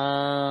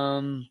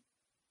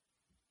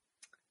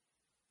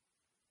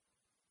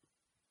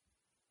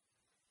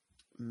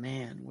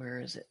 Man, where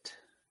is it?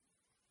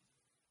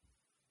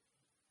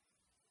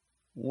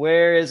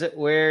 Where is it?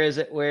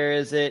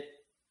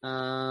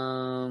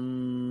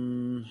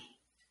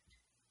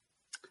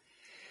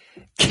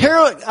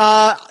 Carol,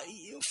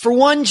 for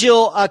one,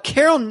 Jill,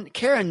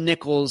 Karen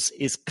Nichols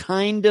is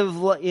kind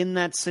of in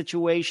that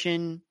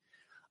situation.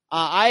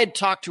 I had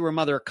talked to her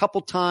mother a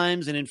couple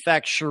times, and in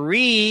fact,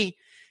 Cherie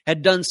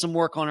had done some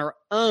work on her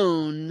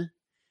own,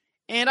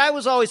 and I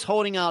was always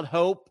holding out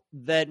hope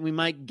that we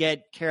might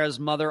get Kara's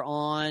mother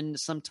on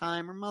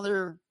sometime. Her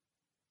mother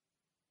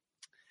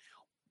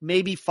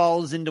maybe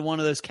falls into one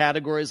of those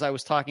categories I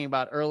was talking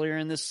about earlier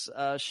in this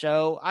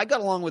show. I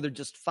got along with her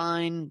just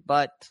fine,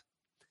 but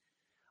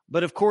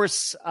of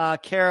course,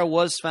 Kara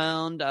was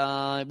found.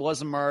 It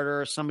was a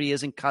murder. Somebody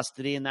is in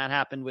custody, and that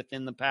happened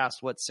within the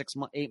past,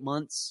 8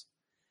 months.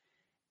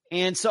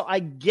 And so I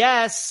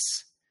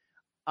guess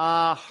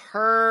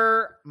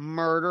her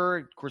murder,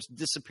 of course,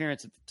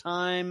 disappearance at the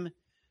time,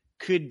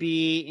 could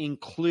be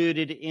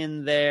included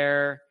in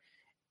there.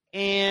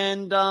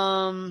 And,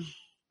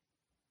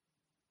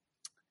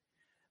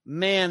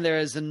 man, there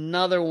is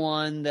another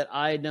one that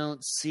I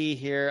don't see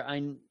here.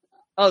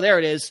 There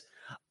it is.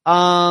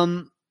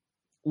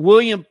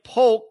 William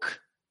Polk.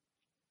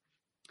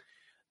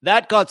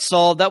 That got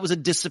solved. That was a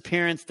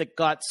disappearance that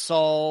got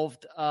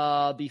solved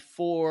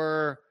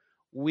before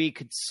we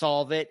could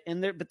solve it.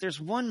 But there's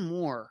one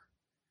more.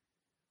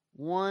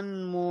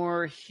 One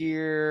more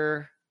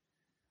here.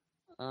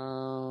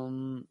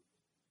 I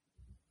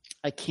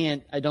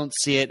don't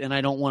see it, and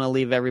I don't want to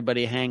leave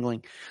everybody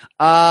hangling.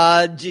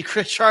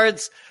 Chris Cherie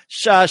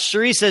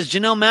says,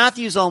 Janelle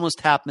Matthews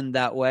almost happened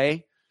that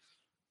way.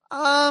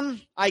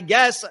 I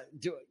guess,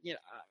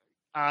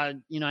 I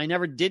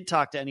never did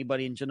talk to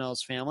anybody in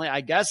Janelle's family. I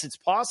guess it's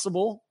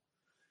possible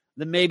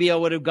that maybe I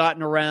would have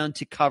gotten around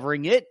to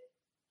covering it.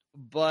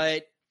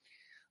 But,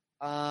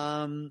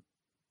 the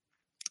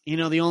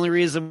only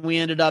reason we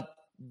ended up,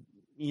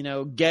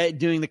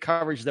 doing the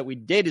coverage that we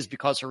did is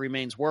because her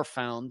remains were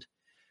found.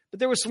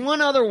 But there was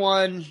one other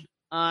one.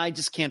 I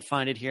just can't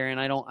find it here, and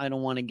I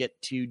don't want to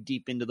get too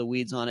deep into the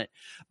weeds on it.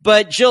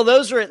 But, Jill,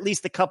 those are at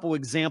least a couple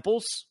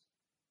examples.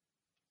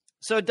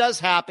 So it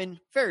does happen.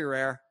 Very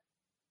rare.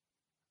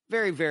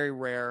 Very, very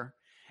rare.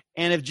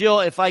 And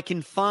if I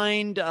can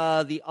find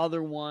the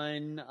other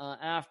one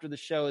after the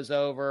show is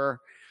over,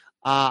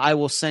 I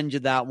will send you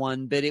that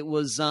one. But it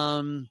was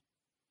one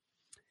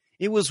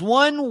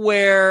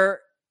where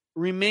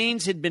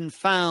remains had been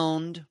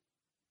found,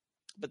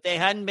 but they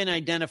hadn't been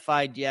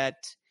identified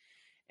yet.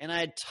 And I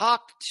had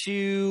talked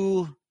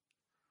to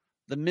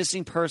the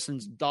missing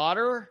person's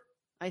daughter,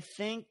 I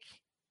think.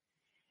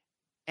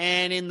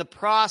 And in the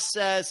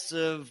process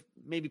of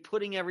maybe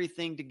putting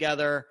everything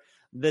together,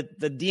 the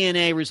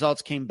DNA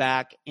results came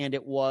back, and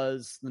it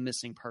was the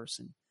missing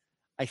person.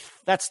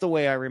 That's the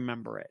way I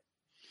remember it.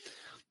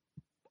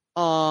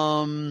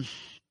 But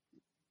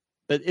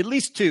at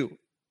least two.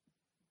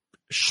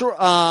 Sure.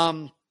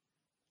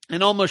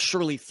 And almost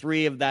surely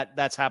three of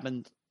that's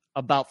happened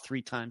about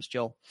 3 times,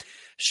 Jill.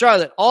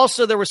 Charlotte.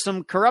 Also, there was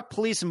some corrupt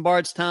police in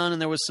Bardstown,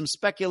 and there was some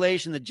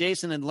speculation that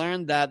Jason had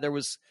learned that there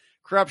was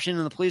corruption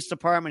in the police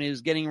department. He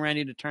was getting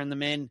ready to turn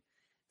them in.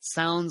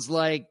 Sounds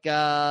like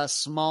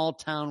small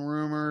town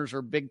rumors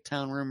or big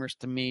town rumors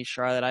to me,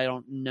 Charlotte. I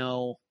don't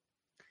know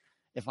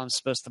if I'm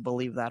supposed to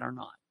believe that or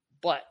not.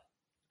 But,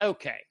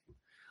 okay.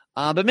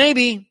 But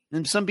maybe.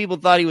 And some people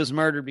thought he was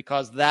murdered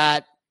because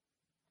that.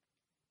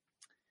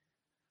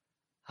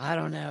 I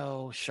don't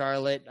know,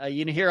 Charlotte.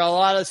 You hear a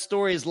lot of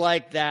stories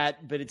like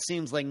that, but it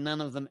seems like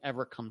none of them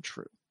ever come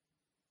true.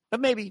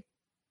 But maybe.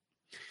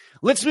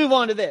 Let's move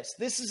on to this.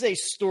 This is a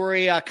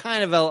story,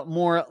 kind of a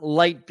more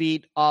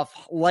lighthearted,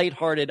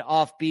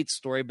 offbeat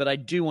story, but I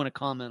do want to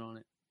comment on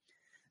it.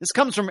 This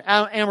comes from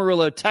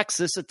Amarillo,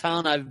 Texas, a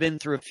town I've been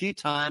through a few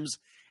times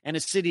and a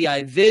city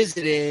I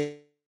visited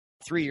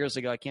 3 years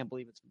ago. I can't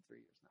believe it's been 3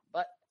 years now.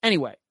 But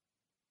anyway,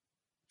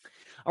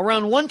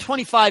 around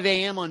 1:25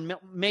 a.m. on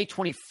May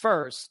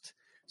 21st,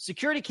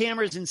 security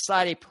cameras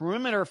inside a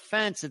perimeter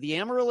fence at the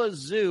Amarillo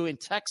Zoo in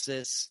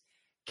Texas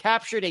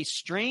captured a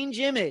strange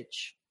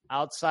image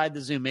outside the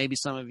zoo. Maybe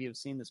some of you have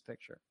seen this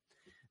picture.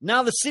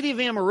 Now, the city of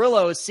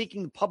Amarillo is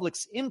seeking the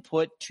public's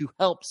input to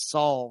help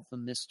solve the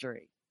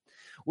mystery.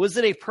 Was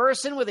it a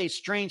person with a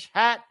strange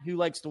hat who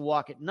likes to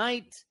walk at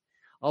night?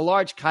 A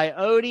large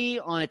coyote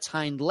on its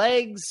hind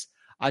legs?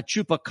 A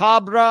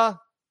chupacabra?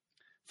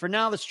 For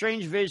now, the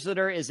strange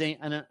visitor is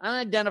an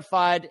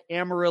unidentified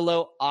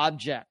Amarillo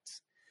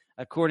object,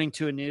 according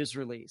to a news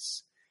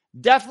release.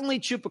 Definitely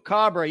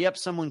chupacabra. Yep,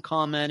 someone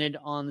commented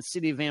on the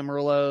City of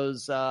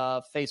Amarillo's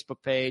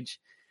Facebook page.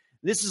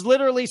 This is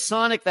literally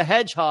Sonic the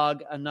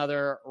Hedgehog,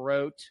 another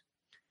wrote.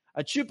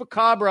 A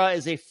chupacabra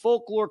is a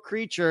folklore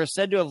creature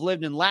said to have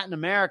lived in Latin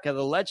America that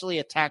allegedly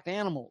attacked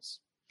animals.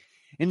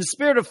 In the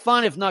spirit of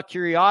fun, if not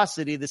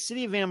curiosity, the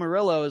City of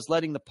Amarillo is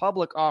letting the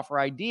public offer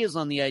ideas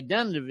on the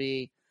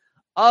identity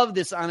of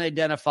this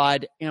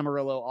unidentified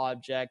Amarillo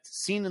object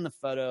seen in the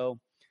photo.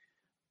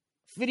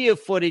 Video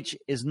footage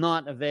is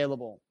not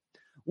available.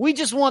 We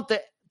just want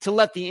to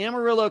let the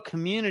Amarillo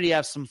community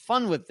have some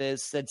fun with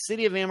this, said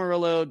City of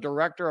Amarillo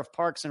Director of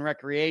Parks and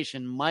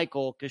Recreation,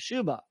 Michael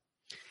Kashuba.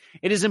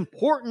 It is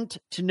important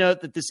to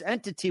note that this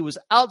entity was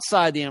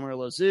outside the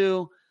Amarillo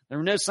Zoo. There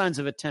were no signs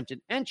of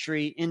attempted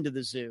entry into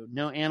the zoo.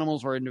 No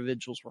animals or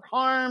individuals were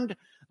harmed.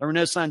 There were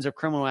no signs of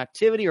criminal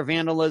activity or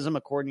vandalism,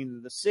 according to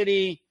the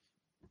city.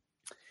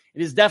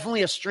 It is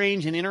definitely a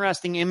strange and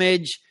interesting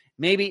image.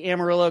 Maybe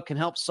Amarillo can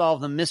help solve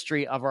the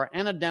mystery of our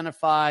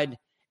unidentified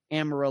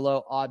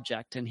Amarillo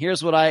object. And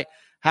here's what I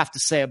have to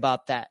say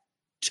about that.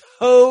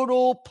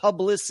 Total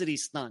publicity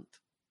stunt.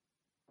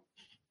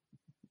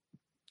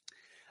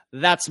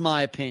 That's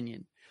my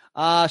opinion.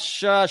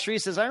 Shri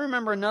says, I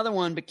remember another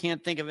one, but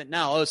can't think of it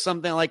now. Oh,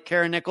 something like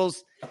Karen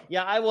Nichols.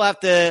 Yeah, I will have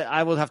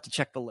to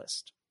check the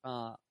list,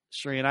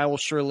 Shri, and I will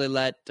surely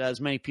let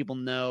as many people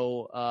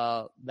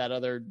know that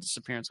other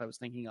disappearance I was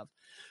thinking of.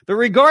 But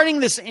regarding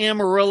this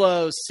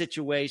Amarillo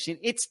situation,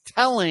 it's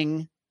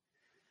telling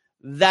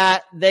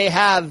that they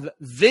have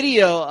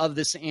video of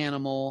this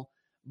animal,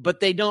 but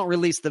they don't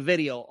release the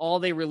video. All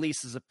they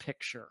release is a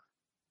picture.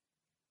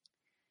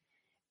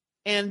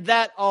 And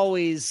that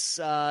always,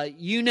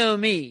 you know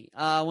me,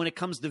 when it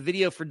comes to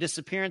video for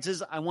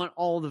disappearances, I want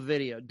all the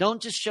video.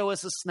 Don't just show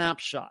us a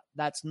snapshot.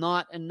 That's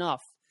not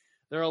enough.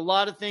 There are a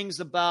lot of things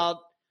about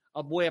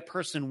the way a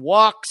person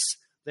walks,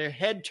 their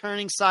head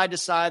turning side to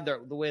side,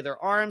 the way their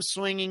arms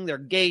swinging, their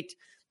gait.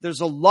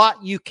 There's a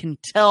lot you can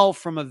tell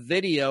from a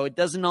video. It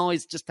doesn't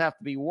always just have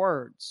to be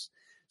words.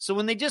 So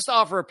when they just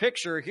offer a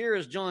picture, here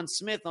is John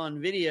Smith on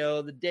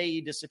video the day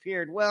he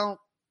disappeared. Well,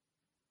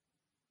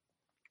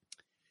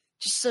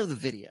 just show the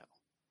video.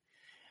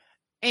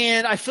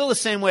 And I feel the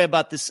same way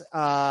about this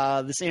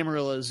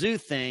Amarillo Zoo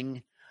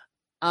thing.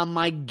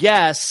 My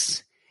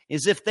guess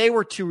is if they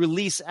were to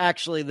release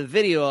actually the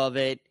video of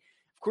it,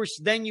 of course,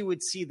 then you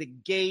would see the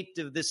gait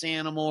of this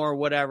animal or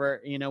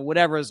whatever,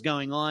 whatever is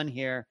going on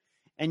here,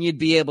 and you'd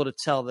be able to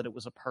tell that it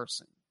was a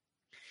person.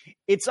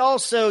 It's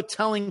also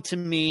telling to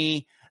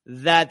me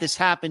that this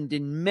happened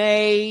in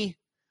May,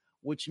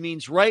 which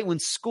means right when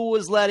school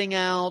is letting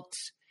out,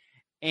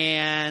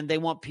 and they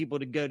want people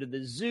to go to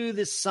the zoo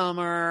this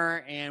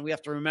summer. And we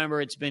have to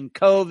remember it's been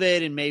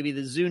COVID, and maybe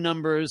the zoo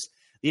numbers,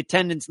 the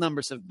attendance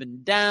numbers have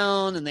been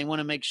down, and they want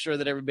to make sure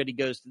that everybody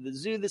goes to the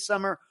zoo this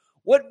summer.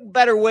 What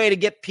better way to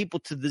get people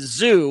to the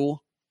zoo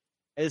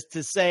is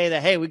to say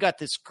that, hey, we got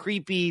this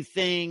creepy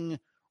thing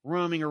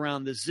roaming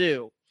around the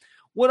zoo.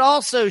 What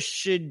also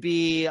should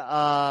be, is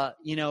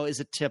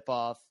a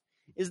tip-off,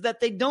 is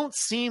that they don't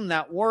seem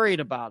that worried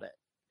about it.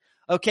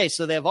 Okay,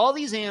 so they have all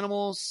these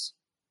animals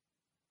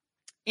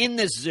in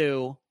the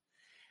zoo,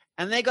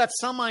 and they got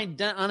some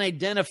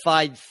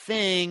unidentified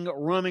thing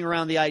roaming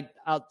around the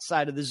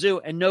outside of the zoo,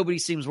 and nobody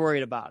seems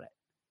worried about it.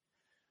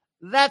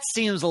 That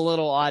seems a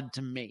little odd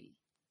to me.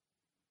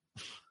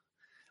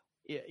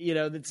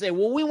 They'd say,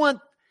 well, we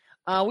want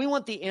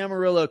the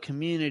Amarillo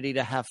community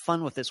to have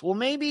fun with this. Well,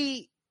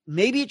 maybe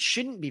it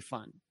shouldn't be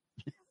fun.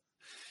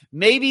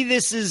 Maybe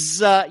this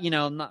is, I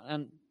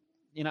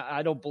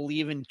don't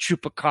believe in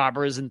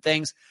chupacabras and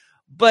things,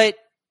 but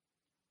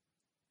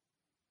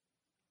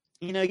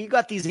you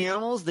got these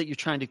animals that you're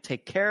trying to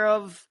take care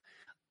of.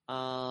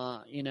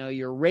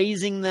 You're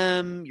raising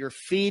them, you're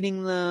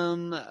feeding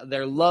them.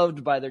 They're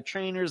loved by their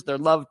trainers. They're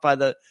loved by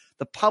the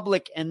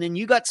public. And then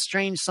you got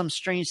some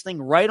strange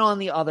thing right on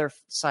the other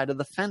side of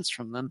the fence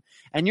from them.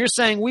 And you're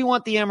saying, we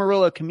want the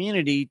Amarillo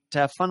community to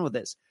have fun with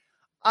this.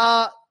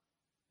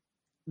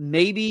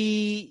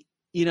 Maybe,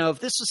 if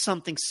this was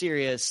something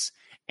serious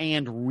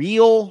and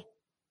real,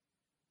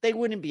 they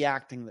wouldn't be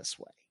acting this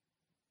way.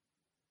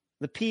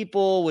 The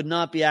people would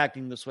not be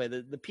acting this way.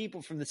 The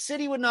people from the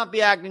city would not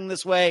be acting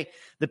this way.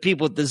 The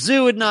people at the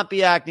zoo would not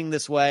be acting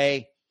this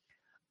way.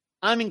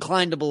 I'm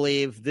inclined to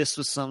believe this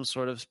was some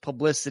sort of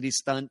publicity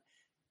stunt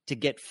to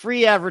get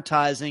free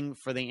advertising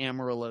for the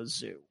Amarillo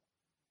Zoo.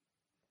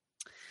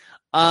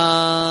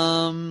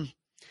 Leanne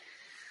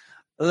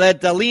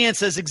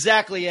says,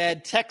 exactly,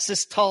 Ed.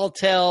 Texas tall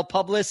tale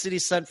publicity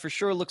stunt for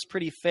sure looks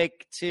pretty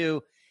fake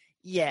too.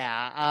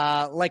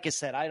 Yeah, like I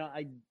said,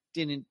 I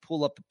didn't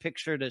pull up a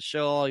picture to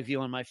show all of you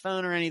on my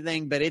phone or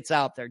anything, but it's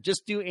out there.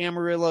 Just do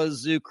Amarillo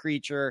Zoo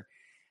creature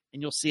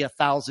and you'll see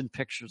 1,000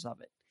 pictures of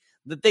it.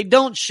 That they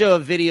don't show a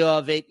video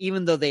of it,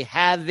 even though they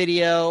have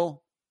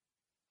video,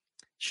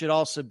 should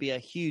also be a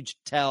huge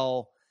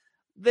tell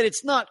that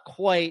it's not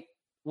quite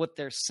what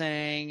they're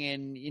saying.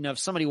 And, if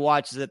somebody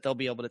watches it, they'll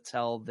be able to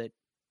tell that,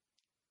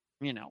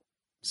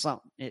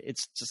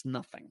 it's just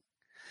nothing.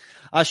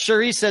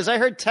 Cherie says, I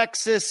heard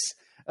Texas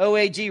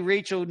OAG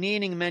Rachel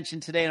Neening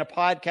mentioned today in a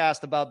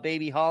podcast about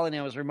Baby Holiday.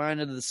 I was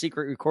reminded of the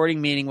secret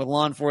recording meeting with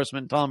law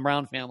enforcement and Tom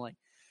Brown family.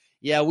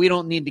 Yeah, we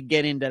don't need to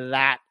get into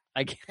that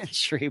again,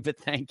 Cherie, but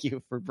thank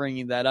you for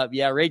bringing that up.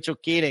 Yeah, Rachel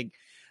Keating.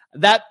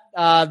 That's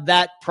what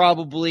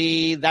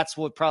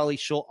probably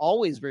she'll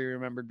always be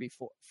remembered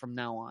from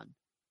now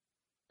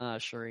on.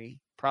 Cherie,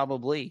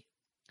 probably.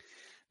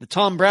 The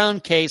Tom Brown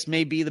case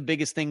may be the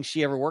biggest thing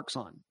she ever works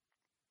on.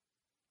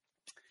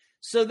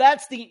 So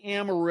that's the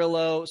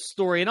Amarillo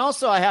story. And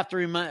also I have to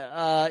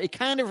it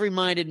kind of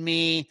reminded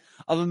me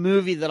of a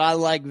movie that I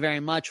like very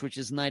much, which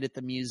is Night at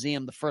the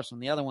Museum. The first one,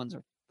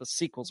 the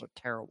sequels are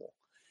terrible.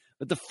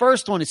 But the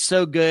first one is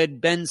so good.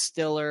 Ben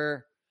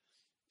Stiller,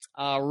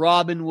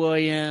 Robin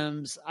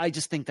Williams. I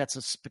just think that's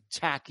a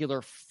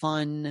spectacular,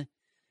 fun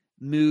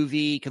movie.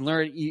 You can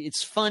learn,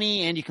 it's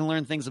funny, and you can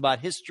learn things about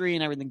history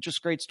and everything.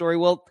 Just great story.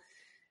 Well,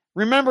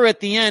 remember at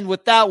the end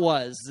what that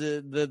was.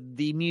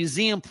 The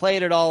museum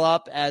played it all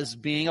up as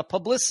being a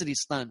publicity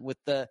stunt with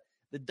the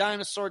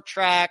dinosaur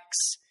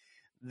tracks,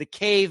 the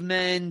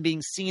cavemen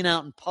being seen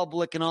out in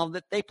public and all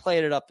that. They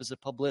played it up as a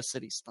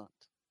publicity stunt.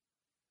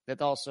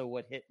 That's also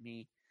what hit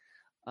me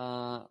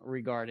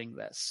regarding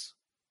this.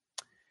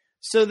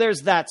 So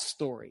there's that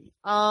story.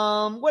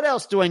 What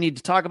else do I need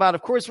to talk about?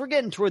 Of course, we're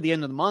getting toward the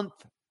end of the month.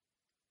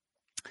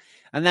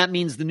 And that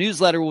means the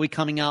newsletter will be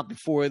coming out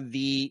before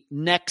the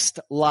next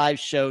live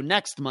show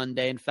next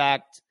Monday. In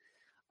fact,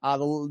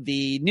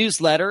 the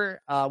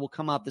newsletter will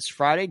come out this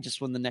Friday,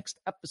 just when the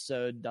next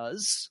episode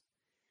does.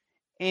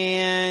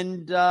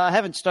 And I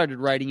haven't started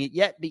writing it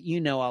yet, but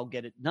I'll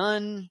get it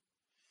done.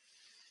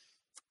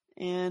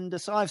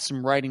 And so I have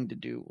some writing to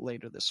do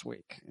later this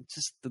week. It's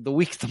just the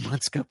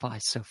months go by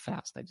so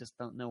fast. I just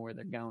don't know where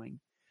they're going.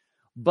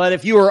 But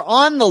if you are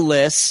on the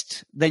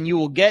list, then you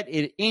will get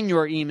it in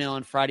your email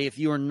on Friday. If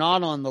you are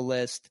not on the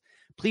list,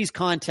 please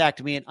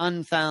contact me at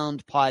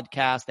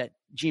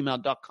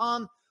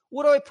unfoundpodcast@gmail.com.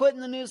 What do I put in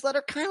the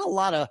newsletter? Kind of a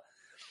lot of,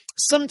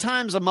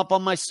 sometimes I'm up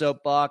on my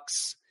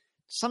soapbox.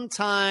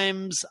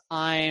 Sometimes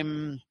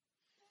I'm,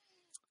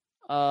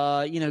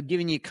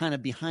 giving you kind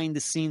of behind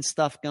the scenes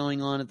stuff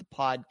going on at the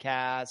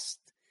podcast.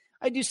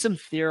 I do some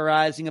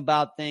theorizing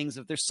about things.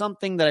 If there's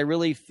something that I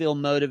really feel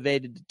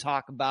motivated to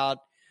talk about,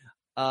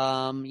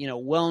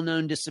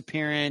 well-known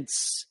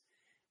disappearance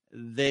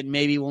that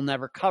maybe we'll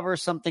never cover,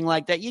 something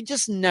like that. You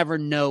just never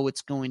know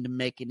what's going to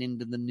make it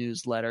into the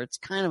newsletter. It's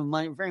kind of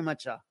very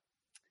much a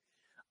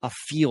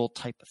feel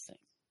type of thing.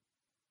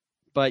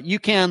 But you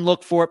can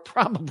look for it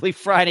probably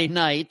Friday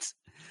night,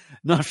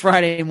 not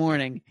Friday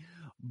morning.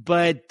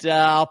 But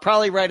I'll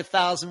probably write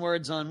 1,000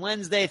 words on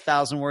Wednesday,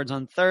 1,000 words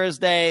on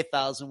Thursday,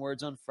 1,000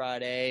 words on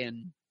Friday,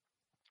 and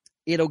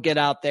it'll get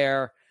out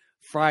there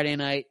Friday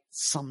night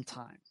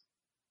sometime,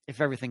 if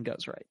everything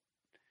goes right.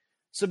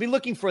 So be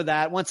looking for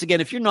that. Once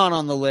again, if you're not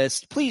on the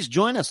list, please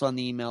join us on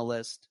the email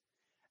list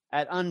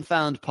at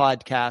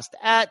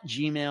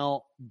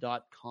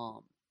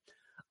unfoundpodcast@gmail.com.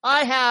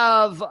 I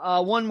have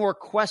one more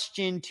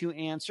question to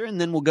answer, and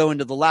then we'll go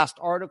into the last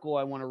article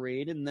I want to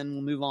read, and then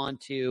we'll move on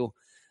to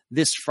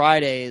this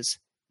Friday's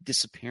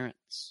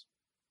disappearance.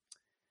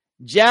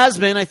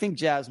 Jasmine, I think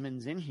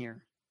Jasmine's in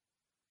here.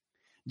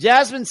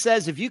 Jasmine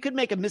says, if you could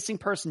make a missing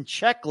person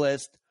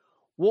checklist,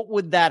 what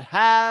would that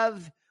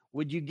have?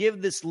 Would you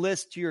give this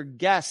list to your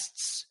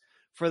guests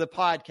for the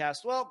podcast?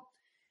 Well,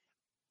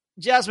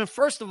 Jasmine,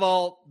 first of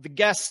all, the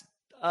guests,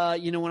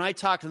 when I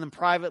talk to them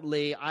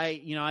privately,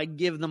 I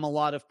give them a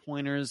lot of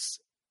pointers.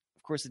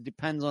 Of course, it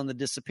depends on the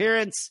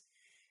disappearance.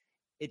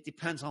 It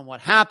depends on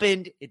what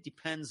happened. It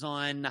depends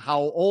on how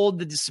old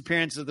the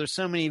disappearance is. There's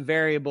so many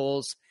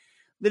variables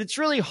that it's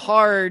really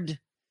hard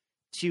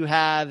to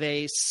have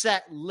a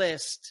set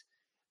list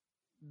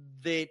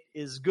that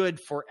is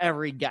good for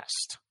every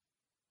guest.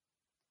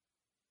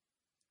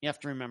 You have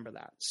to remember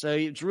that. So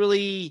it's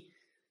really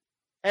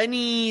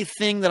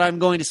anything that I'm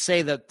going to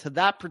say that to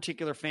that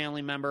particular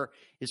family member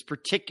is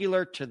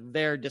particular to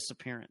their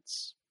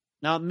disappearance.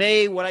 Now,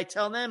 what I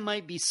tell them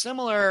might be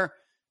similar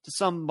to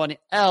somebody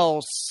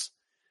else,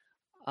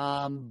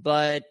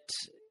 but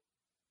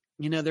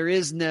there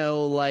is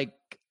no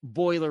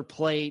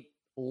boilerplate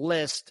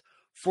list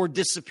for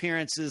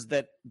disappearances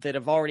that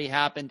have already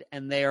happened,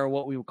 and they are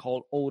what we would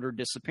call older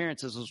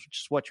disappearances,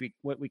 which is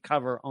what we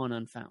cover on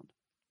Unfound.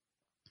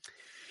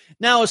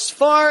 Now, as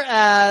far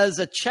as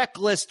a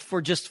checklist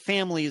for just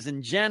families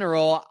in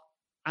general,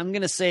 I'm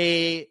going to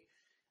say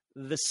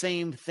the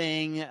same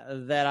thing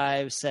that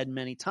I've said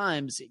many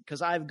times,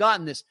 because I've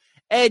gotten this.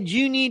 Ed,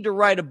 you need to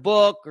write a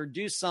book or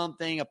do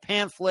something, a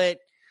pamphlet,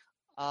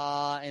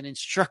 an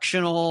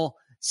instructional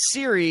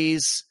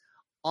series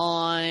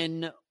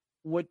on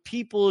what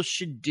people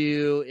should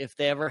do if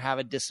they ever have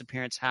a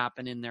disappearance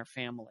happen in their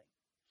family.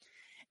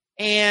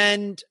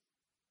 And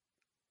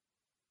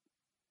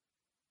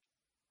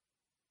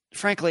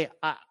frankly,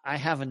 I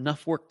have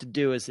enough work to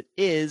do as it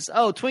is.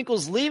 Oh,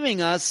 Twinkle's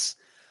leaving us.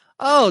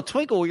 Oh,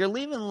 Twinkle, you're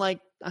leaving like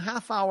a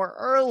half hour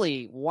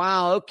early.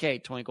 Wow. Okay,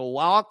 Twinkle.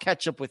 Well, I'll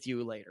catch up with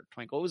you later,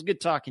 Twinkle. It was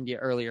good talking to you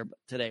earlier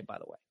today, by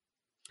the way.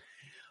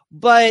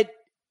 But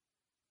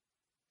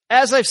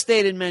as I've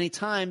stated many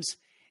times,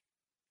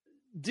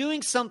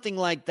 doing something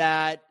like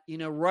that,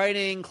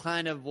 writing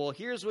kind of, well,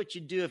 here's what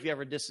you do if you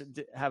ever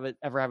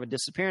have a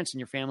disappearance in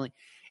your family.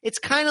 It's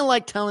kind of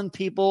like telling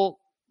people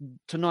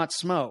to not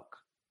smoke,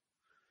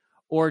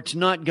 or to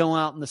not go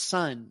out in the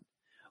sun,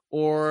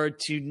 or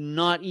to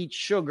not eat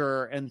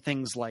sugar and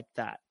things like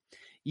that.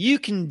 You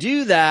can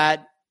do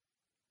that,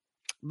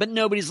 but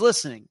nobody's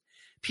listening.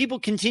 People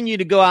continue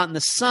to go out in the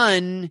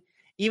sun,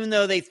 even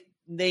though they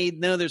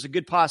know there's a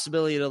good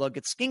possibility that they'll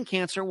get skin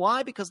cancer.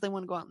 Why? Because they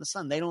want to go out in the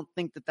sun. They don't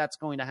think that that's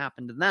going to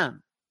happen to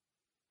them.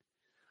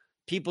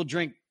 People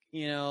drink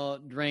or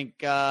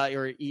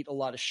eat a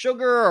lot of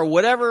sugar, or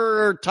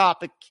whatever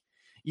topic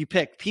you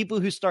pick. People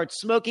who start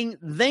smoking,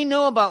 they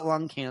know about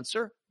lung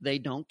cancer. They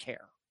don't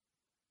care.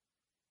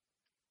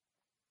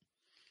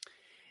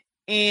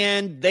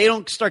 And they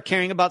don't start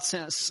caring about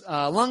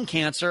lung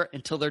cancer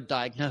until they're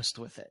diagnosed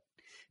with it.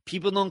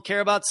 People don't care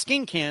about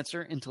skin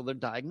cancer until they're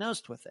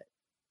diagnosed with it.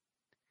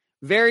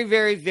 Very,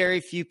 very, very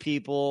few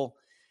people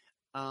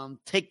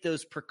take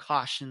those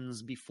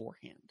precautions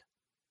beforehand.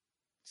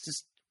 It's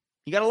just,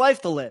 you got a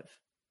life to live.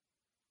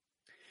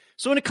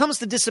 So when it comes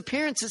to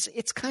disappearances,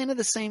 it's kind of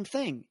the same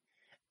thing.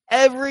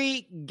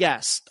 Every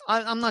guest,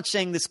 I'm not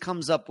saying this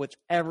comes up with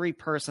every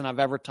person I've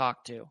ever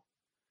talked to,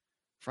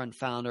 friend,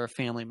 found, or a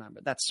family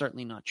member. That's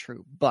certainly not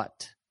true.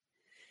 But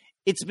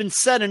it's been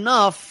said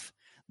enough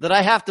that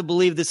I have to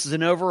believe this is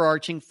an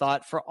overarching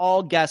thought for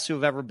all guests who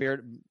have ever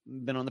been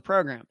on the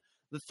program.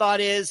 The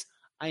thought is,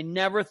 I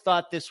never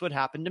thought this would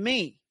happen to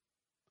me.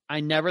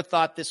 I never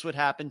thought this would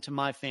happen to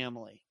my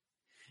family.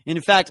 And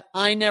in fact,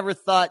 I never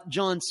thought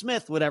John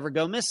Smith would ever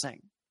go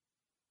missing.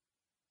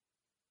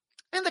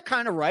 And they're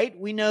kind of right.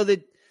 We know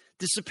that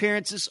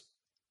disappearances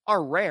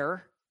are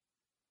rare.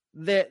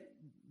 That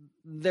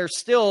they're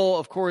still,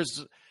 of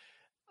course,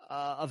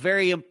 a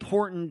very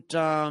important,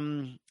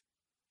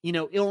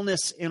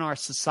 illness in our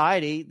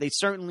society. They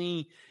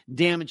certainly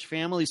damage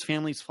families.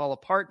 Families fall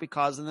apart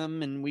because of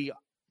them, and we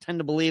tend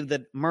to believe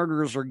that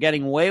murderers are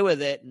getting away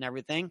with it and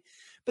everything.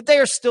 But they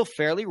are still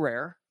fairly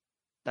rare.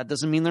 That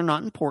doesn't mean they're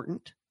not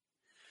important.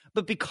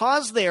 But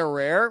because they are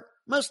rare,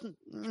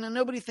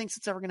 nobody thinks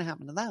it's ever going to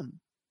happen to them.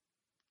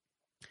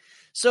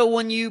 So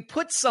when you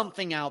put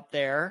something out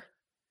there,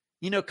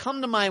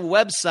 come to my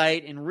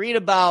website and read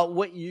about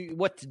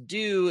what to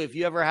do if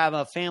you ever have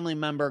a family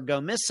member go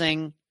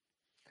missing,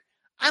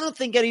 I don't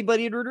think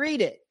anybody would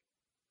read it.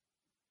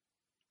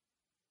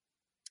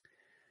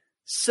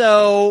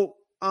 So,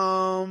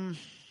 and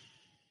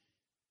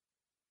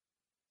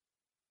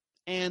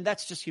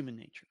that's just human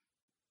nature.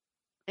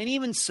 And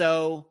even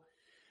so,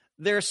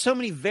 there are so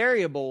many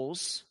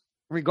variables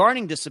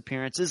regarding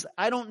disappearances.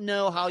 I don't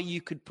know how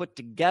you could put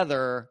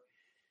together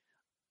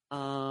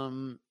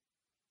an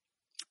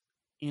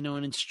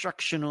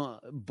instructional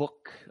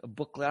book, a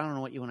booklet, I don't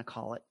know what you want to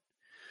call it.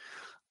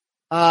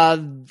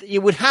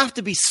 It would have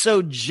to be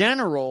so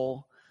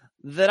general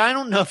that I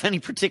don't know if any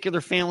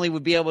particular family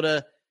would be able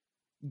to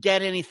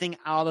get anything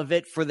out of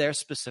it for their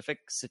specific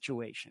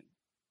situation.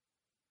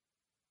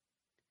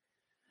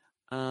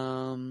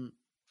 So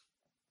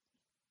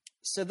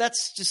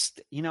that's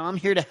just, I'm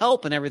here to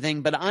help and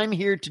everything, but I'm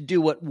here to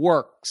do what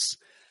works.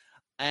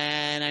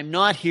 And I'm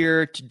not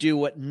here to do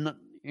what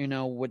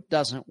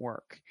doesn't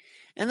work.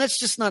 And that's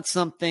just not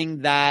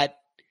something that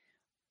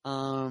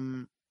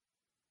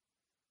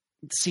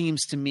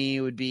seems to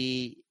me would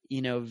be,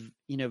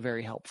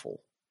 very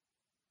helpful.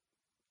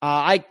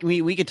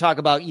 We could talk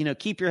about,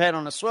 keep your head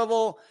on a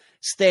swivel,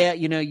 stay,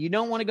 you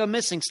don't want to go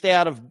missing, stay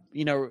out of,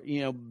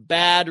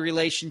 bad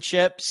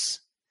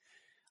relationships.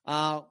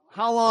 How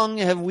long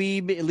have we,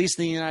 at least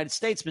in the United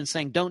States, been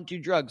saying, don't do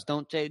drugs,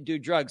 don't do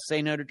drugs,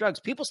 say no to drugs?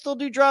 People still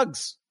do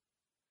drugs.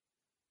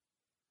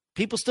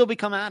 People still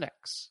become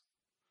addicts.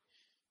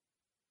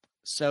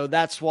 So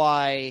that's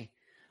why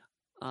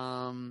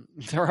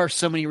there are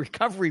so many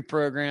recovery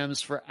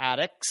programs for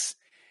addicts,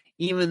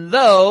 even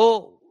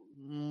though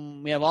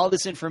we have all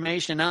this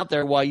information out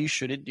there why you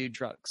shouldn't do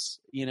drugs.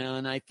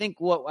 And I think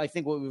what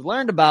we've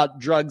learned about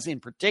drugs in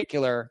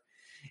particular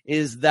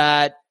is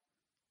that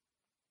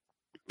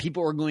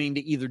people are going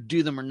to either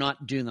do them or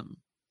not do them.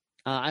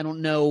 I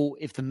don't know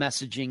if the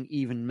messaging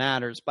even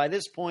matters. By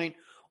this point,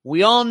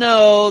 we all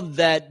know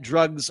that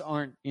drugs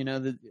aren't,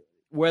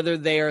 whether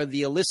they are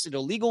the illicit,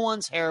 illegal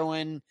ones,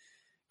 heroin,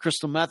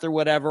 crystal meth or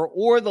whatever,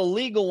 or the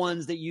legal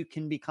ones that you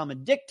can become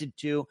addicted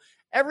to.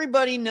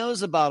 Everybody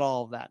knows about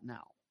all of that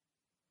now.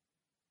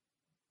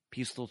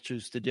 People still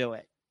choose to do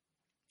it.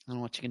 I don't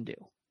know what you can do.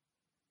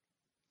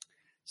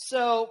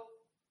 So,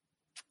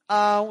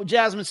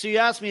 Jasmine, so you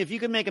asked me if you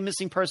could make a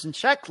missing person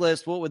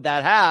checklist, what would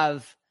that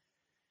have?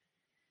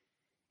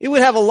 It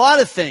would have a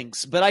lot of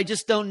things, but I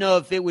just don't know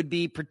if it would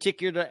be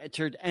particular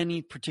to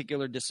any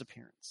particular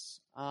disappearance.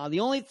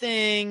 The only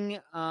thing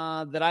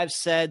that I've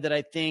said that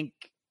I think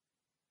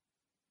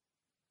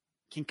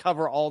can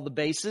cover all the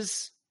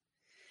bases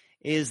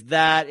is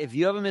that if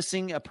you have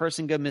a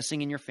person go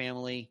missing in your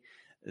family,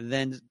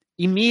 then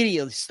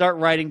immediately start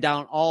writing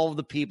down all of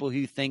the people who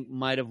you think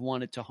might have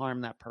wanted to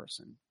harm that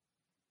person.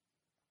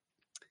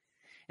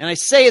 And I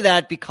say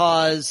that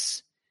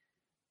because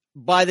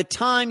by the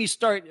time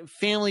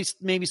families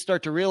maybe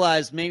start to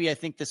realize, maybe I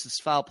think this is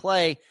foul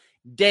play,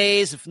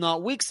 days, if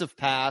not weeks have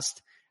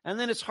passed, and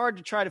then it's hard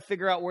to try to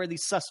figure out where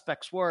these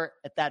suspects were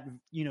at that,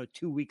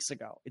 2 weeks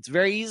ago. It's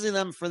very easy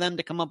for them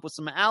to come up with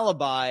some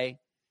alibi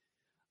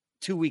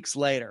 2 weeks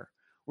later.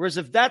 Whereas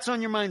if that's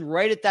on your mind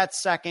right at that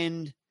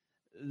second,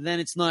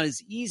 then it's not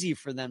as easy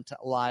for them to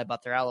lie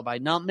about their alibi.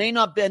 Now, it may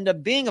not end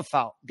up being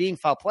foul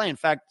play. In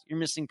fact, your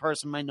missing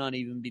person might not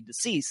even be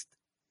deceased.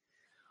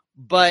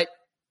 But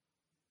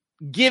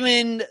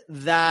given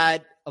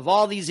that of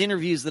all these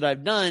interviews that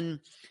I've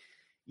done,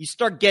 you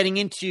start getting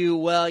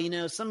into,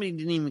 somebody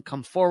didn't even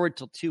come forward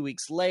till 2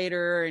 weeks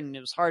later, and it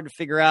was hard to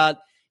figure out,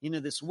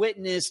 this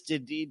witness,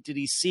 did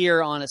he see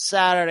her on a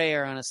Saturday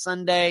or on a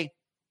Sunday?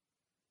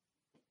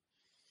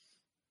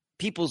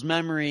 People's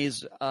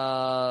memories,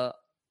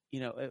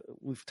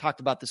 we've talked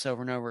about this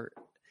over and over.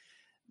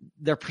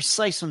 They're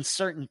precise on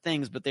certain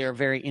things, but they are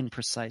very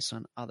imprecise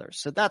on others.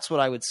 So that's what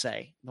I would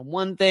say. The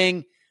one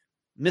thing,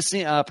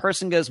 a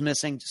person goes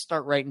missing, just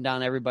start writing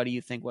down everybody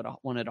you think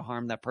wanted to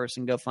harm that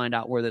person. Go find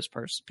out where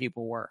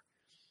people were.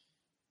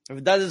 If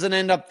it doesn't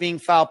end up being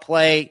foul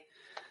play,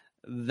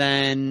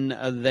 then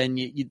at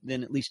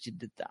least you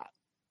did that.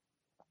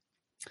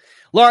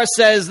 Laura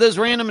says, those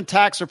random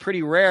attacks are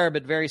pretty rare,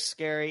 but very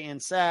scary and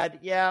sad.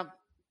 Yeah.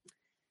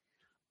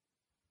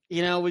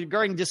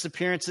 Regarding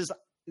disappearances,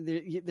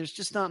 there's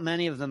just not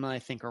many of them that I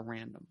think are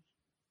random.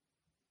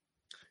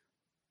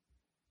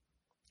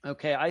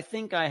 Okay, I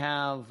think I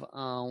have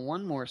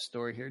one more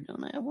story here.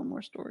 Don't I have one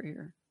more story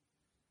here?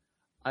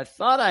 I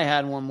thought I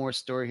had one more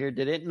story here.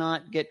 Did it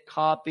not get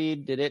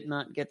copied? Did it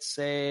not get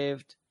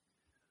saved?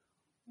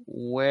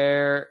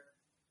 Where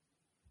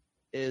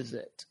is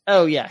it?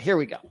 Oh, yeah, here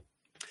we go.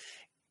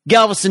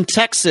 Galveston,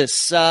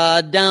 Texas,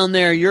 down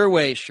there your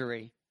way,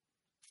 Cherie.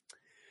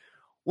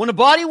 When a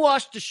body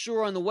washed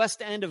ashore on the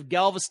west end of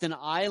Galveston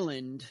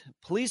Island,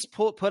 police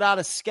put out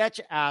a sketch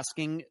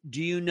asking,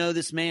 do you know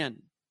this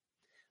man?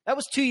 That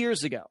was 2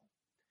 years ago.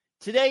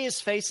 Today,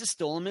 his face is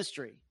still a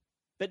mystery.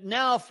 But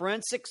now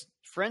forensic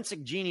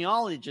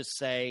genealogists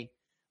say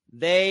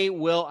they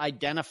will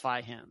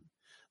identify him.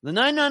 The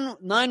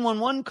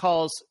 911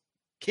 calls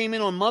came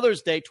in on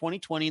Mother's Day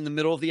 2020 in the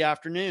middle of the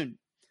afternoon.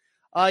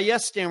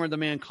 Yes, stammered the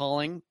man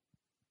calling.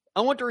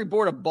 I want to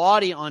report a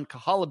body on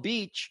Kahala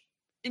Beach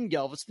in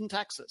Galveston,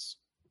 Texas.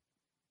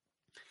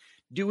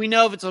 Do we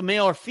know if it's a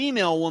male or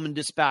female, woman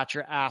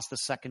dispatcher asked the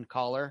second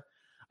caller.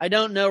 I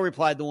don't know,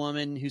 replied the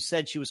woman, who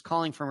said she was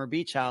calling from her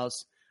beach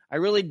house. I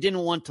really didn't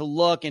want to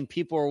look, and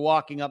people were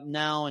walking up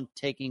now and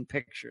taking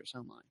pictures.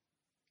 Oh, my.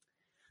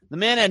 The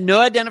man had no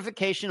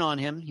identification on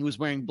him. He was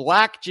wearing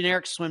black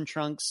generic swim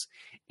trunks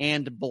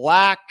and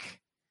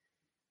black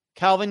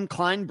Calvin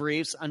Klein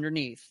briefs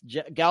underneath.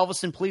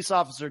 Galveston police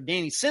officer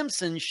Danny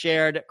Simpson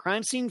shared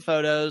crime scene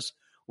photos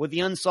with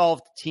the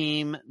unsolved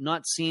team,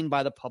 not seen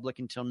by the public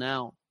until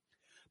now.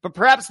 But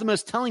perhaps the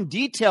most telling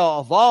detail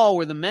of all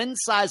were the men's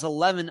size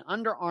 11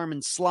 underarm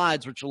and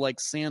slides, which are like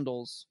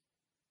sandals,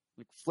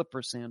 like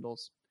flipper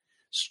sandals,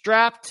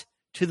 strapped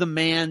to the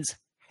man's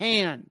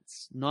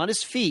hands, not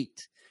his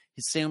feet.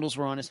 His sandals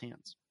were on his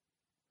hands.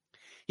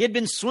 He had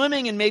been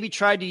swimming and maybe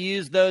tried to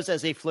use those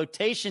as a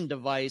flotation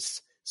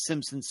device,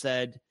 Simpson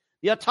said.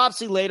 The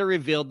autopsy later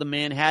revealed the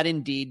man had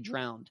indeed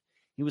drowned.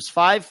 He was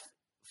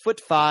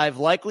 5'5",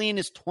 likely in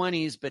his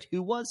 20s, but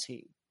who was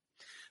he?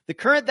 The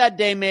current that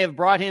day may have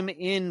brought him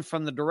in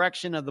from the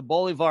direction of the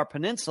Bolivar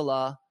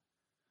Peninsula,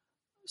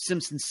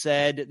 Simpson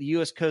said the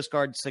U.S. Coast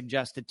Guard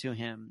suggested to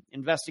him.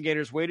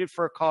 Investigators waited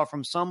for a call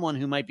from someone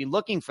who might be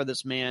looking for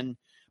this man,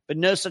 but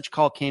no such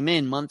call came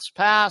in. Months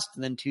passed,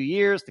 then 2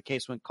 years, the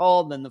case went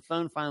cold, then the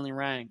phone finally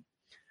rang.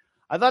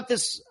 I thought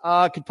this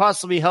could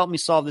possibly help me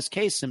solve this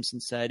case,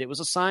 Simpson said. It was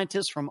a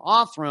scientist from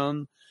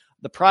Othram,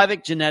 the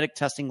private genetic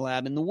testing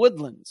lab in the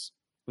Woodlands,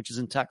 which is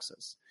in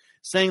Texas,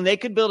 saying they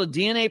could build a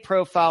DNA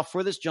profile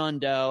for this John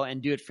Doe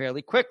and do it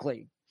fairly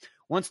quickly.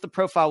 Once the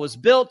profile was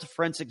built,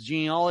 forensic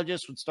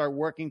genealogists would start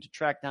working to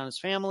track down his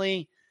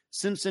family.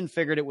 Simpson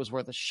figured it was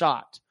worth a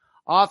shot.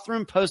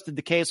 Othram posted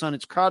the case on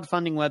its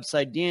crowdfunding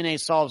website,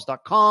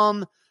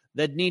 DNAsolves.com.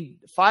 that need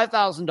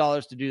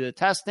 $5,000 to do the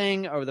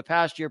testing. Over the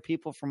past year,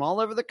 people from all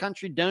over the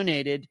country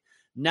donated.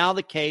 Now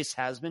the case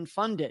has been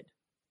funded.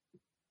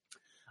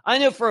 I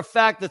know for a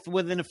fact that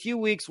within a few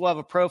weeks, we'll have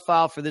a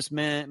profile for this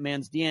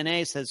man's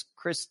DNA, says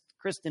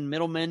Kristen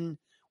Middleman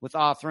with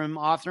Othram.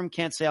 Othram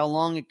can't say how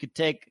long it could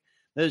take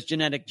those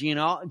genetic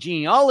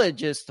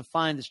genealogists to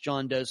find this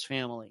John Doe's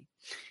family.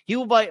 He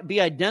will be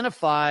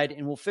identified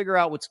and we'll figure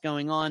out what's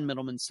going on,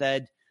 Middleman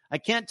said. I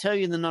can't tell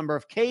you the number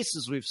of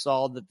cases we've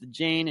solved that the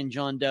Jane and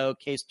John Doe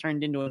case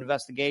turned into an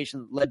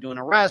investigation that led to an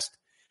arrest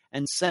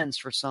and sentence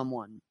for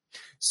someone.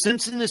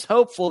 Simpson is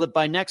hopeful that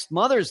by next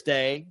Mother's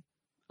Day,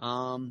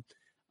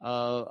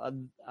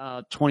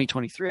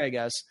 2023, I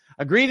guess,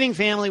 a grieving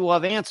family will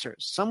have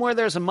answers. Somewhere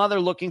there's a mother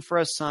looking for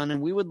a son,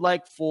 and we would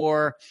like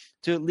to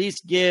at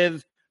least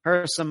give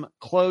her some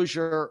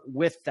closure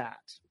with that.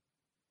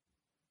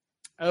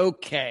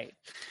 Okay.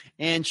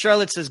 And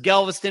Charlotte says,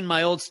 Galveston,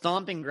 my old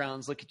stomping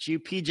grounds. Look at you.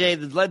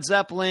 PJ, the Led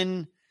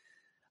Zeppelin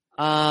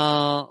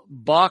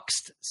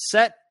boxed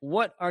set.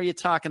 What are you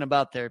talking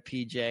about there,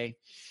 PJ?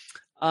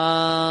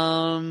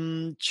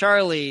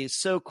 Charlie,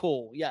 so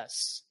cool.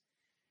 Yes.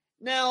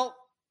 Now,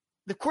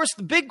 of course,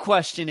 the big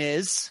question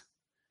is,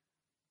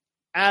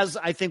 as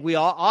I think we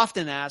all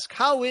often ask,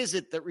 how is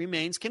it that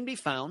remains can be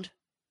found?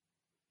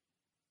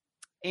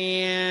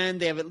 And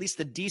they have at least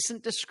a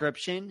decent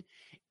description.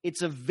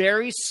 It's a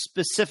very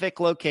specific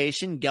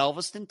location,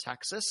 Galveston,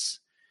 Texas.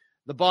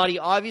 The body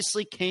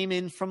obviously came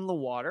in from the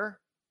water.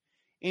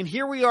 And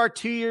here we are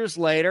 2 years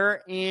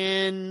later,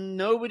 and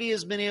nobody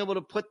has been able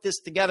to put this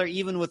together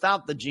even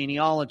without the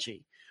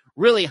genealogy.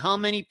 Really, how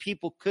many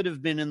people could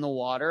have been in the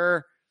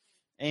water?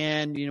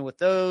 And, you know, with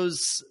those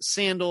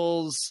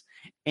sandals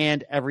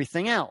and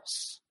everything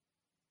else.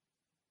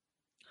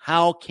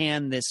 How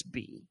can this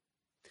be?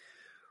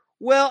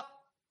 Well,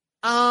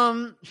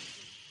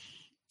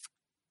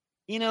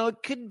 you know,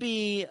 it could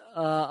be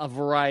a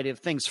variety of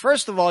things.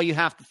 First of all, you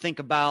have to think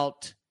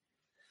about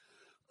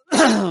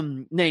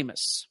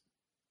NamUs.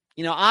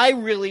 You know, I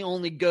really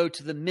only go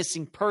to the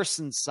missing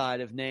persons side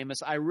of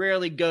NamUs. I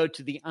rarely go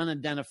to the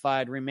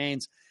unidentified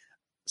remains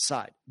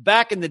side.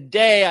 Back in the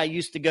day, I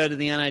used to go to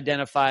the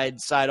unidentified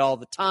side all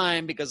the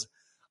time because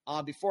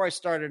before I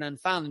started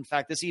Unfound, in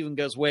fact, this even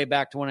goes way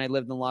back to when I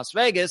lived in Las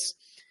Vegas,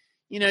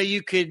 you know,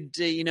 you could,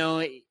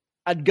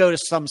 I'd go to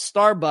some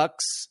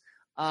Starbucks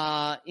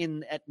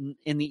in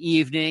the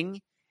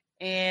evening,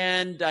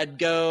 and I'd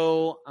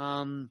go,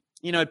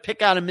 I'd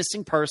pick out a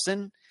missing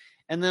person,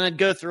 and then I'd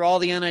go through all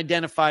the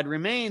unidentified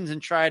remains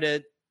and try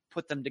to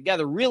put them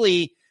together,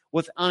 really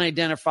with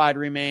unidentified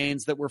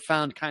remains that were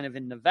found kind of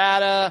in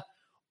Nevada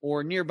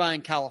or nearby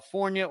in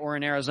California or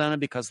in Arizona,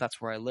 because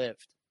that's where I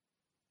lived.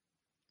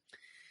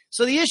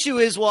 So the issue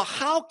is, well,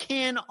 how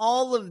can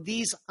all of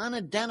these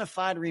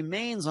unidentified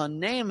remains on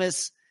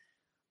NamUs,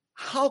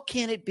 how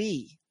can it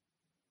be?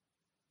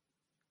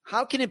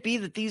 How can it be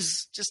that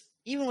these, just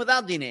even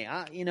without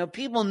DNA,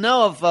 people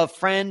know if a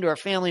friend or a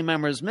family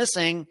member is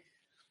missing,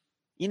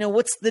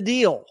 what's the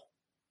deal?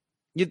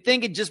 You'd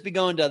think it'd just be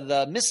going to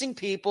the missing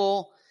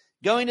people,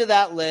 going to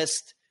that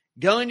list,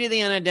 going to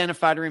the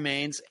unidentified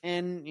remains,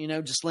 and,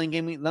 just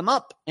linking them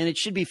up. And it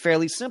should be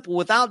fairly simple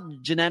without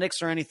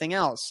genetics or anything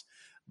else.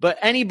 But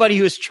anybody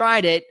who has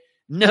tried it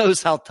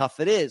knows how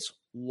tough it is.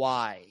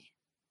 Why?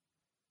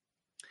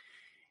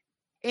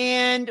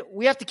 And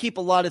we have to keep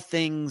a lot of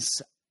things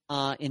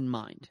in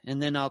mind.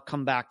 And then I'll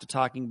come back to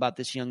talking about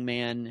this young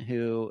man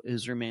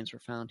whose remains were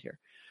found here.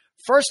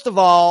 First of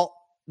all,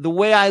 the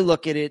way I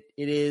look at it,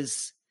 it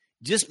is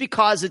just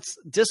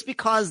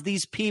because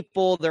these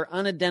people, their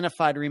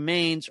unidentified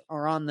remains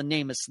are on the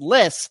NamUs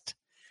list,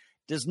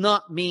 does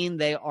not mean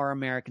they are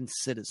American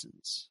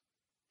citizens.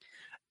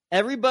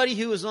 Everybody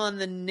who is on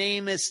the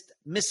NamUs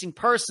missing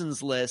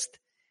persons list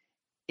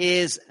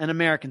is an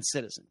American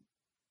citizen.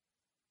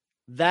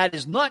 That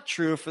is not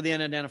true for the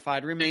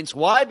unidentified remains.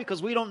 Why?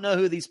 Because we don't know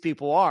who these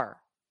people are.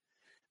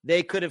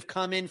 They could have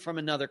come in from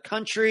another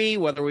country,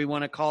 whether we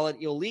want to call it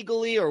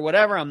illegally or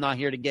whatever. I'm not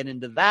here to get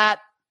into that.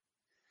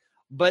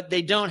 But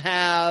they don't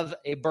have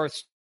a birth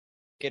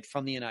certificate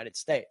from the United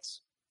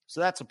States. So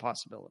that's a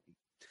possibility.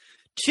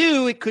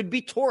 2, it could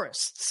be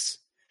tourists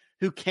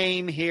who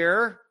came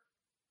here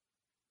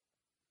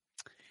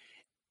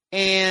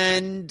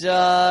and,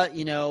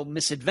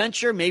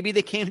 misadventure. Maybe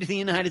they came to the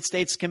United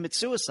States to commit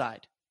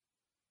suicide.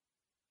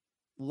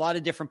 A lot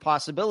of different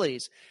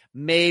possibilities.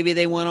 Maybe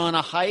they went on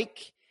a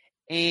hike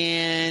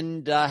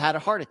and had a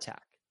heart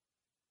attack.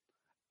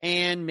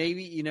 And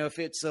maybe, if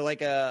it's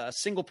like a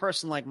single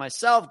person like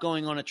myself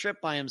going on a trip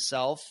by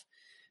himself,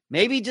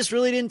 maybe he just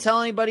really didn't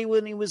tell anybody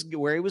where he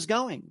was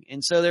going.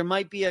 And so there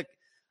might be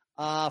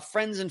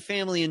friends and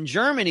family in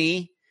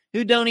Germany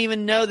who don't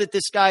even know that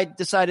this guy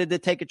decided to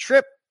take a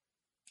trip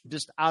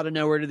just out of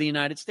nowhere to the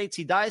United States.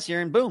 He dies here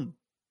and boom,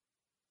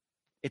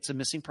 it's a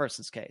missing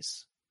persons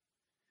case.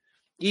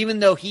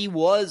 Even though he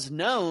was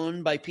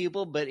known by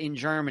people, but in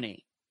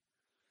Germany.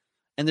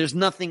 And there's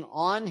nothing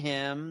on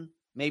him.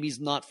 Maybe he's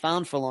not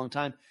found for a long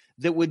time.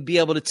 that would be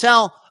able to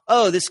tell,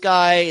 oh, this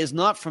guy is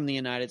not from the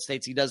United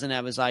States. He doesn't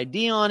have his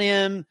ID on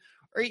him.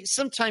 Or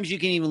sometimes you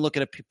can even look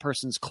at a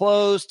person's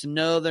clothes to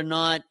know they're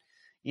not,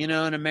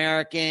 an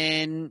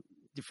American.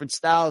 Different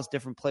styles,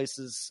 different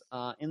places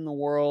in the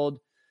world.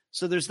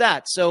 So there's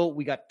that. So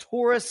we got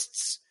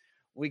tourists.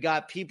 We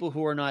got people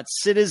who are not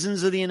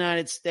citizens of the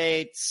United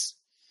States.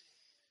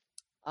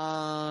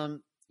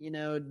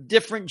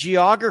 Different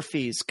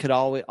geographies could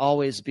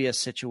always be a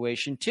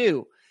situation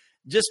too.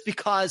 Just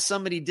because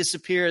somebody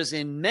disappears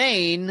in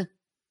Maine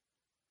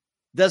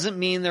doesn't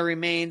mean their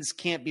remains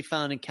can't be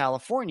found in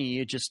California.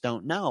 You just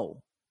don't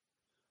know.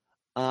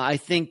 I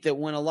think that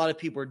when a lot of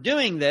people are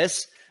doing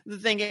this, they're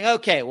thinking,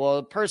 okay, well,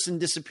 a person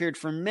disappeared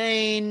from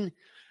Maine.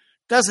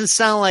 Doesn't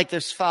sound like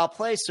there's foul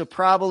play, so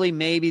probably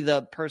maybe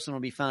the person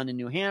will be found in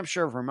New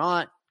Hampshire,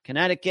 Vermont,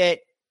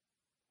 Connecticut,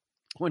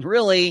 when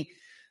really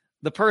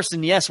the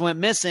person, yes, went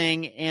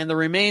missing, and the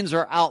remains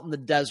are out in the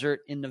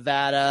desert in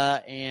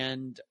Nevada,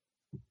 and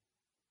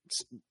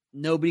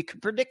nobody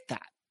could predict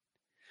that.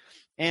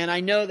 And I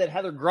know that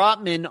Heather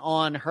Grotman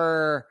on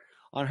her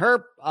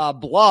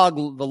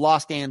blog, the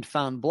Lost and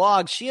Found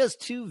blog, she has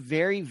two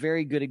very,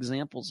 very good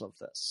examples of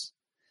this.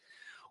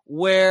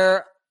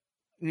 Where,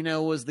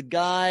 was the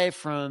guy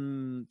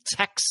from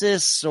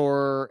Texas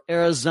or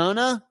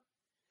Arizona,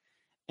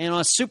 and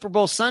on Super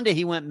Bowl Sunday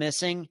he went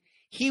missing.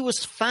 He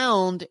was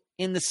found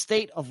in the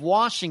state of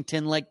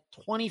Washington like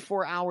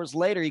 24 hours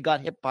later. He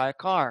got hit by a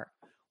car.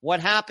 What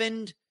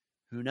happened?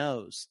 Who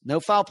knows? No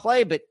foul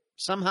play, but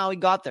somehow he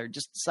got there,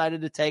 just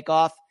decided to take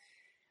off.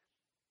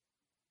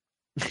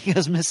 He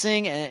was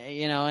missing,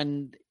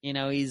 and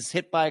he's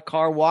hit by a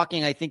car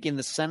walking, I think, in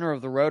the center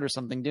of the road or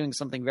something, doing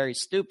something very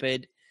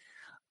stupid.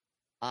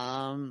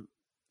 Who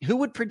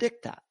would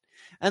predict that?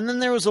 And then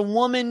there was a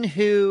woman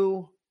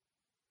who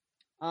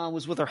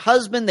was with her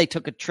husband. They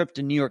took a trip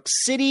to New York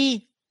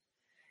City,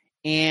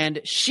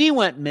 and she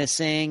went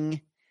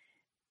missing.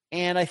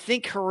 And I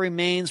think her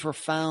remains were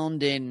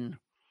found in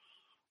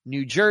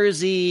New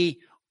Jersey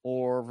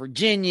or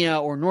Virginia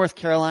or North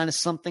Carolina,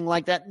 something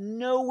like that,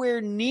 nowhere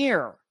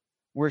near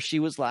where she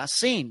was last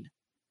seen.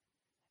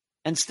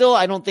 And still,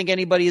 I don't think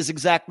anybody is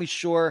exactly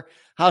sure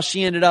how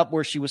she ended up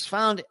where she was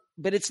found,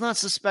 but it's not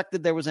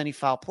suspected there was any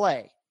foul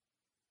play.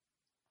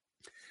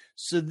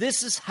 So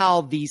this is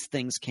how these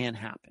things can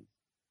happen.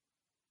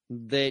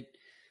 That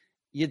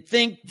you'd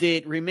think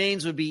that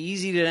remains would be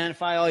easy to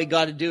identify. All you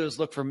got to do is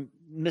look for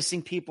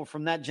missing people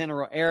from that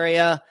general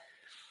area,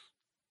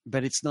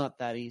 but it's not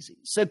that easy.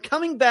 So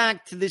coming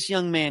back to this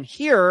young man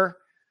here,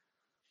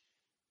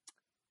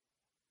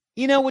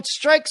 what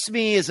strikes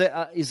me is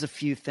a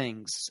few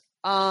things.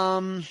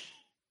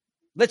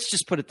 Let's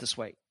just put it this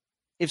way.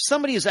 If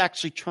somebody is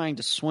actually trying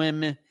to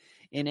swim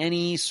in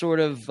any sort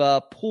of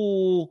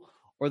pool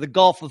or the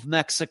Gulf of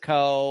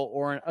Mexico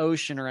or an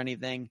ocean or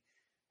anything,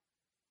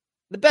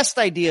 the best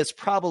idea is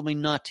probably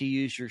not to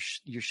use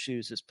your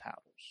shoes as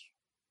paddles.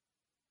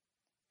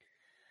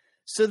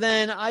 So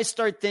then I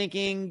start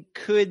thinking,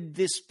 could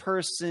this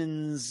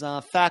person's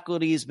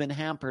faculties been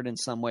hampered in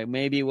some way?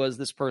 Maybe was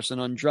this person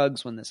on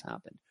drugs when this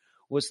happened?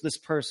 Was this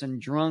person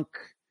drunk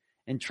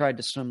and tried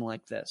to swim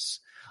like this?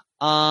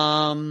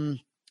 Was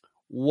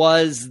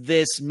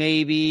this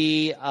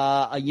maybe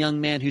a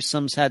young man who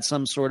had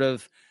some sort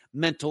of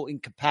mental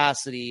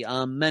incapacity,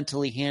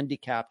 mentally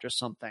handicapped or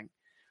something?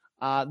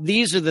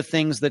 These are the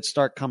things that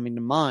start coming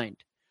to mind.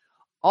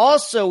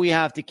 Also, we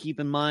have to keep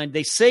in mind,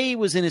 they say he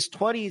was in his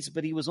 20s,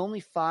 but he was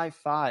only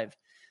 5'5".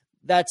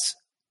 That's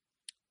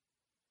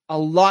a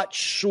lot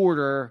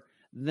shorter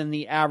than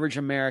the average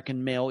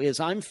American male is.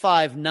 I'm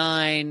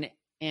 5'9",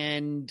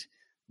 and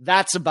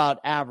that's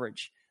about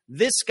average.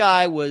 This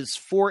guy was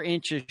 4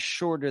 inches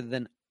shorter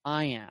than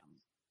I am.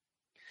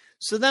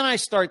 So then I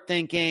start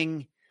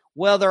thinking,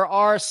 well, there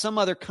are some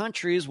other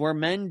countries where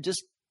men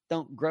just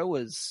don't grow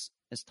as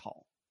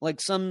tall. Like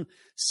some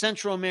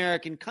Central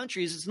American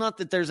countries, it's not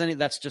that there's any,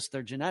 that's just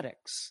their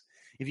genetics.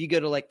 If you go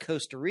to like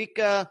Costa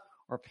Rica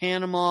or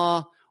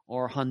Panama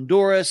or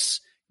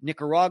Honduras,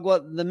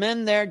 Nicaragua, the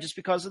men there, just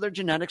because of their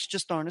genetics,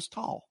 just aren't as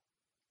tall.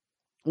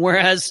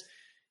 Whereas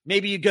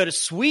maybe you go to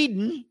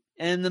Sweden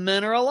and the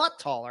men are a lot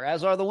taller,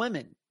 as are the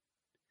women.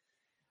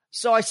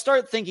 So I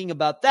start thinking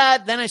about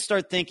that. Then I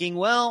start thinking,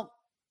 well,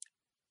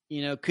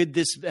 could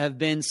this have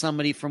been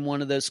somebody from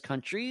one of those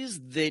countries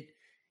that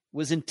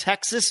was in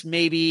Texas,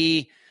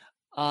 maybe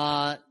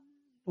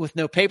with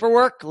no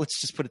paperwork? Let's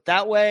just put it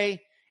that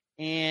way.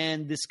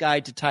 And this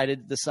guy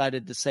decided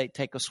to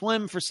take a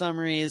swim for some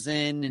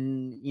reason,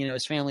 and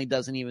his family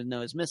doesn't even know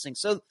he's missing.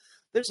 So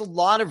there's a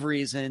lot of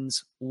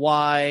reasons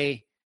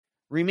why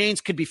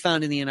remains could be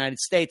found in the United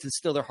States, and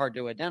still they're hard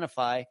to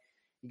identify.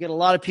 You get a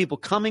lot of people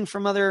coming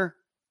from other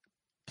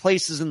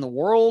places in the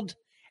world,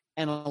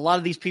 and a lot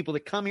of these people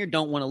that come here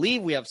don't want to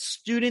leave. We have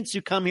students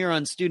who come here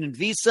on student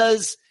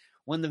visas.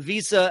 When the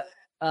visa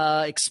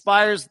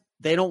expires,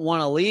 they don't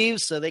want to leave,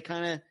 so they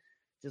kind of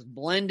just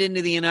blend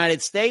into the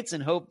United States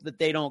and hope that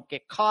they don't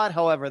get caught,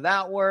 however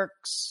that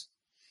works.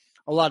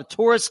 A lot of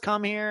tourists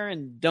come here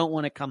and don't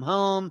want to come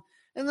home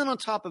And then on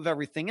top of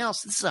everything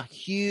else, this is a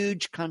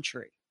huge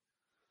country.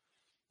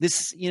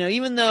 This,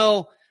 even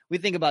though we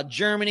think about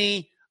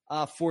Germany,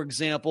 for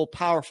example,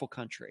 powerful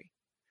country.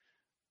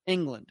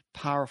 England,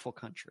 powerful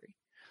country.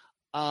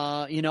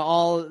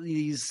 All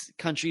these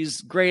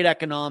countries, great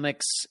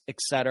economics,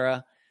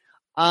 etc.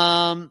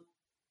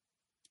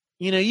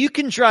 You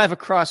can drive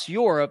across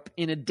Europe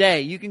in a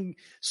day. You can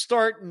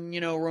start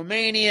in,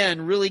 Romania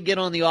and really get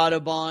on the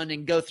Autobahn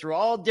and go through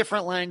all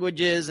different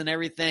languages and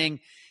everything.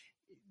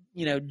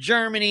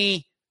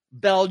 Germany,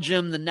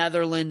 Belgium, the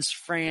Netherlands,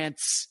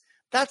 France.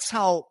 That's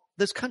how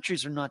those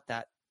countries are not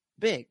that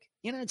big.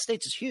 The United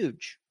States is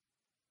huge.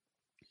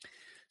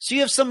 So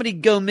you have somebody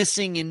go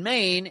missing in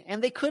Maine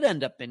and they could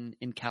end up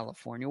in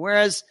California.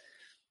 Whereas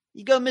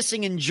you go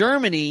missing in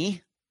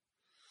Germany,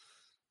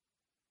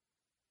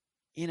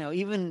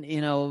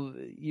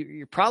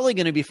 you're probably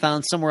going to be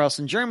found somewhere else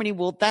in Germany.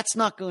 Well, that's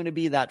not going to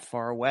be that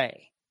far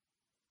away.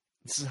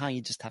 This is how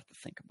you just have to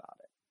think about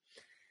it.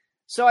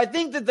 So I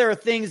think that there are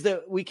things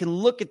that we can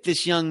look at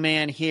this young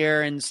man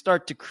here and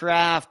start to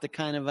craft a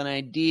kind of an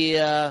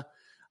idea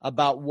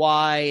about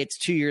why it's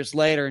 2 years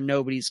later and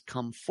nobody's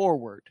come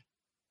forward,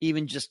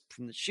 even just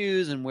from the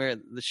shoes and where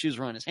the shoes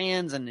were on his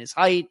hands and his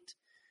height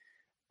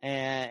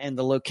and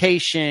the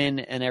location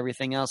and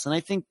everything else. And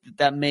I think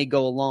that may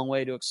go a long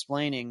way to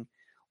explaining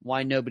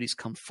why nobody's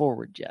come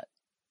forward yet.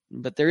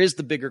 But there is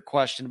the bigger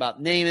question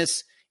about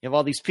NamUs. You have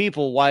all these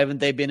people. Why haven't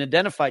they been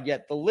identified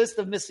yet? The list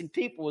of missing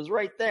people is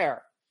right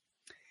there.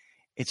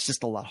 It's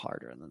just a lot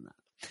harder than that.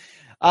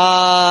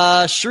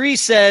 Sheree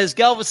says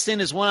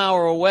Galveston is 1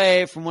 hour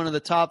away from one of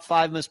the top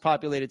 5 most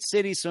populated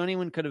cities, so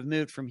anyone could have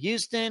moved from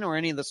Houston or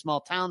any of the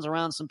small towns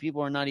around. Some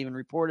people are not even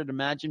reported.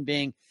 Imagine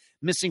being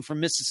missing from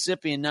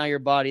Mississippi and now your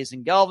body is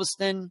in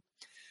Galveston.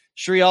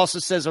 Sheree also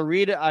says,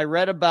 I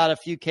read about a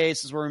few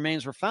cases where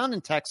remains were found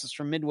in Texas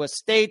from Midwest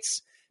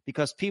states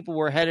because people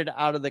were headed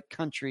out of the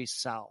country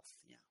south.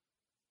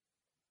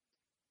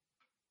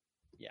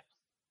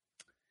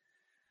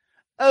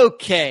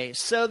 Okay,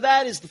 so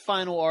that is the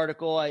final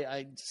article.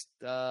 I just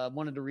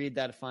wanted to read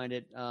that. I find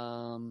it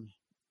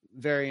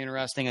very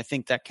interesting. I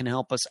think that can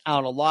help us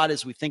out a lot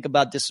as we think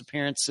about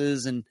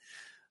disappearances and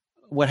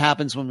what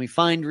happens when we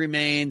find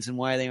remains and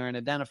why they aren't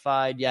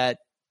identified yet.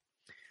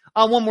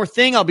 One more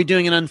thing, I'll be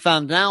doing an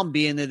Unfound Now,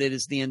 being that it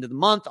is the end of the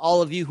month.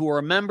 All of you who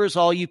are members,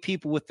 all you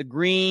people with the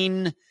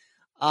green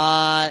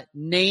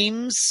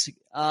names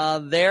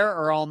there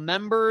are all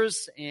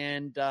members.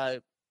 And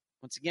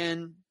once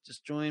again,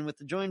 just join with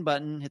the join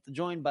button. Hit the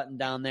join button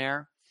down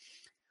there.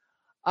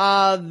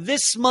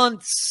 This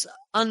month's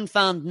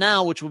Unfound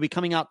Now, which will be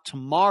coming out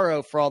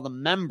tomorrow for all the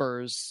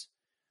members,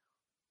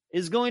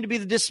 is going to be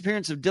the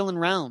disappearance of Dylan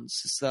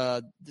Rounds. It's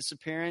a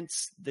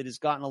disappearance that has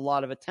gotten a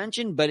lot of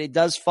attention, but it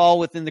does fall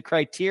within the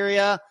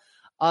criteria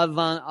of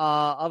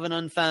an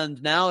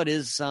Unfound Now. It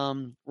is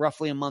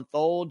roughly a month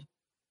old,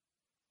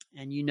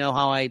 and you know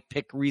how I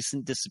pick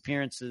recent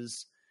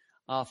disappearances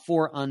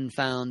for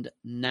Unfound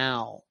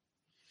Now.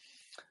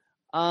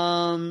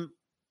 So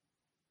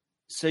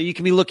you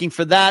can be looking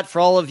for that. For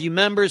all of you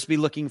members, be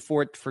looking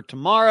for it for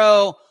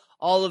tomorrow.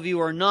 All of you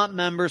who are not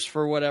members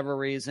for whatever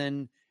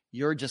reason,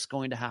 you're just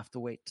going to have to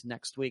wait to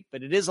next week.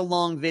 But it is a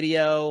long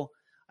video.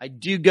 I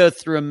do go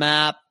through a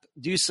map,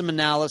 do some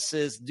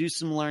analysis, do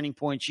some learning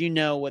points. You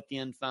know what the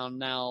Unfound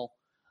Now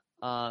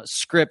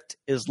script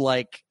is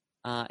like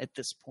at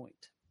this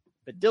point.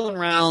 But Dylan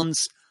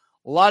Rounds,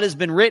 a lot has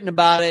been written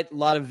about it. A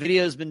lot of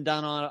videos been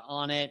done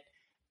on it.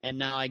 And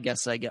now I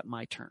guess I get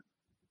my turn.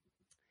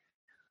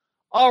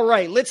 All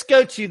right, let's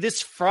go to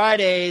this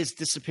Friday's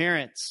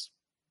disappearance.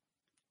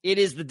 It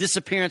is the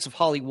disappearance of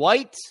Holly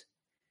White,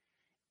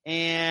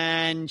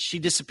 and she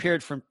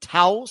disappeared from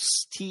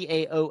Taos,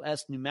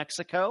 Taos, New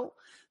Mexico.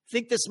 I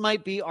think this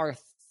might be our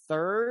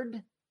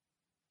third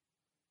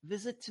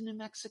visit to New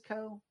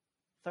Mexico.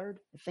 Third,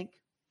 I think.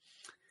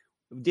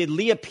 We did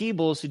Leah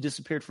Peebles, who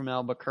disappeared from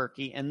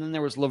Albuquerque, and then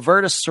there was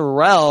Laverta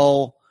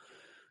Sorrell,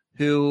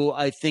 who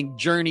I think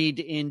journeyed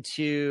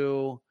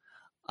into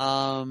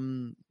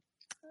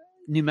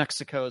New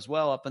Mexico as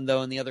well, up and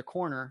though in the other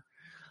corner.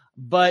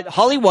 But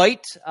Holly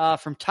White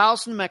from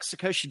Taos, New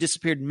Mexico, she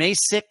disappeared May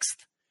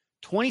 6th,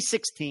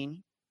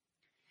 2016.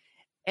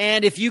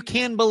 And if you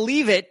can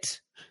believe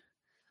it,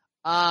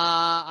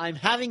 I'm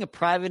having a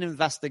private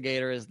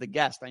investigator as the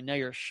guest. I know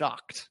you're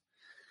shocked.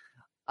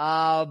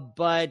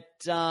 But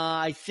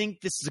I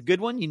think this is a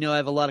good one. You know, I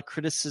have a lot of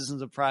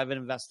criticisms of private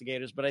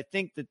investigators, but I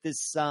think that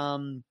this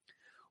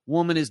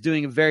woman is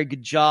doing a very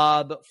good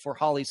job for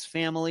Holly's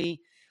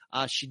family.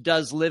 She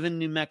does live in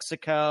New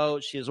Mexico.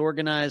 She has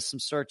organized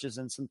some searches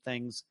and some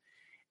things.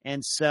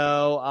 And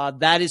so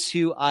that is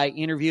who I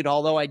interviewed,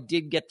 although I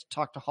did get to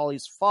talk to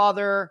Holly's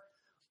father,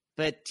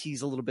 but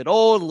he's a little bit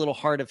old, a little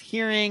hard of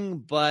hearing,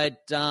 but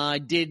I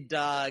did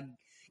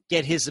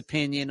get his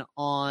opinion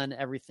on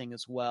everything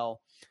as well.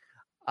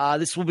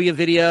 This will be a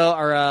video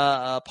or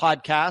a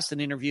podcast, an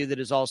interview that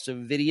is also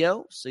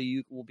video, so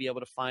you will be able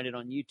to find it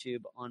on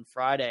YouTube on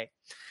Friday.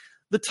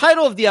 The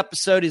title of the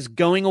episode is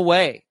Going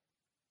Away.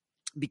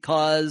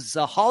 because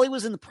Holly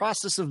was in the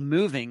process of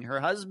moving. Her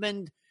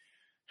husband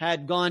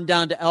had gone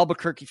down to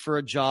Albuquerque for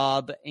a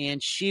job,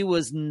 and she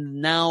was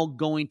now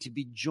going to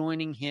be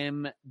joining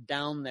him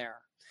down there.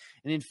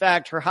 And in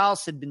fact, her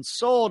house had been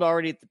sold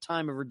already at the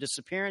time of her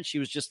disappearance. She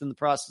was just in the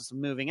process of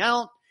moving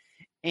out,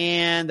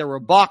 and there were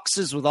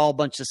boxes with all a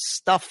bunch of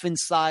stuff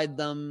inside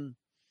them.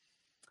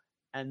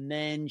 And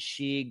then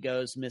she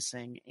goes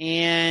missing.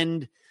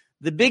 And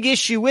the big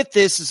issue with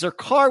this is her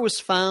car was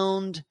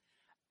found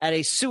at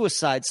a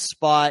suicide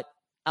spot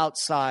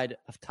outside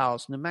of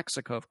Taos, New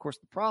Mexico. Of course,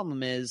 the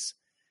problem is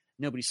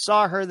nobody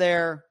saw her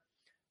there.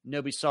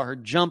 Nobody saw her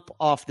jump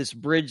off this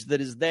bridge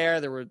that is there.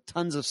 There were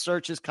tons of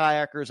searches,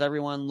 kayakers,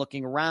 everyone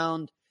looking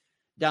around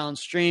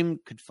downstream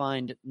could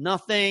find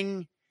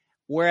nothing,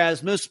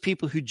 whereas most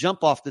people who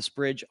jump off this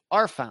bridge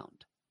are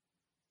found.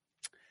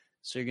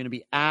 So you're going to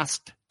be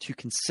asked to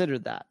consider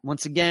that.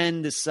 Once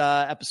again, this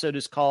episode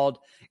is called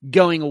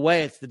Going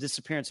Away. It's the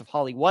disappearance of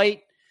Holly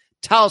White,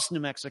 Taos, New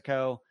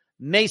Mexico,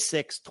 May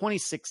 6,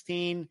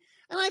 2016.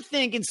 And I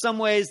think in some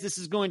ways this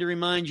is going to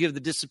remind you of the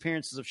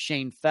disappearances of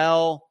Shane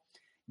Fell,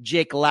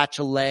 Jake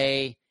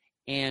LaChale,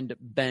 and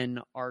Ben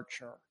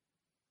Archer.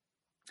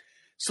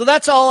 So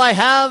that's all I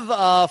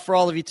have for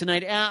all of you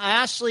tonight.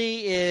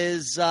 Ashley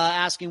is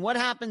asking, what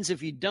happens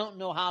if you don't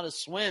know how to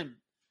swim?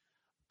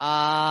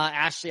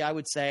 Ashley, I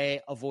would say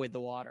avoid the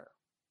water.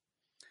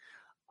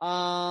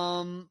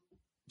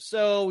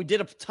 So we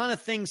did a ton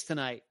of things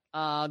tonight.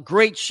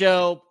 Great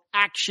show,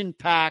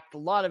 action-packed, a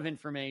lot of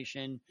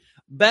information.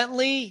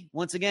 Bentley,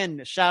 once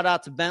again, shout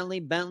out to Bentley.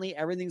 Bentley,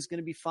 everything's going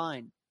to be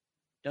fine.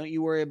 Don't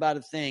you worry about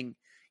a thing.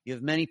 You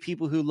have many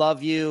people who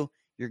love you.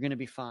 You're going to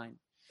be fine.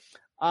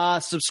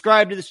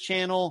 Subscribe to this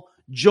channel.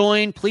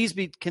 Join. Please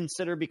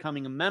consider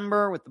becoming a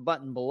member with the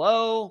button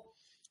below.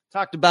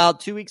 Talked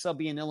about 2 weeks I'll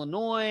be in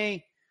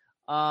Illinois.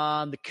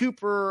 The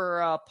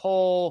Cooper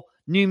poll,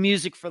 new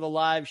music for the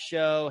live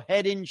show,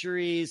 head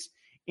injuries,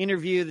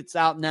 interview that's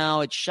out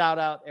now at Shout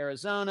Out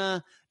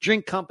Arizona.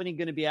 Drink Company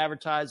going to be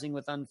advertising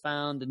with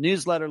Unfound, a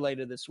newsletter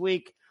later this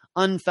week.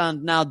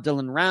 Unfound Now,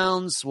 Dylan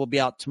Rounds will be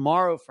out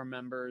tomorrow for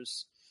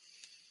members.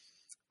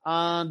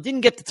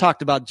 Didn't get to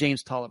talk about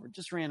James Tolliver.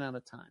 Just ran out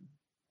of time.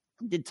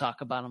 Did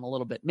talk about him a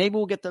little bit. Maybe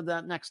we'll get to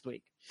that next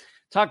week.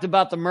 Talked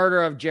about the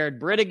murder of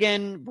Jared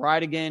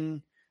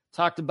Bridegan.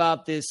 Talked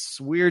about this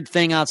weird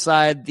thing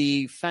outside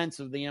the fence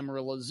of the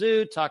Amarillo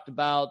Zoo. Talked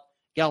about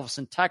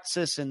Galveston,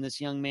 Texas, and this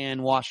young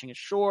man washing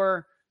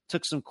ashore.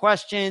 Took some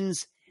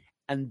questions,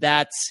 and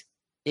that's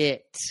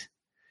it.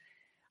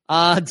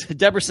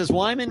 Deborah says,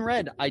 why I'm in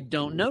red? I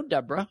don't know,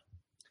 Deborah.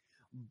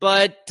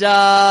 But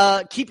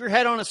keep your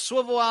head on a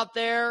swivel out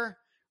there.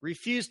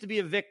 Refuse to be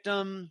a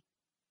victim.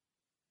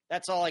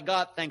 That's all I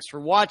got. Thanks for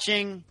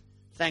watching.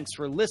 Thanks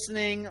for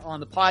listening on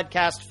the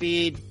podcast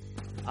feed.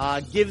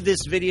 Give this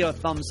video a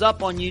thumbs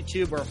up on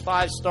YouTube or a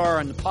 5-star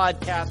on the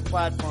podcast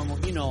platform. Well,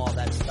 you know all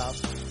that stuff.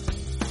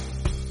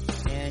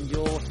 And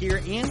you'll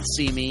hear and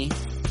see me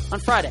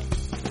on Friday.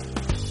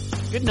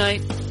 Good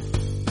night.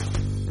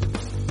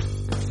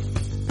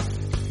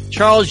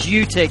 Charles,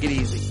 you take it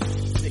easy.